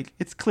 Like,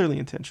 it's clearly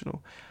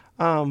intentional.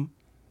 And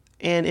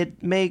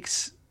it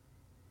makes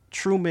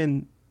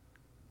Truman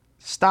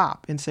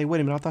stop and say,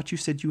 wait a minute, I thought you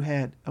said you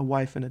had a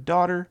wife and a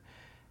daughter.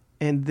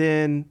 And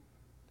then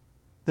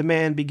the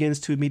man begins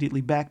to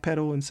immediately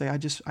backpedal and say,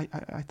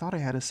 I thought I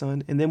had a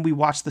son. And then we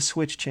watch the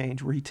switch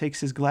change where he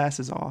takes his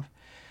glasses off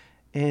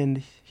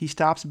and he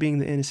stops being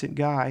the innocent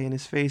guy, and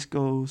his face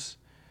goes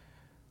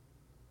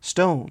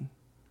stone,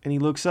 and he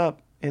looks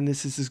up, and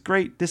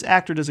this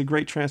actor does a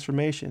great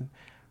transformation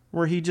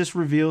where he just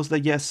reveals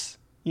that, yes,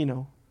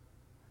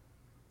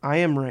 I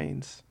am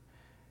Rains.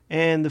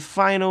 And the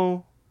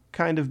final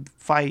kind of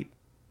fight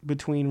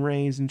between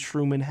Rains and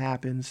Truman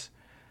happens.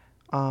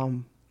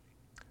 And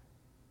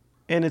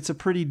it's a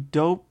pretty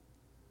dope,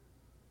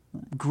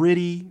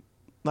 gritty,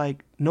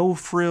 like no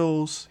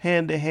frills,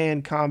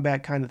 hand-to-hand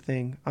combat kind of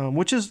thing,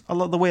 which is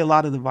the way a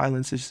lot of the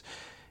violence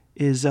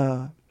is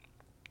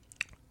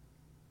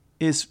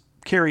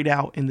carried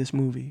out in this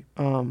movie.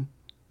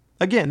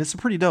 Again, it's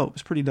pretty dope.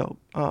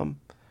 And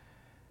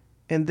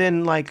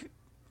then, like,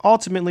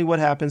 ultimately what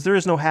happens, there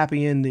is no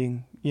happy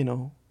ending,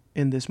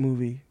 in this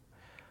movie.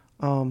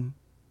 The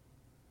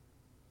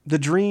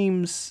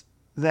dreams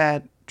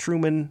that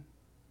Truman,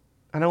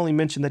 I only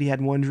mentioned that he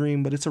had one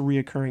dream, but it's a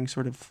reoccurring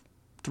sort of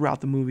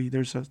throughout the movie.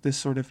 There's this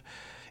sort of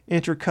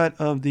intercut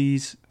of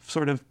these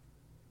sort of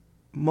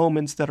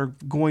moments that are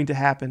going to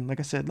happen. Like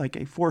I said, like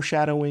a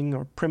foreshadowing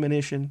or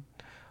premonition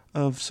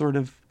of sort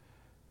of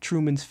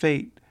Truman's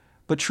fate.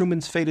 But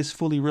Truman's fate is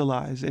fully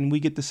realized, and we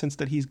get the sense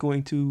that he's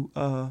going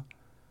to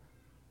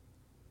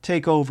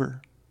take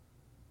over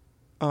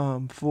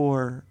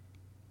for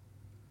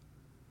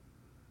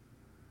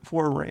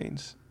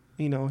Rains.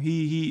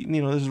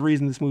 There's a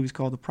reason this movie's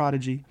called The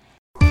Prodigy.